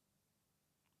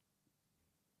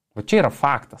 O čia yra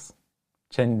faktas.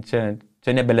 Čia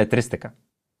ne beletristika.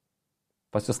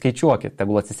 Pasiskaičiuokit,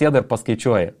 tegul atsisėda ir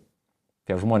paskaičiuoja.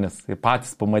 Tie žmonės ir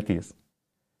patys pamatys.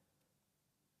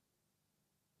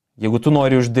 Jeigu tu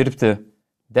nori uždirbti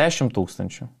 10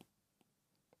 000,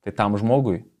 tai tam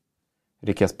žmogui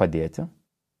reikės padėti.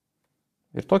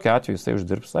 Ir tokiu atveju jisai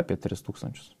uždirbs apie 3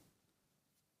 000.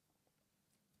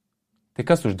 Tai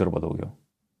kas uždirba daugiau?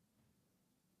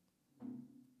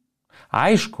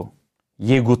 Aišku,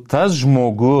 jeigu tas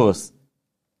žmogus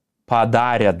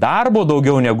padarė darbo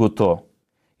daugiau negu tu,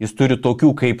 jis turi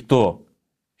tokių kaip tu,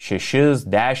 6,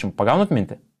 10, pagaunat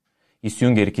mintį?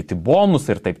 Įsijungia ir kiti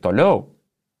bonusai ir taip toliau.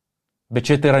 Bet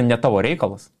čia tai yra ne tavo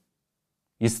reikalas.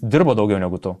 Jis dirba daugiau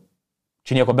negu tu.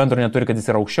 Čia nieko bendro neturi, kad jis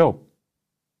yra aukščiau.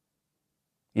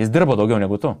 Jis dirba daugiau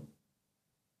negu tu.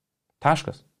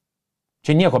 Taškas.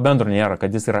 Čia nieko bendro nėra,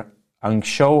 kad jis yra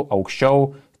anksčiau,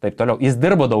 aukščiau, taip toliau. Jis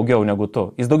dirba daugiau negu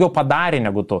tu. Jis daugiau padarė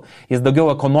negu tu. Jis daugiau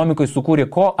ekonomikai sukūrė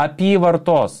ko?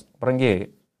 Apyvartos,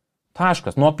 brangieji.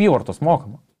 Taškas. Nuo apyvartos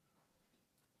mokama.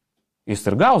 Jis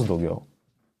ir gaus daugiau.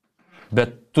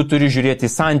 Bet tu turi žiūrėti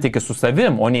į santykį su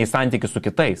savim, o ne į santykį su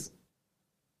kitais.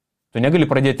 Tu negali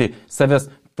pradėti savęs,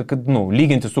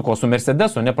 lyginti su ko, su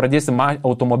Mercedesu, nepradėsi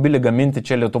automobilį gaminti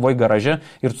čia Lietuvoje garaže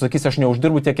ir tu sakysi, aš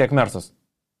neuždirbu tiek, kiek Mersas.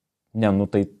 Ne,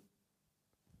 tai...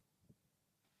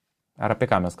 Ar apie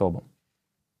ką mes kalbam?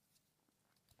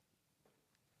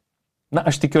 Na,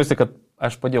 aš tikiuosi, kad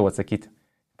aš padėjau atsakyti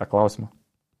tą klausimą.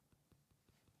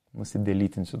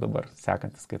 Nusidėlytinsiu dabar,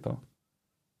 sekantį skaitau.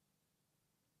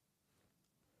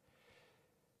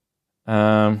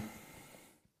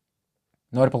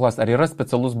 Noriu paklausti, ar yra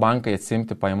specialus bankai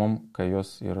atsiimti pajamom, kai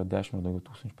jos yra 10 ir daugiau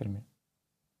tūkstančių per mėnesį?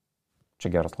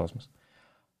 Čia geras klausimas.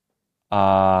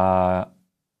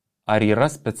 Ar yra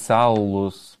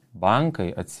specialus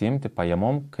bankai atsiimti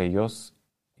pajamom, kai jos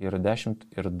yra 10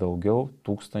 ir daugiau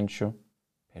tūkstančių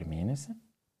per mėnesį?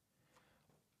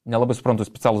 Nelabai suprantu,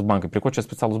 specialus bankai. Prie ko čia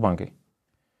specialus bankai?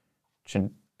 Čia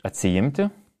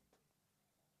atsiimti?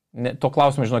 To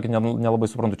klausimą, žinokit, nelabai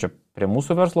suprantu, čia prie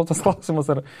mūsų verslo tas klausimas.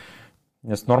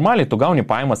 Nes normaliai tu gauni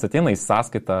pajamas, ateina į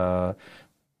sąskaitą,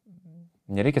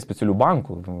 nereikia specialių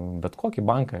bankų, bet kokį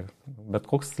banką, bet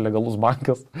koks legalus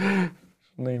bankas,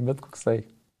 bet koksai.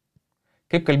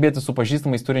 Kaip kalbėti su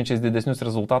pažįstamais turinčiais didesnius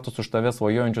rezultatus už tave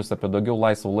svajojančius apie daugiau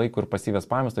laisvo laiko ir pasyvės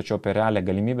pajamas, tačiau apie realią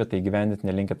galimybę tai gyvendinti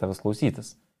nelinkia tavęs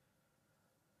klausytis.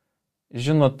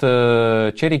 Žinot,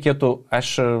 čia reikėtų,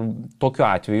 aš tokiu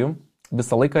atveju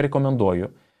visą laiką rekomenduoju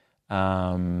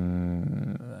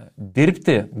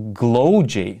dirbti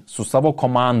glaudžiai su savo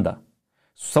komanda,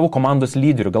 su savo komandos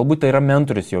lyderiu, galbūt tai yra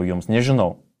mentorius jau jums,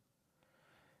 nežinau,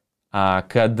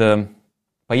 kad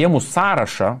paėmus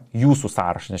sąrašą, jūsų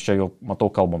sąrašą, nes čia jau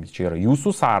matau kalbam, čia yra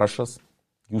jūsų sąrašas,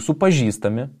 jūsų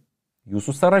pažįstami,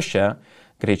 jūsų sąraše,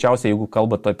 greičiausiai jeigu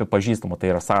kalbate apie pažįstamą, tai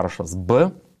yra sąrašas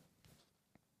B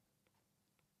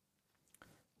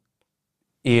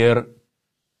ir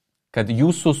kad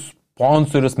jūsų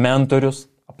sponsorius, mentorius,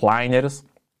 aplineris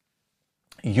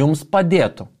jums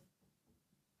padėtų.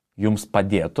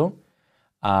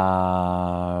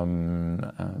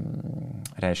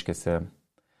 Reiškiasi,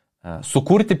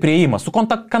 sukurti prieimą, su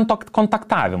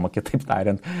kontaktavimą, kitaip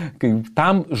tariant,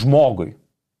 tam žmogui.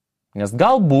 Nes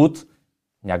galbūt,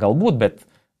 bet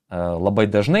labai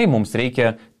dažnai mums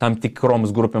reikia tam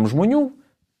tikroms grupėms žmonių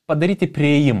padaryti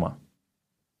prieimą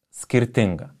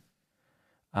skirtingą.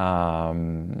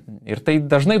 Ir tai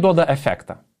dažnai duoda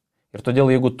efektą. Ir todėl,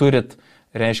 jeigu turit,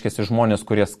 reiškiasi, žmonės,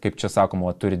 kurie, kaip čia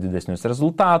sakoma, turi didesnius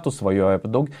rezultatus, svajoja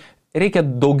apie daug, reikia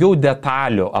daugiau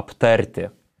detalių aptarti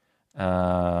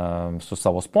su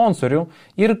savo sponsoriu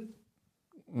ir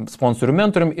sponsorių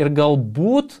mentorium ir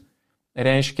galbūt,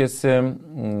 reiškiasi,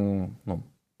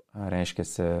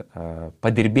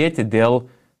 padirbėti dėl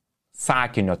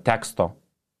sakinio teksto,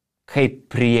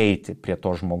 kaip prieiti prie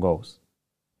to žmogaus.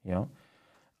 Jo?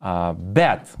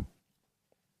 Bet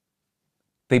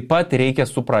taip pat reikia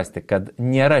suprasti, kad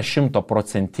nėra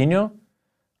 100%,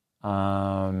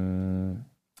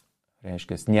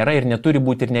 reiškiasi, nėra ir neturi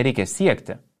būti ir nereikia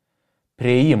siekti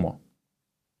prieimo.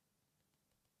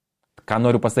 Ką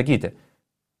noriu pasakyti?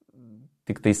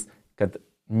 Tik tais, kad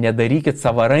nedarykit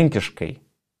savarankiškai,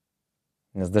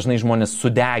 nes dažnai žmonės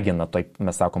sudegina, taip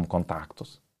mes sakom,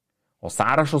 kontaktus. O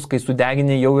sąrašus, kai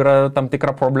sudeginė, jau yra tam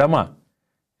tikra problema.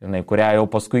 Žinai, kurią jau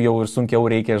paskui jau ir sunkiau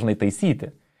reikia,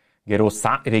 taisyti. Geriau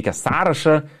reikia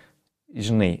sąrašą,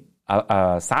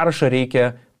 sąrašą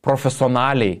reikia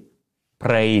profesionaliai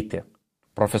praeiti.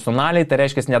 Profesionaliai tai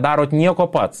reiškia, nedarot nieko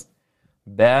pats.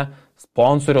 Be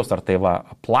sponsoriaus, ar tai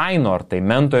aplaino, ar tai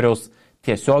mentoriaus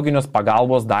tiesioginios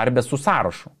pagalbos darbę su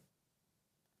sąrašu.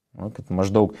 Kad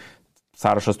maždaug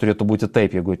sąrašas turėtų būti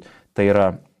taip, jeigu tai yra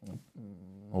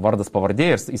vardas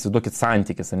pavardė ir įsivaizduokit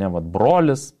santykis, ne, vat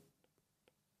brolis.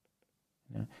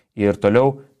 Ir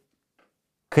toliau,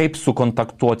 kaip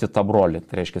sukontaktuoti tą brolį.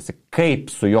 Tai reiškia, kaip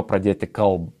su juo pradėti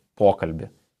pokalbį.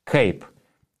 Kaip.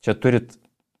 Čia turit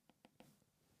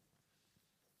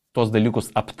tos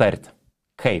dalykus aptarti.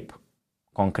 Kaip.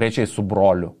 Konkrečiai su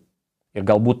broliu. Ir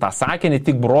galbūt tą sakinį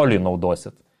tik broliui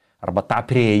naudosit. Arba tą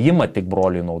prieėjimą tik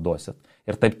broliui naudosit.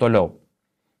 Ir taip toliau.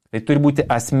 Tai turi būti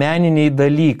asmeniniai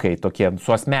dalykai tokie,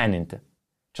 suasmeninti.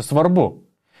 Čia svarbu.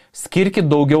 Skirkit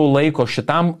daugiau laiko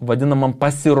šitam vadinamam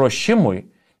pasiruošimui.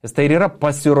 Nes tai ir yra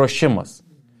pasiruošimas.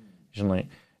 Žinai,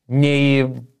 nei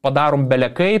padarom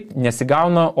belekaip,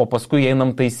 nesigauna, o paskui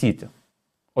einam taisyti.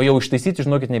 O jau ištaisyti,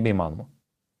 žinokit, nebeįmanoma.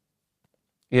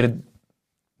 Ir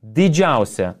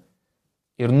didžiausia,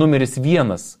 ir numeris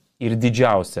 1, ir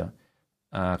didžiausia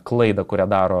klaida, kurią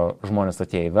daro žmonės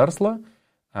atėję į verslą,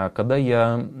 kada jie,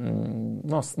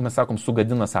 mes sakom,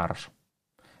 sugadina sąrašą.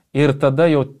 Ir tada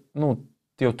jau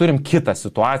turim kitą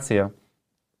situaciją.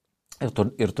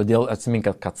 Ir todėl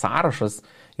atsiminkit, kad sąrašas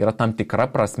yra tam tikra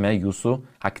prasme jūsų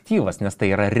aktyvas, nes tai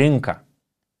yra rinka,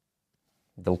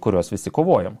 dėl kurios visi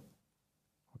kovojam.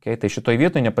 Okay? Tai šitoj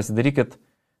vietoje nepasidarykit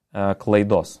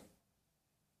klaidos.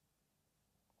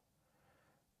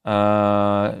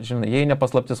 Žinai, jei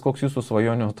nepaslaptis, koks jūsų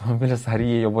svajonių automobilis, ar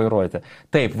jį jau vairuojate.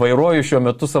 Taip, vairuoju šiuo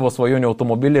metu savo svajonių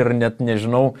automobilį ir net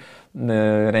nežinau,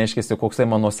 reiškia, koksai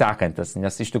mano sekantis,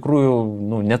 nes iš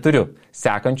tikrųjų neturiu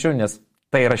sekančių, nes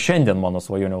tai yra šiandien mano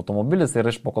svajonių automobilis ir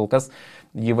aš po kol kas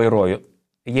jį vairuoju.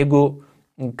 Jeigu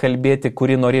kalbėti,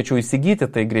 kurį norėčiau įsigyti,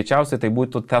 tai greičiausiai tai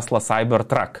būtų Tesla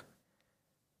Cybertruck.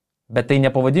 Bet tai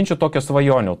nepavadinčiau tokio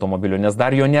svajonių automobilio, nes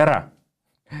dar jo nėra.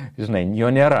 Žinai, jo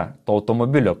nėra, to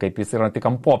automobilio, kaip jis yra tik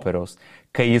ant popieriaus.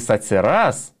 Kai jis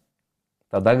atsiras,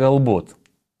 tada galbūt.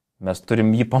 Mes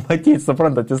turim jį pamatyti,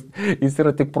 suprantat, jis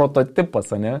yra tik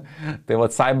prototipas, ne? Tai va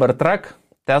Cybertruck,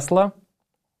 Tesla,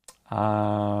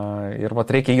 ir va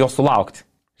reikia jo sulaukti.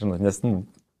 Žinot, nes,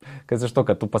 kas iš to,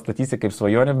 kad tu pastatysi kaip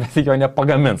svajonę, bet jo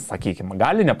nepagamins, sakykime.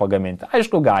 Gali nepagaminti?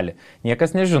 Aišku, gali.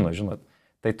 Niekas nežino, žinot.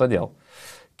 Tai todėl.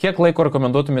 Kiek laiko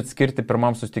rekomenduotumėt skirti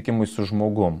pirmam susitikimui su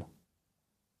žmogum?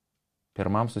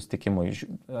 Pirmam susitikimui,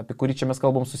 apie kurį čia mes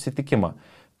kalbam susitikimą.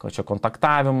 Ko čia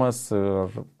kontaktavimas,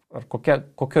 ar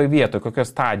kokioj vietoje, kokioj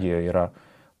stadijoje yra.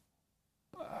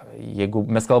 Jeigu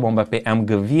mes kalbam apie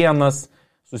MG1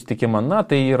 susitikimą,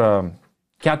 tai yra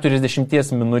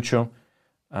 40 minučių,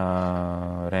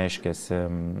 reiškiasi,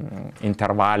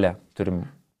 intervalę, turim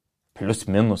plius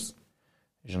minus,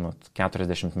 žinot,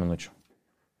 40 minučių.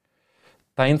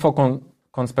 Ta info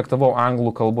konspektavau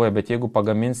anglų kalboje, bet jeigu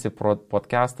pagaminsi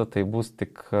podcastą, tai bus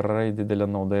tikrai didelė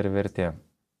nauda ir vertė.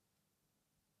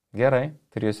 Gerai,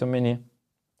 turėsiu omeny.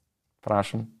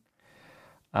 Prašom.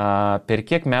 Per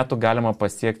kiek metų galima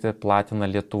pasiekti platiną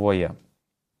Lietuvoje?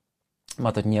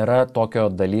 Matot, nėra tokio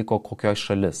dalyko, kokioj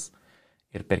šalis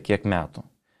ir per kiek metų.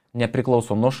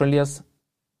 Nepriklauso nuo šalies,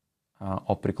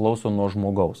 o priklauso nuo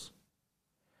žmogaus.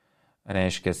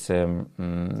 Reiškiasi,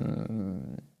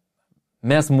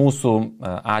 mes mūsų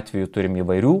atveju turim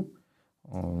įvairių,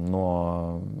 nuo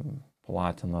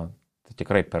platiną, tai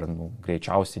tikrai per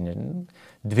greičiausiai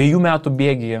 2 metų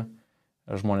bėgyje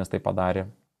žmonės tai padarė.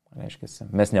 Reiškiasi,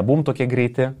 mes nebuvom tokie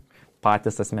greiti,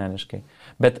 patys asmeniškai.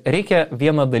 Bet reikia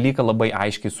vieną dalyką labai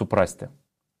aiškiai suprasti.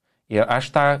 Ir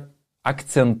aš tą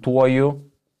akcentuoju,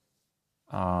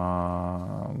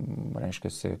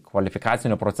 reiškiasi,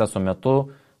 kvalifikacinio proceso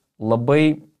metu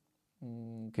labai,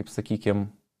 kaip sakykime,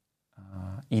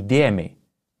 įdėmiai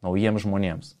naujiems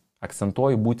žmonėms.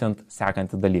 Akcentuoju būtent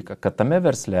sekantį dalyką, kad tame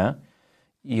versle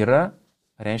yra,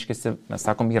 reiškiasi, mes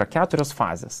sakom, yra 4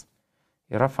 fazės.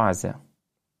 Yra fazė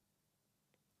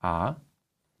A,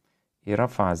 yra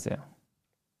fazė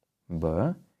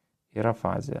B, yra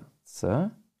fazė C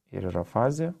ir yra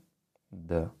fazė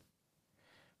D.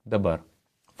 Dabar,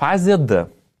 fazė D.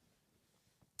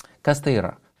 Kas tai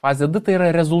yra? Fazė D tai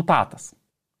yra rezultatas.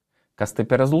 Kas tai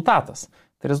per rezultatas?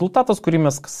 Tai rezultatas, kurį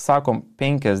mes sakom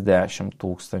 50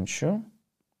 000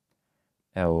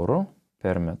 eurų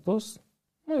per metus,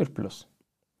 ir plius.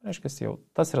 Reiškia, jau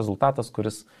tas rezultatas,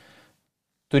 kuris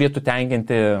turėtų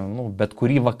tenkinti bet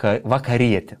kurį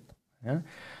vakarietį. Ne?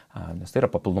 Nes tai yra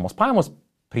papildomos pajamos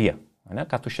prie, ne,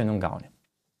 ką tu šiandien gauni.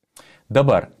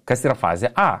 Dabar, kas yra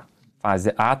fazė A?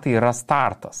 Fazė A tai yra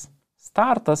startas.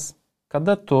 Startas,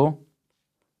 kada tu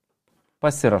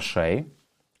pasirašai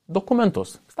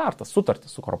dokumentus. Startas,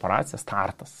 sutartis su korporacija,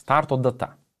 startas, starto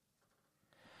data.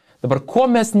 Dabar, ko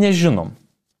mes nežinom?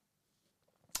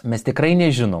 Mes tikrai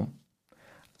nežinom,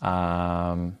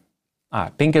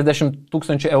 50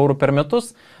 tūkstančių eurų per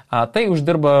metus, tai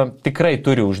tikrai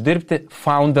turi uždirbti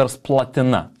Founders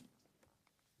Platina.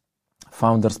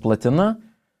 Founders Platina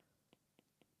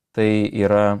tai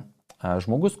yra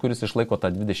žmogus, kuris išlaiko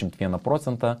tą 21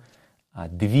 procentą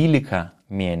 12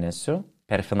 mėnesių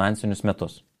per finansinius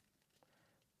metus.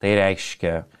 Tai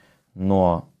reiškia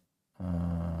nuo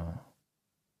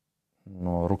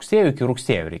rugsėjo iki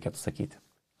rugsėjo, reikėtų sakyti.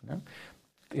 Ne?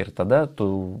 Ir tada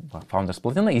Founders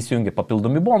Platina įsijungia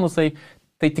papildomi bonusai,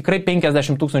 tai tikrai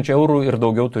 50 tūkstančių eurų ir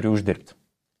daugiau turi uždirbti.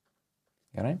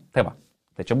 Gerai? Tai va.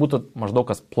 Tai čia būtų maždaug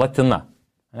kas platina.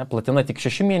 Ne? Platina tik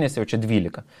 6 mėnesiai, o čia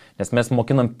 12. Nes mes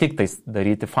mokinam tik tais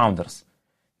daryti Founders.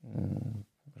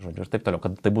 Žodžiu, ir taip toliau,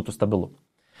 kad tai būtų stabilu.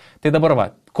 Tai dabar va,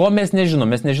 ko mes nežinom?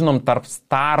 Mes nežinom tarp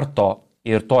starto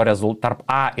ir to tarp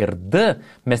A ir D,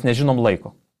 mes nežinom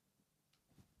laiko.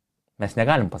 Mes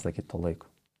negalim pasakyti to laiko.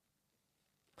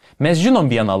 Mes žinom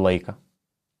vieną laiką.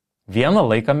 Vieną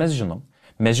laiką mes žinom.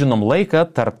 Mes žinom laiką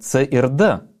tarp C ir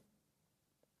D.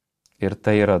 Ir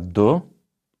tai yra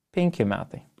 2-5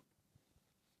 metai.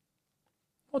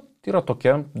 O tai yra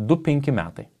tokia 2-5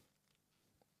 metai.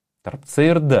 Tarp C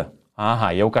ir D. Aha,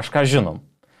 jau kažką žinom.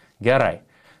 Gerai.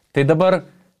 Tai dabar,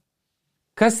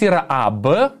 kas yra AB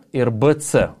ir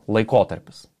BC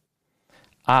laikotarpis?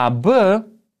 AB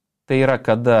tai yra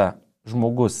kada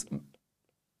žmogus,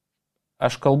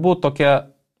 aš kalbu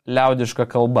tokia liaudiška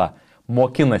kalba,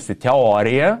 mokinasi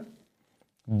teoriją,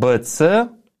 BC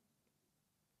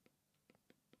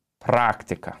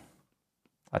praktiką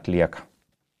atlieka.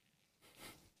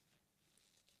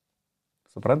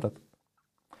 Suprantat?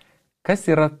 Kas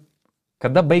yra,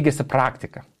 kada baigėsi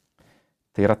praktika?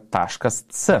 Tai yra taškas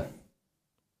C.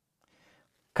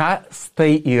 Kas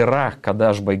tai yra,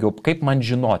 kada aš baigiau, kaip man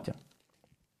žinoti?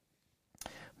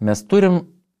 Mes turim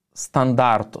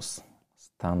standartus.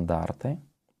 Standartai.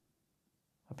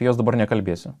 Apie juos dabar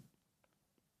nekalbėsiu.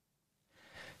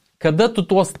 Kada tu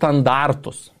tuos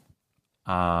standartus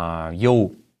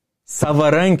jau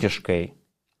savarankiškai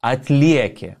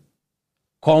atlieki,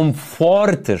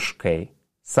 komfortiškai,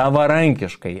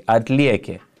 savarankiškai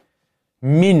atlieki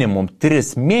minimum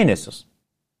 3 mėnesius,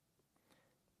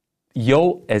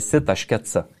 jau esi taške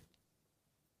C.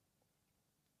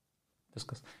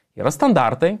 Viskas. Yra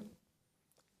standartai,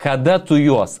 kada tu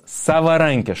juos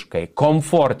savarankiškai,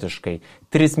 komfortiškai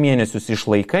 3 mėnesius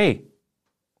išlaikai,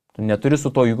 tu neturi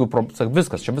su to jokių problemų.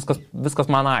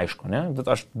 Viskas man aišku, ne?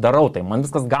 Aš darau tai, man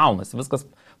viskas gaunasi, viskas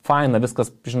faina,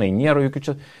 viskas, žinai, nėra jokių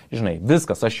čia, žinai,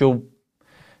 viskas, aš jau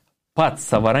pats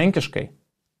savarankiškai,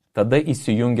 tada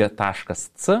įsijungia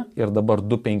taškas C ir dabar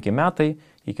 2-5 metai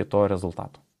iki to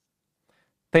rezultato.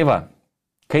 Tai va,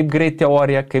 kaip greit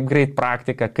teorija, kaip greit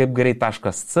praktika, kaip greit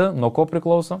taškas C, nuo ko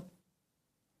priklauso?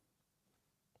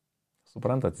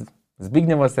 Suprantat,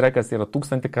 Zbignevas Rekas yra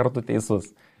 1000 kartų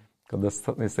teisus, kada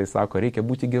jisai sako, reikia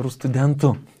būti gerų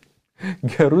studentų.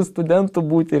 Gerų studentų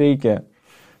būti reikia.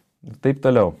 Taip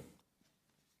toliau.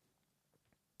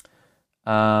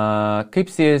 Kaip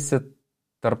siejasi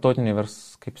tarptautiniai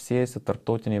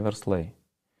verslai?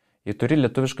 Jei turi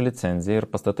lietuvišką licenciją ir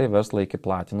pastatai verslą iki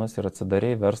platinos ir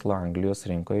atsidarei verslą Anglijos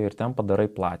rinkoje ir ten padarai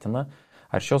platiną,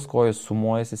 ar šios kojos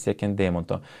sumuojasi siekiant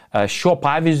deimanto? Šiuo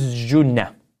pavyzdžiu ne.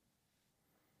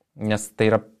 Nes tai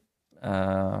yra,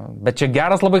 bet čia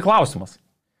geras labai klausimas.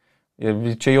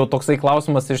 Ir čia jau toksai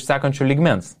klausimas iš sekančio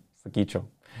lygmens, sakyčiau.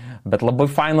 Bet labai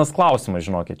fainas klausimas,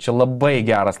 žinokit, čia labai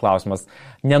geras klausimas.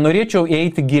 Nenorėčiau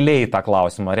eiti giliai į tą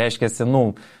klausimą, reiškia,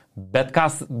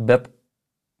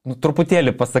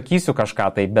 truputėlį pasakysiu kažką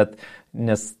tai, bet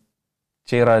nes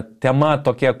čia yra tema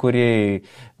tokia, kuri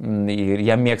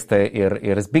ją mėgsta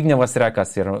ir Zbignevas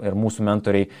Rekas, ir mūsų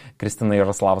mentoriai Kristina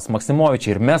Jaroslavas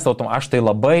Maksimovičiai, ir mes aš tai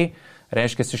labai,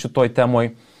 reiškia, šitoj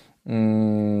temoj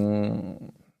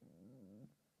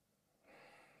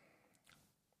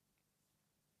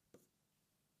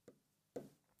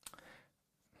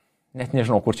net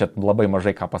nežinau, kur čia labai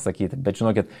mažai ką pasakyti, bet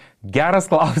žinokit, geras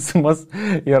klausimas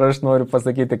ir aš noriu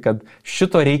pasakyti, kad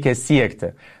šito reikia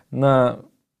siekti. Na,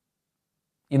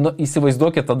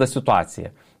 įsivaizduokit tada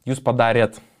situaciją. Jūs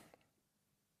padarėt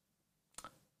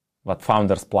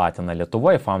Founders Platina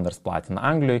Lietuvoje, Founders Platina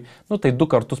Anglijoje, tai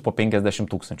 2 kartus po 50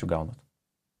 tūkstančių gaunat.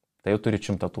 Tai jau turi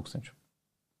 100 tūkstančių.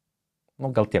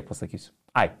 Gal tiek pasakysiu.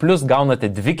 Plus gaunate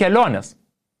 2 keliones.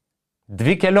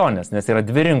 2 keliones, nes yra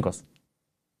 2 rinkos.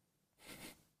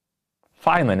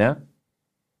 Faina, ne?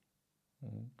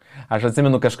 Aš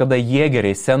atsimenu kažkada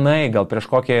Jėgeriai, senai, gal prieš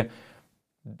kokį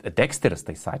Dexteris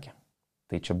tai sakė.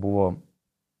 Tai čia buvo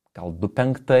gal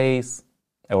 2005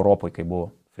 Europoje, kai buvo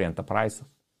Free Enterprise.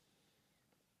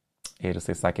 Ir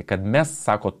jisai sakė, kad mes,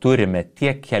 sako, turime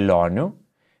tiek kelionių,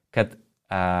 kad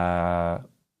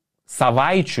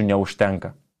savaičių neužtenka.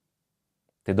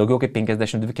 Tai daugiau kaip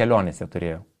 52 kelionės jie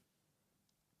turėjo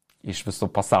iš visų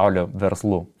pasaulio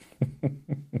verslų.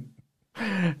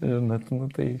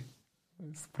 Tai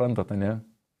suprantate, ne?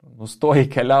 Nustoji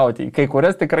keliauti. Kai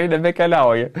kurias tikrai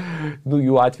nebekeliauja.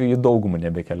 Jų atveju daugumą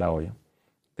nebekeliauja.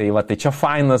 Tai čia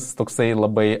fainas toksai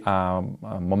labai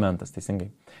momentas, teisingai.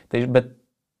 Bet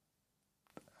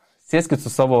sėskit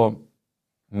su savo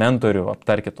mentoriu,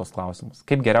 aptarkit tos klausimus.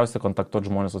 Kaip geriausia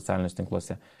kontaktuoti žmonės socialiniuose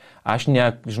tinkluose. Aš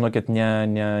žinokit,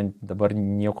 dabar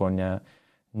nieko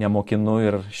nemokinu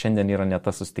ir šiandien yra ne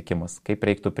tas susitikimas. Kaip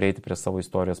reiktų prieiti prie savo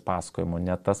istorijos pasakojimo,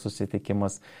 ne tas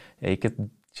susitikimas.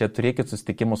 Čia turėkit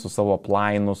susitikimą su savo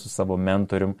aplainu, su savo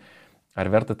mentorium.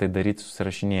 Ar verta tai daryti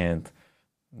susirašinėjant?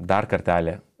 Dar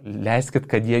kartelį, leiskit,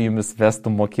 kad jie jumis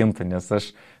vestų mokintų, nes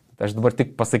aš dabar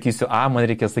tik pasakysiu A, man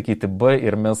reikia sakyti B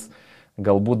ir mes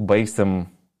galbūt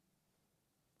baigsim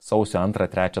sausio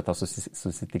 2-3 tą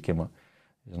susitikimą.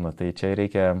 Žinot, tai čia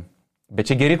reikia...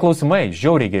 Bet čia geri klausimai,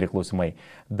 žiauriai geri klausimai.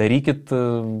 Darykit,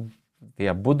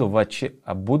 tai abudu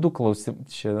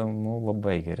klausimai, čia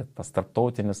labai geri, tas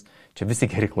tarptautinis, čia visi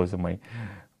geri klausimai.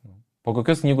 Po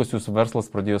kokios knygos jūsų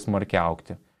verslas pradėjo smarkiai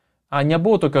augti?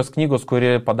 Nebuvo tokios knygos,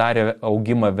 kuri padarė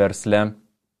augimą versle,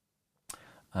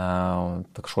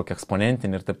 kažkokią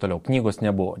eksponentinį ir taip toliau. Knygos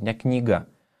nebuvo, ne knyga.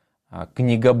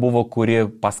 Knyga buvo,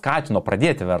 kuri paskatino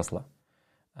pradėti verslą.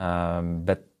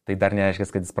 Bet tai dar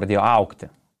nereiškia, kad jis pradėjo augti.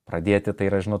 Pradėti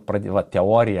tai yra, žinot,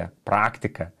 teorija,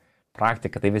 praktika.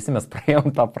 Tai visi mes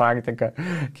praėjom tą praktiką,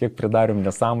 kiek pridarėm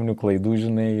nesąmonių, klaidų,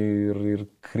 žinai, ir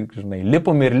žinai,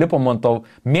 lipom ant to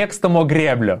mėgstamo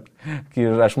grėblio.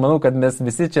 Aš manau, kad mes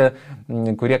visi čia,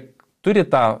 kurie turi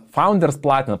tą founders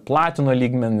platino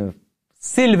lygmenį,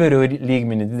 silverio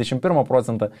lygmenį,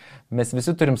 21%, mes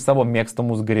visi turim savo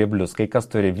mėgstamus grėblius. Kai kas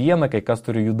turi vieną, kai kas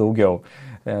turi jų daugiau.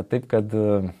 Taip kad,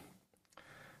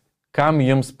 kam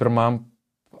jūs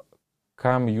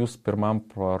pirmam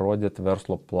parodėt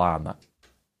verslo planą?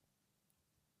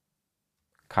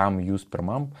 Kam jūs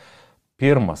pirmam?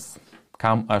 Pirmas,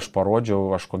 kam aš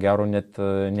parodžiau, aš ko gero net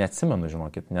neatsimenu,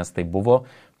 žinokit, nes tai buvo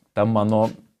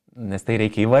nes tai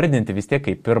reikia įvardinti vis tiek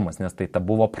kaip pirmas, nes tai ta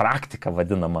buvo praktika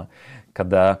vadinama,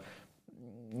 kada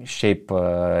šiaip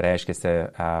reiškiasi,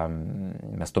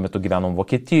 mes tuo metu gyvenom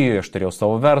Vokietijoje, aš turėjau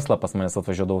savo verslą, pas manęs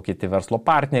atvažiuodavo kiti verslo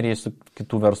partneriai su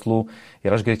kitų verslų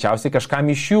ir aš greičiausiai kažkam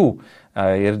iš jų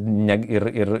ir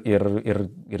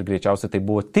greičiausiai tai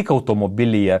buvo tik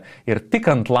automobilyje ir tik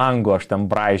ant lango aš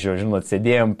ten braižiau, žinot,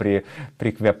 sėdėjom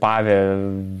prikvėpavę,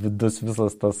 vidus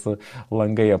visas tas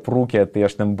langai aprūkė, tai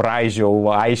aš ten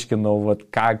braižiau, aiškinau,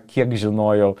 kiek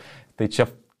žinojau, tai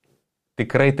čia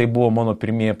tikrai tai buvo mano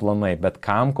pirmieji planai, bet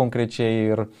kam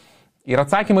konkrečiai ir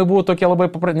atsakymai buvo tokie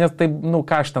labai paprasti, nes tai,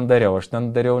 ką aš ten dariau? Aš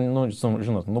ten dariau,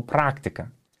 žinot,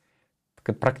 praktiką.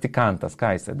 Kaip praktikantas,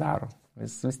 ką jisai daro?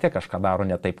 Jis vis tiek kažką daro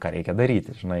ne taip, ką reikia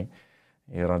daryti, žinai.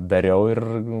 Ir dariau ir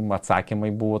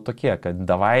atsakymai buvo tokie, kad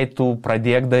davai tu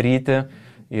pradėk daryti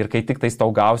ir kai tik tai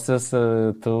tau gausis,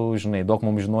 tu, žinai, duok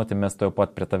mums žinoti, mes to jau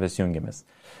pat prie tavęs jungiamės.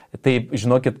 Tai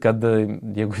žinokit, kad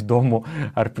jeigu įdomu,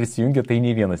 ar prisijungia, tai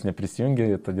nei vienas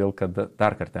neprisijungia, todėl kad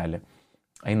dar kartelį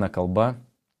eina kalba.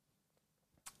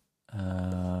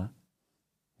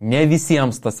 Ne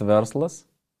visiems tas verslas,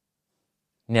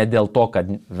 ne dėl to,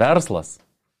 kad verslas,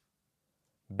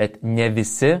 bet ne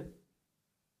visi,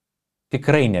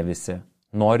 tikrai ne visi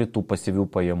nori tų pasyvių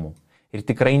pajamų. Ir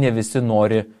tikrai ne visi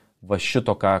nori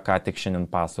šito, ką tik šiandien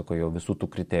pasakojau, visų tų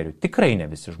kriterijų. Tikrai ne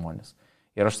visi žmonės.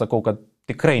 Ir aš sakau, kad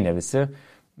tikrai ne visi.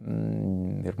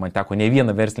 Ir man teko ne vieną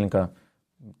verslininką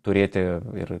turėti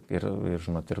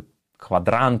ir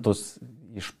kvadrantus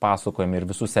išpasakojami ir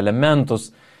visus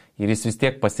elementus. Ir jis vis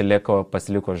tiek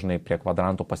pasiliko, žinai, prie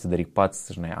kvadrantų pasidaryk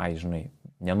pats, žinai,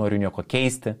 nenoriu nieko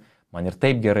keisti, man ir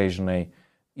taip gerai, žinai.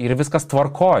 Ir viskas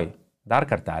tvarkoj. Dar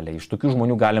kartelį, iš tokių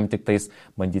žmonių galim tik tais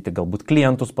bandyti galbūt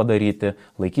klientus padaryti,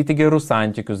 laikyti gerus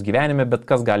santykius, gyvenime bet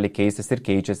kas gali keistis ir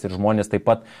keičiasi ir žmonės taip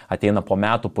pat ateina po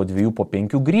metų, po 2, po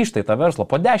 5 grįžta į tą verslą,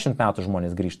 po 10 metų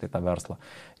žmonės grįžta į tą verslą,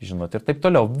 žinot, ir taip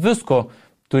toliau. Visko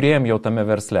turėjom jau tame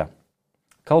versle.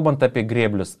 Kalbant apie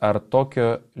grėblius, ar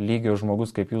tokio lygio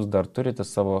žmogus kaip jūs dar turite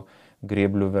savo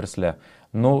grėblių versle?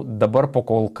 Dabar po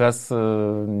kol kas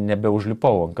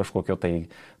nebeužlipau ant kažkokio tai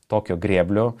tokio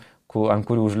grėblio, ant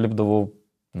kurių užlipdavau,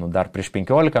 dar prieš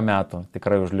 15 metų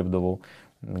tikrai užlipdavau,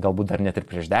 galbūt dar net ir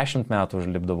prieš 10 metų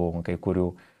užlipdavau ant kai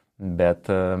kurių,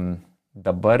 bet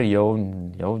dabar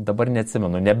dabar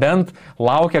neatsimenu. Nebent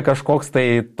laukia kažkoks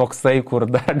tai toksai,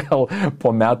 kur dar gal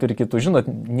po metų ir kitų.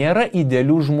 Žinot, nėra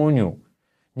idealių žmonių.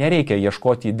 Nereikia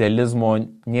ieškoti idealizmo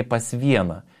nei pas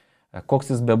vieną.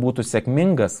 Koks jis bebūtų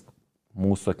sėkmingas,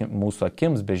 mūsų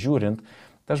akims bežiūrint,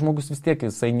 tas žmogus vis tiek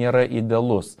jisai nėra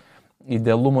idealus.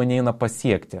 Idealumo neina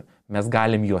pasiekti. Mes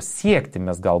galim jo siekti,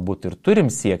 mes galbūt ir turim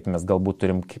siekti, mes galbūt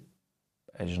turim,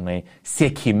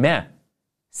 siekime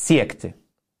siekti,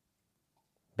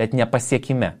 bet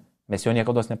nepasiekime. Mes jo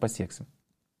niekada nepasieksim.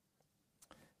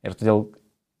 Ir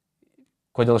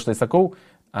kodėl aš tai sakau?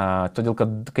 Todėl,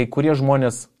 kad kai kurie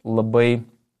žmonės labai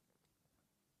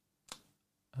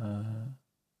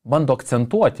bando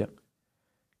akcentuoti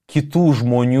kitų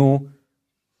žmonių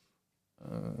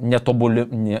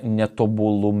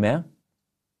netobulume,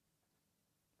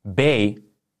 bei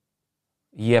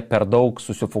jie per daug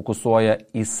susifokusuoja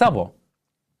į savo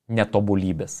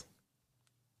netobulybės,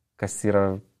 kas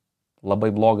yra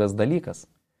labai blogas dalykas.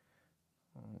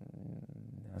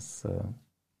 Nes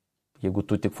jeigu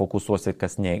tu tik fokusuosi,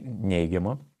 kas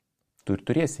neigiama, tu ir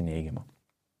turėsi neigiamą.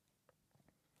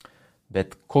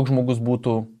 Bet koks žmogus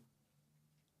būtų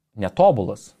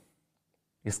netobulas,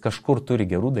 jis kažkur turi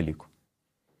gerų dalykų.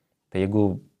 Tai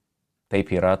jeigu taip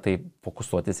yra, tai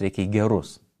fokusuotis reikia į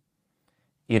gerus.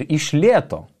 Ir iš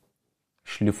lėto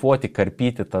šlifuoti,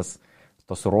 karpyti tos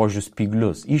rožių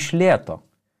spyglius. Iš lėto.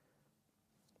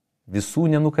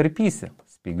 Visų nenukarpysi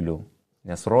spyglių,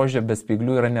 nes rožė be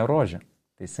spyglių yra ne rožė.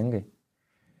 Teisingai.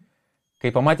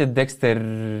 Kai pamatėt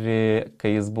Dexterį,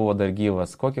 kai jis buvo dar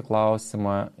gyvas, kokį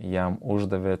klausimą jam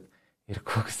uždavėt ir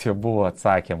koks jo buvo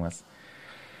atsakymas?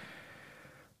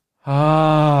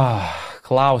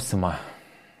 Klausimą.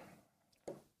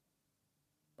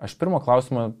 Aš pirmo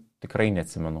klausimą tikrai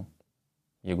neatsimenu,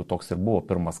 jeigu toks ir buvo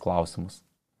pirmas klausimas.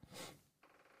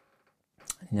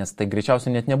 Nes tai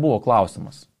greičiausiai net nebuvo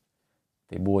klausimas.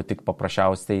 Tai buvo tik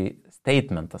paprasčiausiai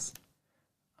statementas.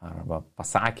 Arba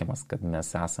pasakymas, kad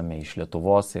mes esame iš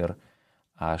Lietuvos ir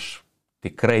aš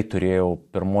tikrai turėjau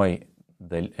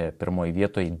pirmoj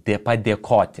vietoje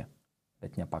padėkoti,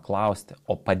 bet ne paklausti,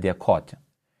 o padėkoti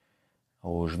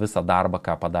už visą darbą,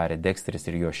 ką padarė Dexteris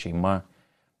ir jo šeima,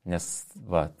 nes,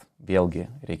 vėlgi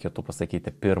reikėtų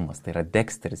pasakyti pirmas, tai yra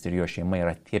Dexteris ir jo šeima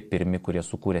yra tie pirmi, kurie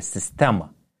sukūrė sistemą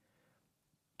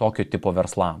tokio tipo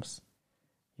verslams.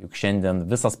 Juk šiandien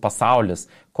visas pasaulis,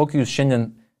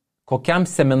 kokiam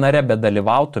seminare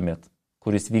bedalyvautumėt,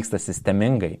 kuris vyksta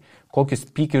sistemingai, kokius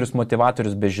speakerius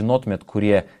motivatorius bežinotumėt,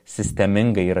 kurie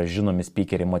sistemingai yra žinomi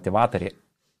speakeriai motivatoriai,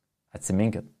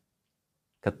 atsiminkit,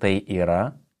 kad tai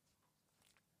yra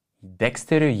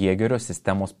Dexterio Jėgerio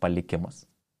sistemos palikimas.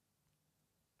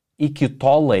 Iki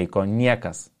to laiko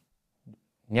niekas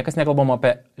nekalbama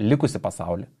apie likusį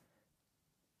pasaulį.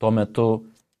 Tuo metu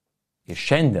ir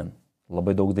šiandien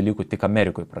labai daug dalykų tik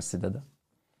Amerikoje prasideda.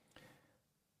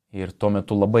 Ir tuo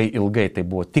metu labai ilgai tai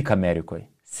buvo tik Amerikoje.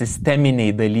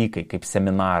 Sisteminiai dalykai, kaip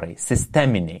seminarai.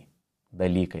 Sisteminiai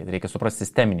dalykai. Reikia suprasti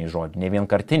sisteminiai žodžiai. Ne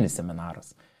vienkartinis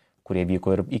seminaras, kurie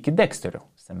vyko ir iki Dexterio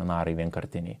seminarai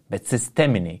vienkartiniai. Bet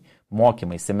sisteminiai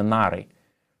mokymai, seminarai.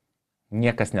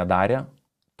 Niekas nedarė.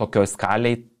 Tokioj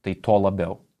skaliai tai to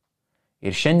labiau.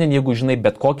 Ir šiandien, jeigu žinai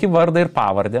bet kokį vardą ir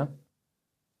pavardę,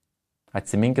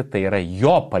 atsiminkit, tai yra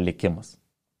jo palikimas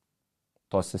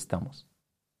tos sistemos.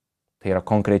 Tai yra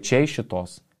konkrečiai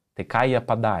šitos. Tai ką jie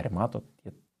padarė, matot?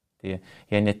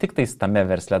 Jie ne tik tais tame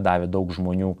versle davė daug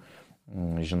žmonių,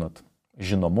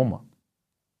 žinomumą.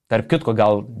 Tarp kitko,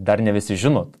 gal dar ne visi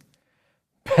žinot,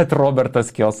 bet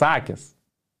Robertas Kiyosakis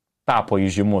tapo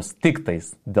įžymus tik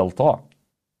tais dėl to.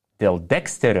 Dėl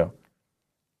Dexterio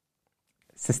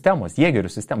sistemos, Jėgerių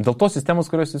sistemos. Dėl tos sistemos,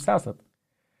 kurios jūs esat.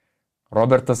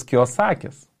 Robertas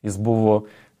Kiyosakis. Jis buvo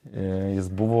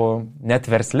net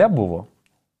versle buvo.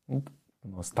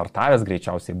 Startavęs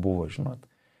greičiausiai buvo, žinot.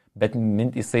 Bet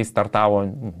jisai startavo,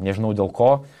 nežinau dėl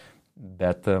ko,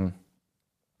 bet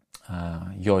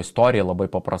jo istorija labai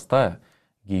paprasta.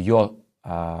 Jo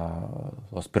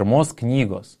tos pirmos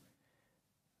knygos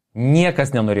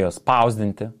niekas nenorėjo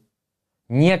spausdinti,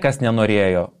 niekas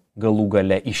nenorėjo galų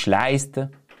gale išleisti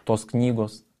tos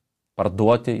knygos,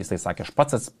 parduoti. Jisai sakė, aš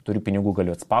pats turiu pinigų,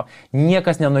 galiu atspausti.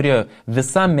 Niekas nenorėjo,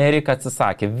 visa Amerika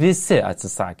atsisakė, visi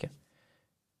atsisakė.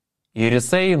 Ir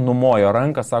jisai numojo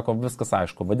ranką, sako, viskas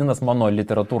aišku. Vadinasi, mano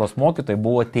literatūros mokytojai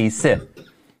buvo teisi.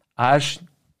 Aš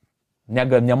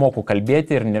nemoku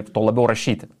kalbėti ir to labiau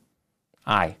rašyti.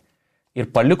 Ir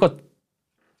paliko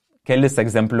kelis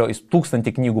egzempliorius,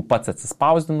 1000 knygų pats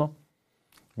atsispausdino,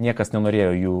 niekas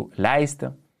nenorėjo jų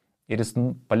leisti. Ir jis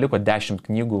paliko 10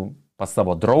 knygų pas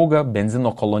savo draugą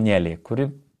benzino kolonėlėje,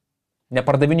 kuri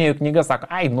nepardavinėjo knygą, sako,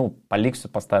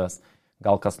 paliksiu pas tavęs,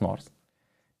 gal kas nors.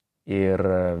 Ir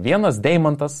vienas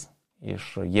deimantas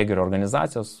iš Jėgerio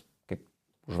organizacijos, kaip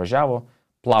užvažiavo,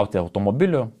 plauti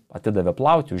automobiliu, atidavė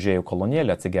plauti, užėjo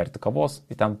kolonėlį, atsigerti kavos,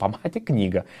 į ten pamatė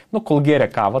knygą. Kol gėrė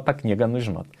kavą, tą knygą,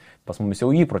 žinot, pas mumis jau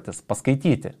įprotis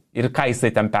paskaityti. Ir ką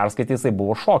jisai ten perskaitė, jisai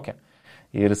buvo šoke.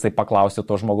 Ir jisai paklausė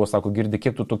to žmogaus, sako, girdi,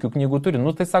 kiek tu tokių knygų turi?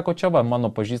 Tai sako, čia va, mano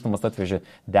pažįstamas atvežė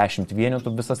 10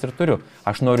 vienetų, visas ir turiu.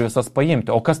 Aš noriu visas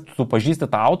paimti. O kas tu pažįsti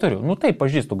tą autorių? Taip,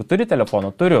 pažįstu. Turi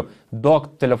telefoną? Turiu.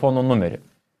 Duok telefono numerį.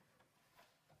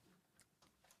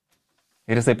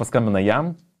 Ir jisai paskambina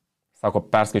jam, sako,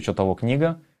 perskaičiu tavo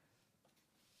knygą.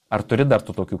 Ar turi dar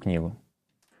tu tokių knygų?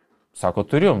 Sako,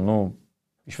 turiu.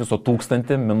 Iš viso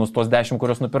 1000 minus tos 10,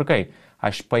 kurios nupirkai.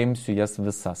 Aš paimsiu jas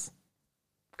visas.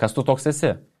 Kas tu toks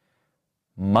esi?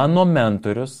 Mano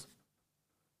mentorius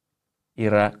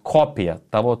yra kopija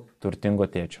tavo turtingo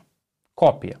tėčio.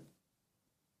 Kopija.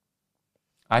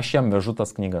 Aš jam vežu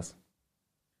tas knygas.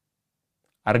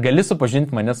 Ar gali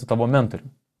supažinti mane su tavo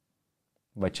mentoriu?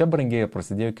 Va čia, brangieji,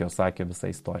 prasidėjo Kiyosaki visa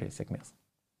istorija sėkmės.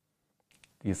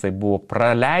 Jisai buvo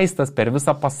praleistas per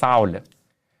visą pasaulį.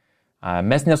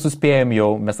 Mes nesuspėjom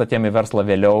jau, mes atėjome į verslą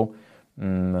vėliau,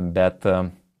 bet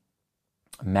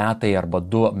metai arba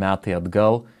 2 metai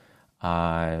atgal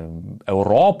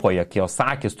Europoje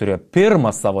Kiyosakis turėjo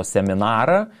pirmą savo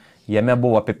seminarą, jame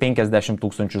buvo apie 50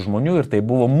 000 žmonių ir tai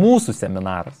buvo mūsų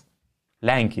seminaras.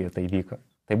 Lenkijoje tai vyko.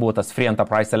 Tai buvo tas Free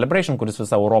Enterprise Celebration, kuris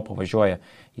visą Europą važiuoja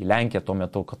į Lenkiją, tuo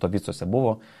metu Katovicuose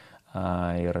buvo.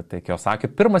 Ir tai Kiyosakio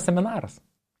pirmas seminaras.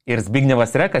 Ir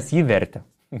Zbignevas Rekas jį vertė.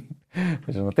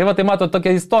 Žinot, tai matot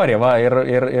tokia istorija.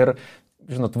 Ir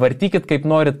žinot, vartykit kaip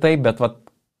norit taip, bet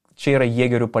čia yra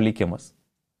jėgerių palikimas.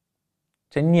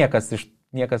 Čia niekas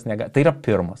negali. Tai yra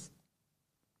pirmas.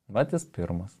 Jis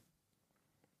pirmas.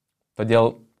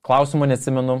 Todėl klausimų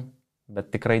neatsimenu,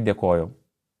 bet tikrai dėkoju.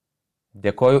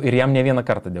 Dėkoju ir jam ne vieną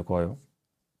kartą dėkoju.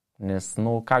 Nes,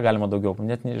 ką galima daugiau,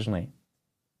 net nežinai.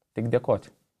 Tik dėkoti.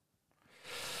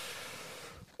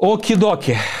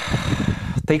 Okidoki.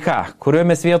 Tai ką, kurioje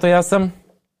mes vietoje esam?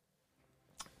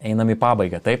 Einam į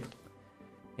pabaigą, taip?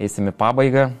 Eisim į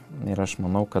pabaigą ir aš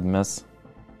manau, kad mes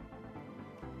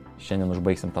šiandien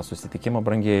užbaigsim tą susitikimą,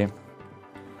 brangieji.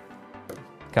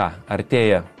 Ką,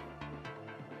 artėja.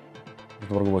 Aš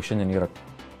dabar galvoju,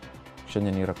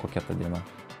 šiandien yra kokia ta diena?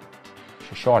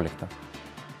 16.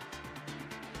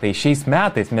 Tai šiais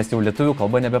metais mes jau lietuvių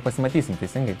kalbą nebepasimatysim,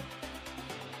 teisingai?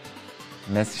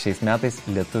 Mes šiais metais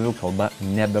lietuvių kalbą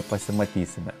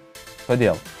nebepasimatysime.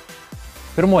 Todėl,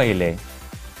 pirmoje eilėje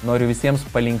noriu visiems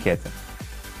palinkėti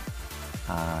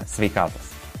sveikatos.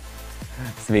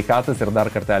 Sveikatos ir dar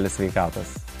kartelį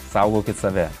sveikatos. Saugokit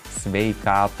save.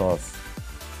 Sveikatos.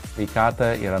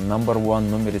 Sveikata yra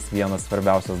numeris 1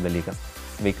 svarbiausias dalykas.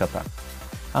 Sveikata.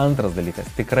 Antras dalykas.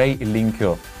 Tikrai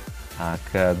linkiu,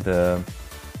 kad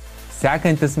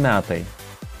sekantis metai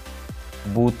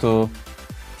būtų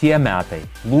tie metai,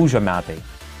 lūžio metai.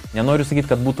 Nenoriu sakyti,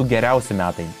 kad būtų geriausi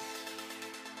metai,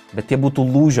 bet tie būtų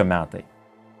lūžio metai.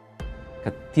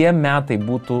 Kad tie metai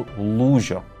būtų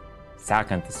lūžio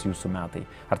sekantis jūsų metai.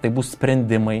 Ar tai bus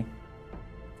sprendimai,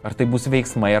 ar tai bus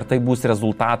veiksmai, ar tai bus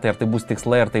rezultatai, ar tai bus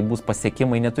tikslai, ar tai bus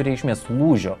pasiekimai, neturi reikšmės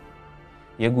lūžio.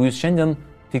 Jeigu jūs šiandien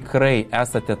tikrai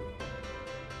esate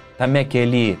tame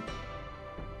kelyje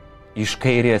iš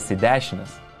kairės į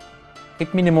dešinės,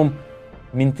 kaip minimum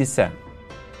mintise,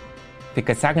 tai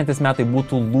kad sekantis metai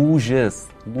būtų lūžis,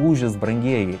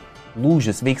 brangieji,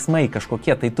 lūžis, veiksmai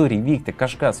kažkokie, tai turi įvykti,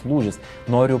 kažkas lūžis.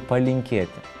 Noriu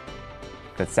palinkėti,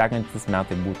 kad sekantis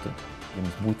metai būtų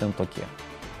jums būtent tokie.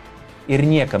 Ir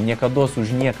niekam, niekados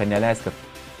už nieką neleiskit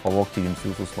pavogti jums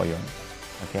jūsų svajonių.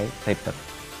 Okay? Taip, kad.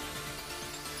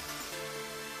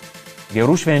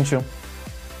 Gerų švenčių,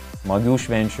 smagių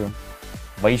švenčių,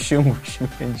 vaišingų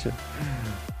švenčių,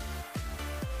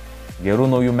 gerų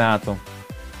naujų metų.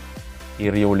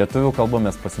 Ir jau lietuvių kalbą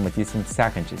mes pasimatysim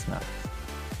sekančiais metais.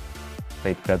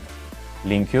 Taip kad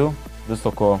linkiu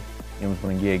viso ko jums,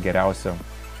 brangieji, geriausio.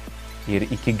 Ir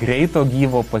iki greito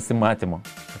gyvo pasimatymo.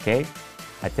 Okay?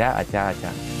 Ate.